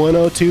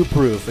 102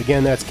 Proof.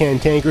 Again, that's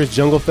Cantankerous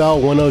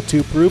Junglefowl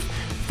 102 Proof,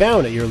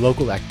 found at your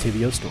local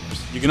Activio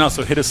stores. You can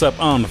also hit us up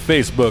on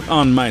Facebook,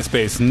 on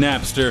MySpace,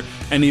 Napster,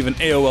 and even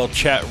AOL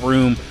chat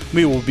room.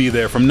 We will be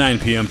there from 9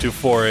 p.m. to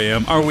 4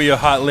 a.m. Are we a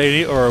hot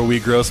lady or are we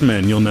gross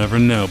men? You'll never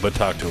know, but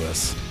talk to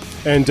us.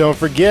 And don't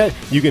forget,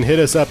 you can hit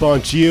us up on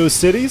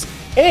GeoCities,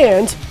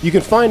 and you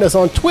can find us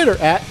on Twitter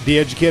at The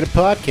Educated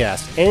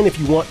Podcast. And if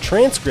you want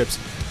transcripts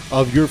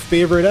of your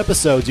favorite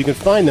episodes, you can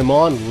find them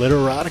on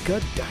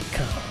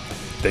literotica.com.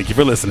 Thank you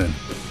for listening.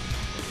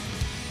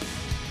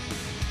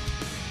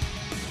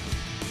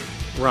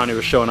 Ronnie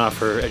was showing off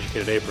her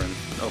educated apron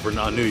over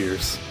on New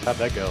Year's. How'd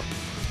that go?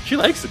 She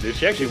likes it, dude.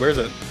 She actually wears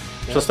it.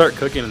 She'll start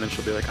cooking and then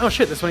she'll be like, "Oh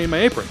shit, this one I need my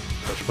apron."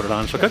 So she'll put it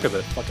on and she'll cook with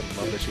it. Fucking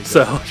love that she does.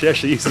 So she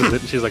actually uses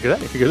it and she's like,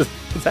 "Because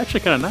it's actually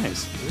kind of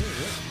nice."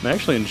 And I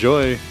actually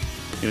enjoy,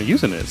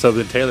 using it. So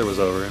then Taylor was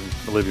over and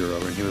Olivia were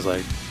over and he was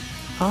like,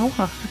 "Oh,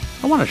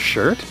 I want a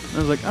shirt." And I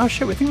was like, "Oh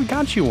shit, we think we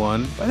got you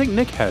one. I think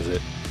Nick has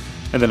it."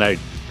 And then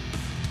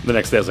the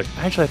next day I was like,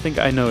 "Actually, I think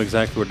I know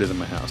exactly what it is in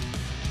my house."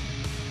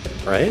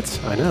 Right?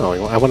 I know.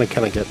 I want to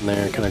kind of get in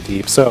there kind of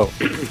deep. So,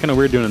 It's kind of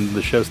weird doing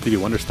the show Stevie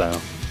Wonder style.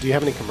 do you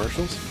have any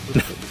commercials?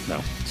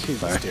 No.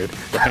 Jesus, dude.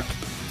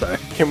 Sorry.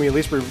 Can we at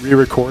least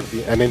re-record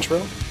an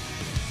intro?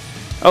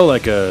 Oh,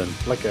 like a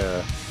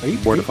Are you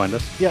where to find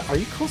us? Yeah, are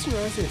you closing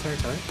your eyes the entire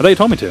time? I thought you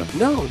told me to.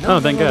 No,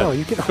 Oh, thank God. No,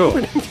 you can Cool.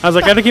 open it. I was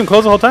like, I had to keep them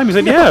closed the whole time. You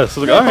said yes. I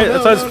was like, all right. no,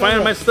 That's why I was no, finding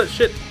no. my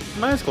shit,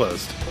 my eyes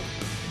closed.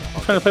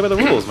 I'm trying to play by the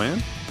rules,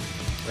 man.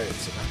 Wait,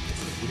 so what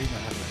do you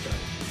not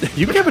have that?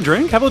 You can have a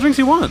drink. Have all the drinks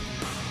you want.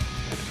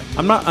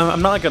 I'm not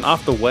like an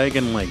off the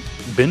wagon like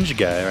binge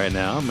guy right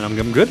now. I mean,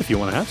 I'm good if you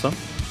want to have some.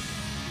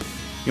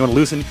 You want to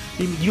loosen?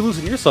 You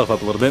loosen yourself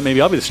up a little bit. Maybe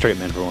I'll be the straight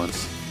man for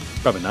once.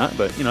 Probably not,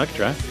 but I could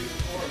try.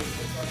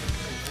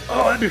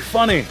 Oh, that'd be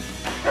funny.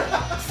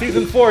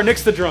 Season 4,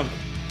 Nick's the drunk.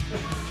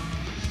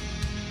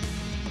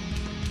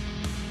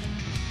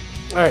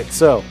 All right,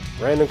 so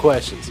random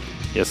questions.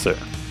 Yes, sir.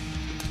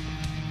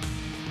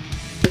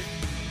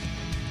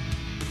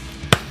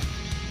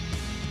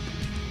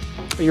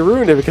 You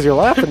ruined it because you're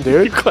laughing, You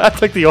dude.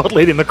 clapped like the old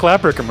lady in the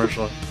clapper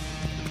commercial.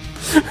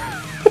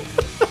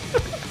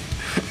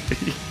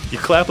 You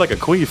clap like a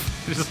queef.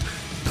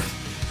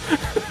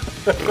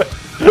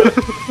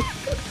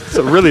 It's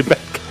a really bad.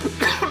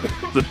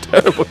 It's a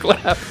terrible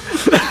clap.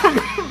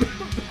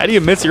 How do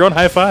you miss your own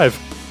high five?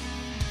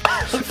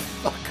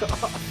 Fuck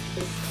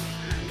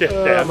off.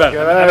 Yeah, I'm out.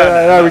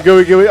 Are we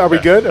good? Are we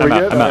good? I'm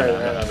out. All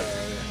right.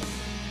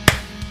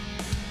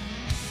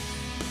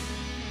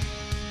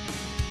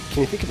 Can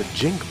you think of a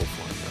jingle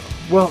for it,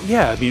 though? Well,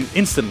 yeah. I mean,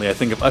 instantly I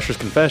think of Usher's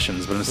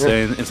Confessions, but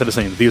instead of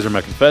saying "These are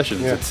my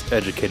confessions," it's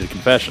Educated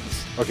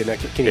Confessions. Okay, now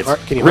can you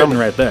It's can you written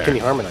right there. Can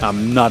you harmonize?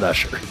 I'm not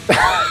Usher.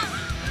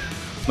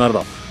 Not at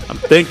all. I'm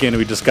thinking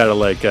we just gotta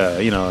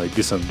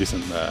do some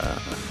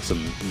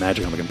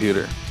magic on the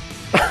computer.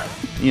 A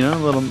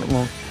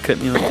little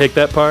take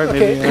that part,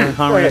 okay. maybe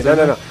harmonize.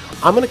 Okay, no.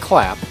 I'm gonna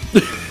clap.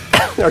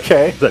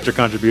 Okay. Is that your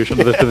contribution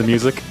to the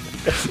music?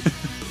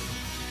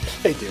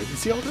 Hey, dude, you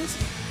see all this?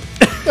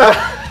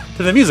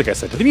 To the music, I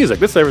said. To the music.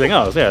 This is everything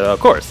else. Yeah, of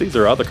course. These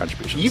are other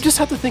contributions. You just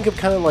have to think of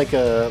kind of like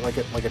a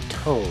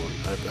tone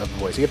of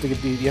voice. You have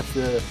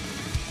to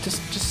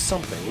just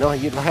something. How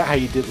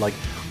you did like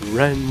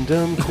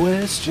random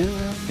questions.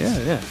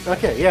 Yeah.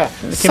 Okay, yeah.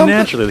 They came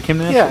naturally.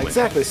 Yeah,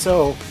 exactly.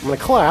 So I'm gonna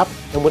clap,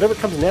 and whatever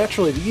comes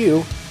naturally to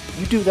you,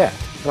 you do that.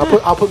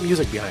 And I'll put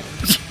music behind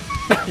it.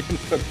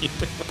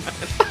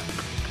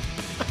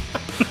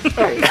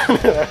 All right.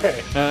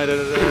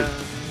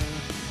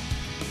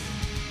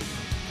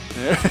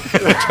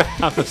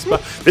 On the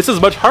spot. This is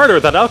much harder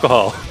without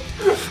alcohol.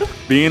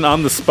 Being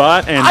on the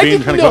spot and trying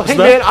to go up Hey, stuff.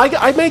 man,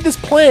 I made this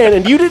plan,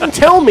 and you didn't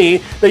tell me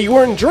that you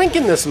weren't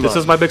drinking this month. This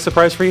is my big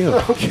surprise for you.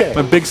 Okay.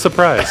 My big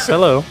surprise.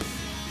 Hello.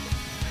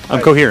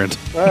 I'm coherent.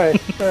 All right.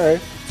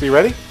 So you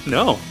ready?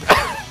 No.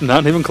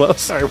 Not even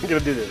close. All right, we're gonna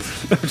do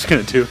this. I'm just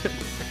going to do it.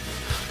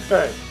 All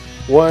right.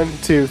 1,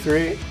 2,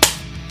 3.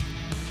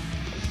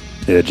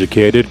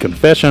 Educated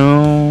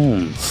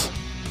Confessions.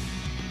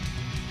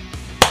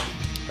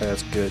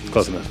 That's good.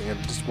 Close enough. Yeah,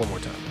 just one more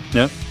time.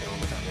 Yeah? Yeah, one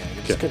more time. Yeah,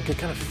 you just can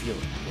kind of feel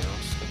it,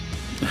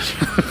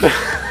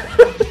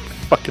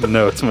 Fucking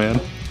notes, man.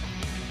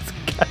 It's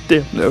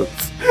goddamn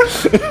notes.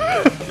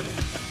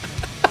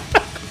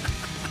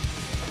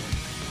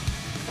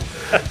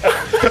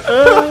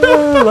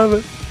 I love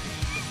it.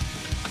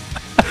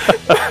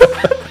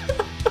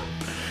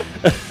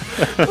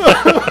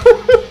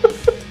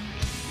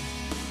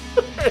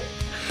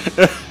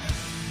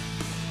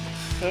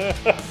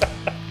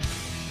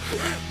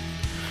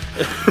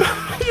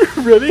 You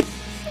ready?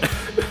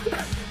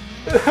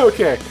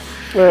 Okay.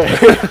 All right.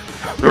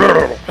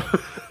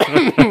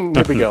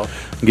 Here we go.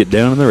 Get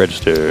down in the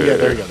register. Yeah,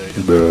 there you go. There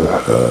you go.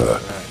 All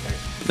right,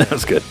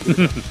 That's good.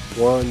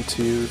 1,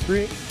 2,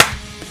 3.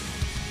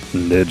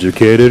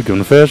 Educated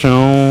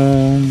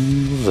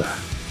confessions.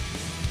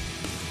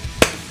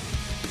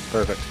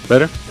 Perfect.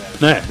 Better?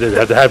 Nah, did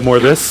have to have more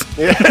of this?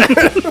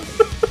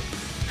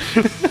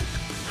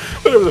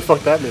 Whatever the fuck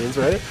that means,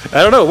 right?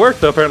 I don't know. It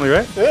worked though, apparently,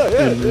 right? Yeah,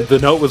 yeah. And the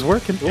note was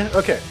working. Yeah,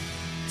 okay.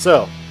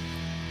 So,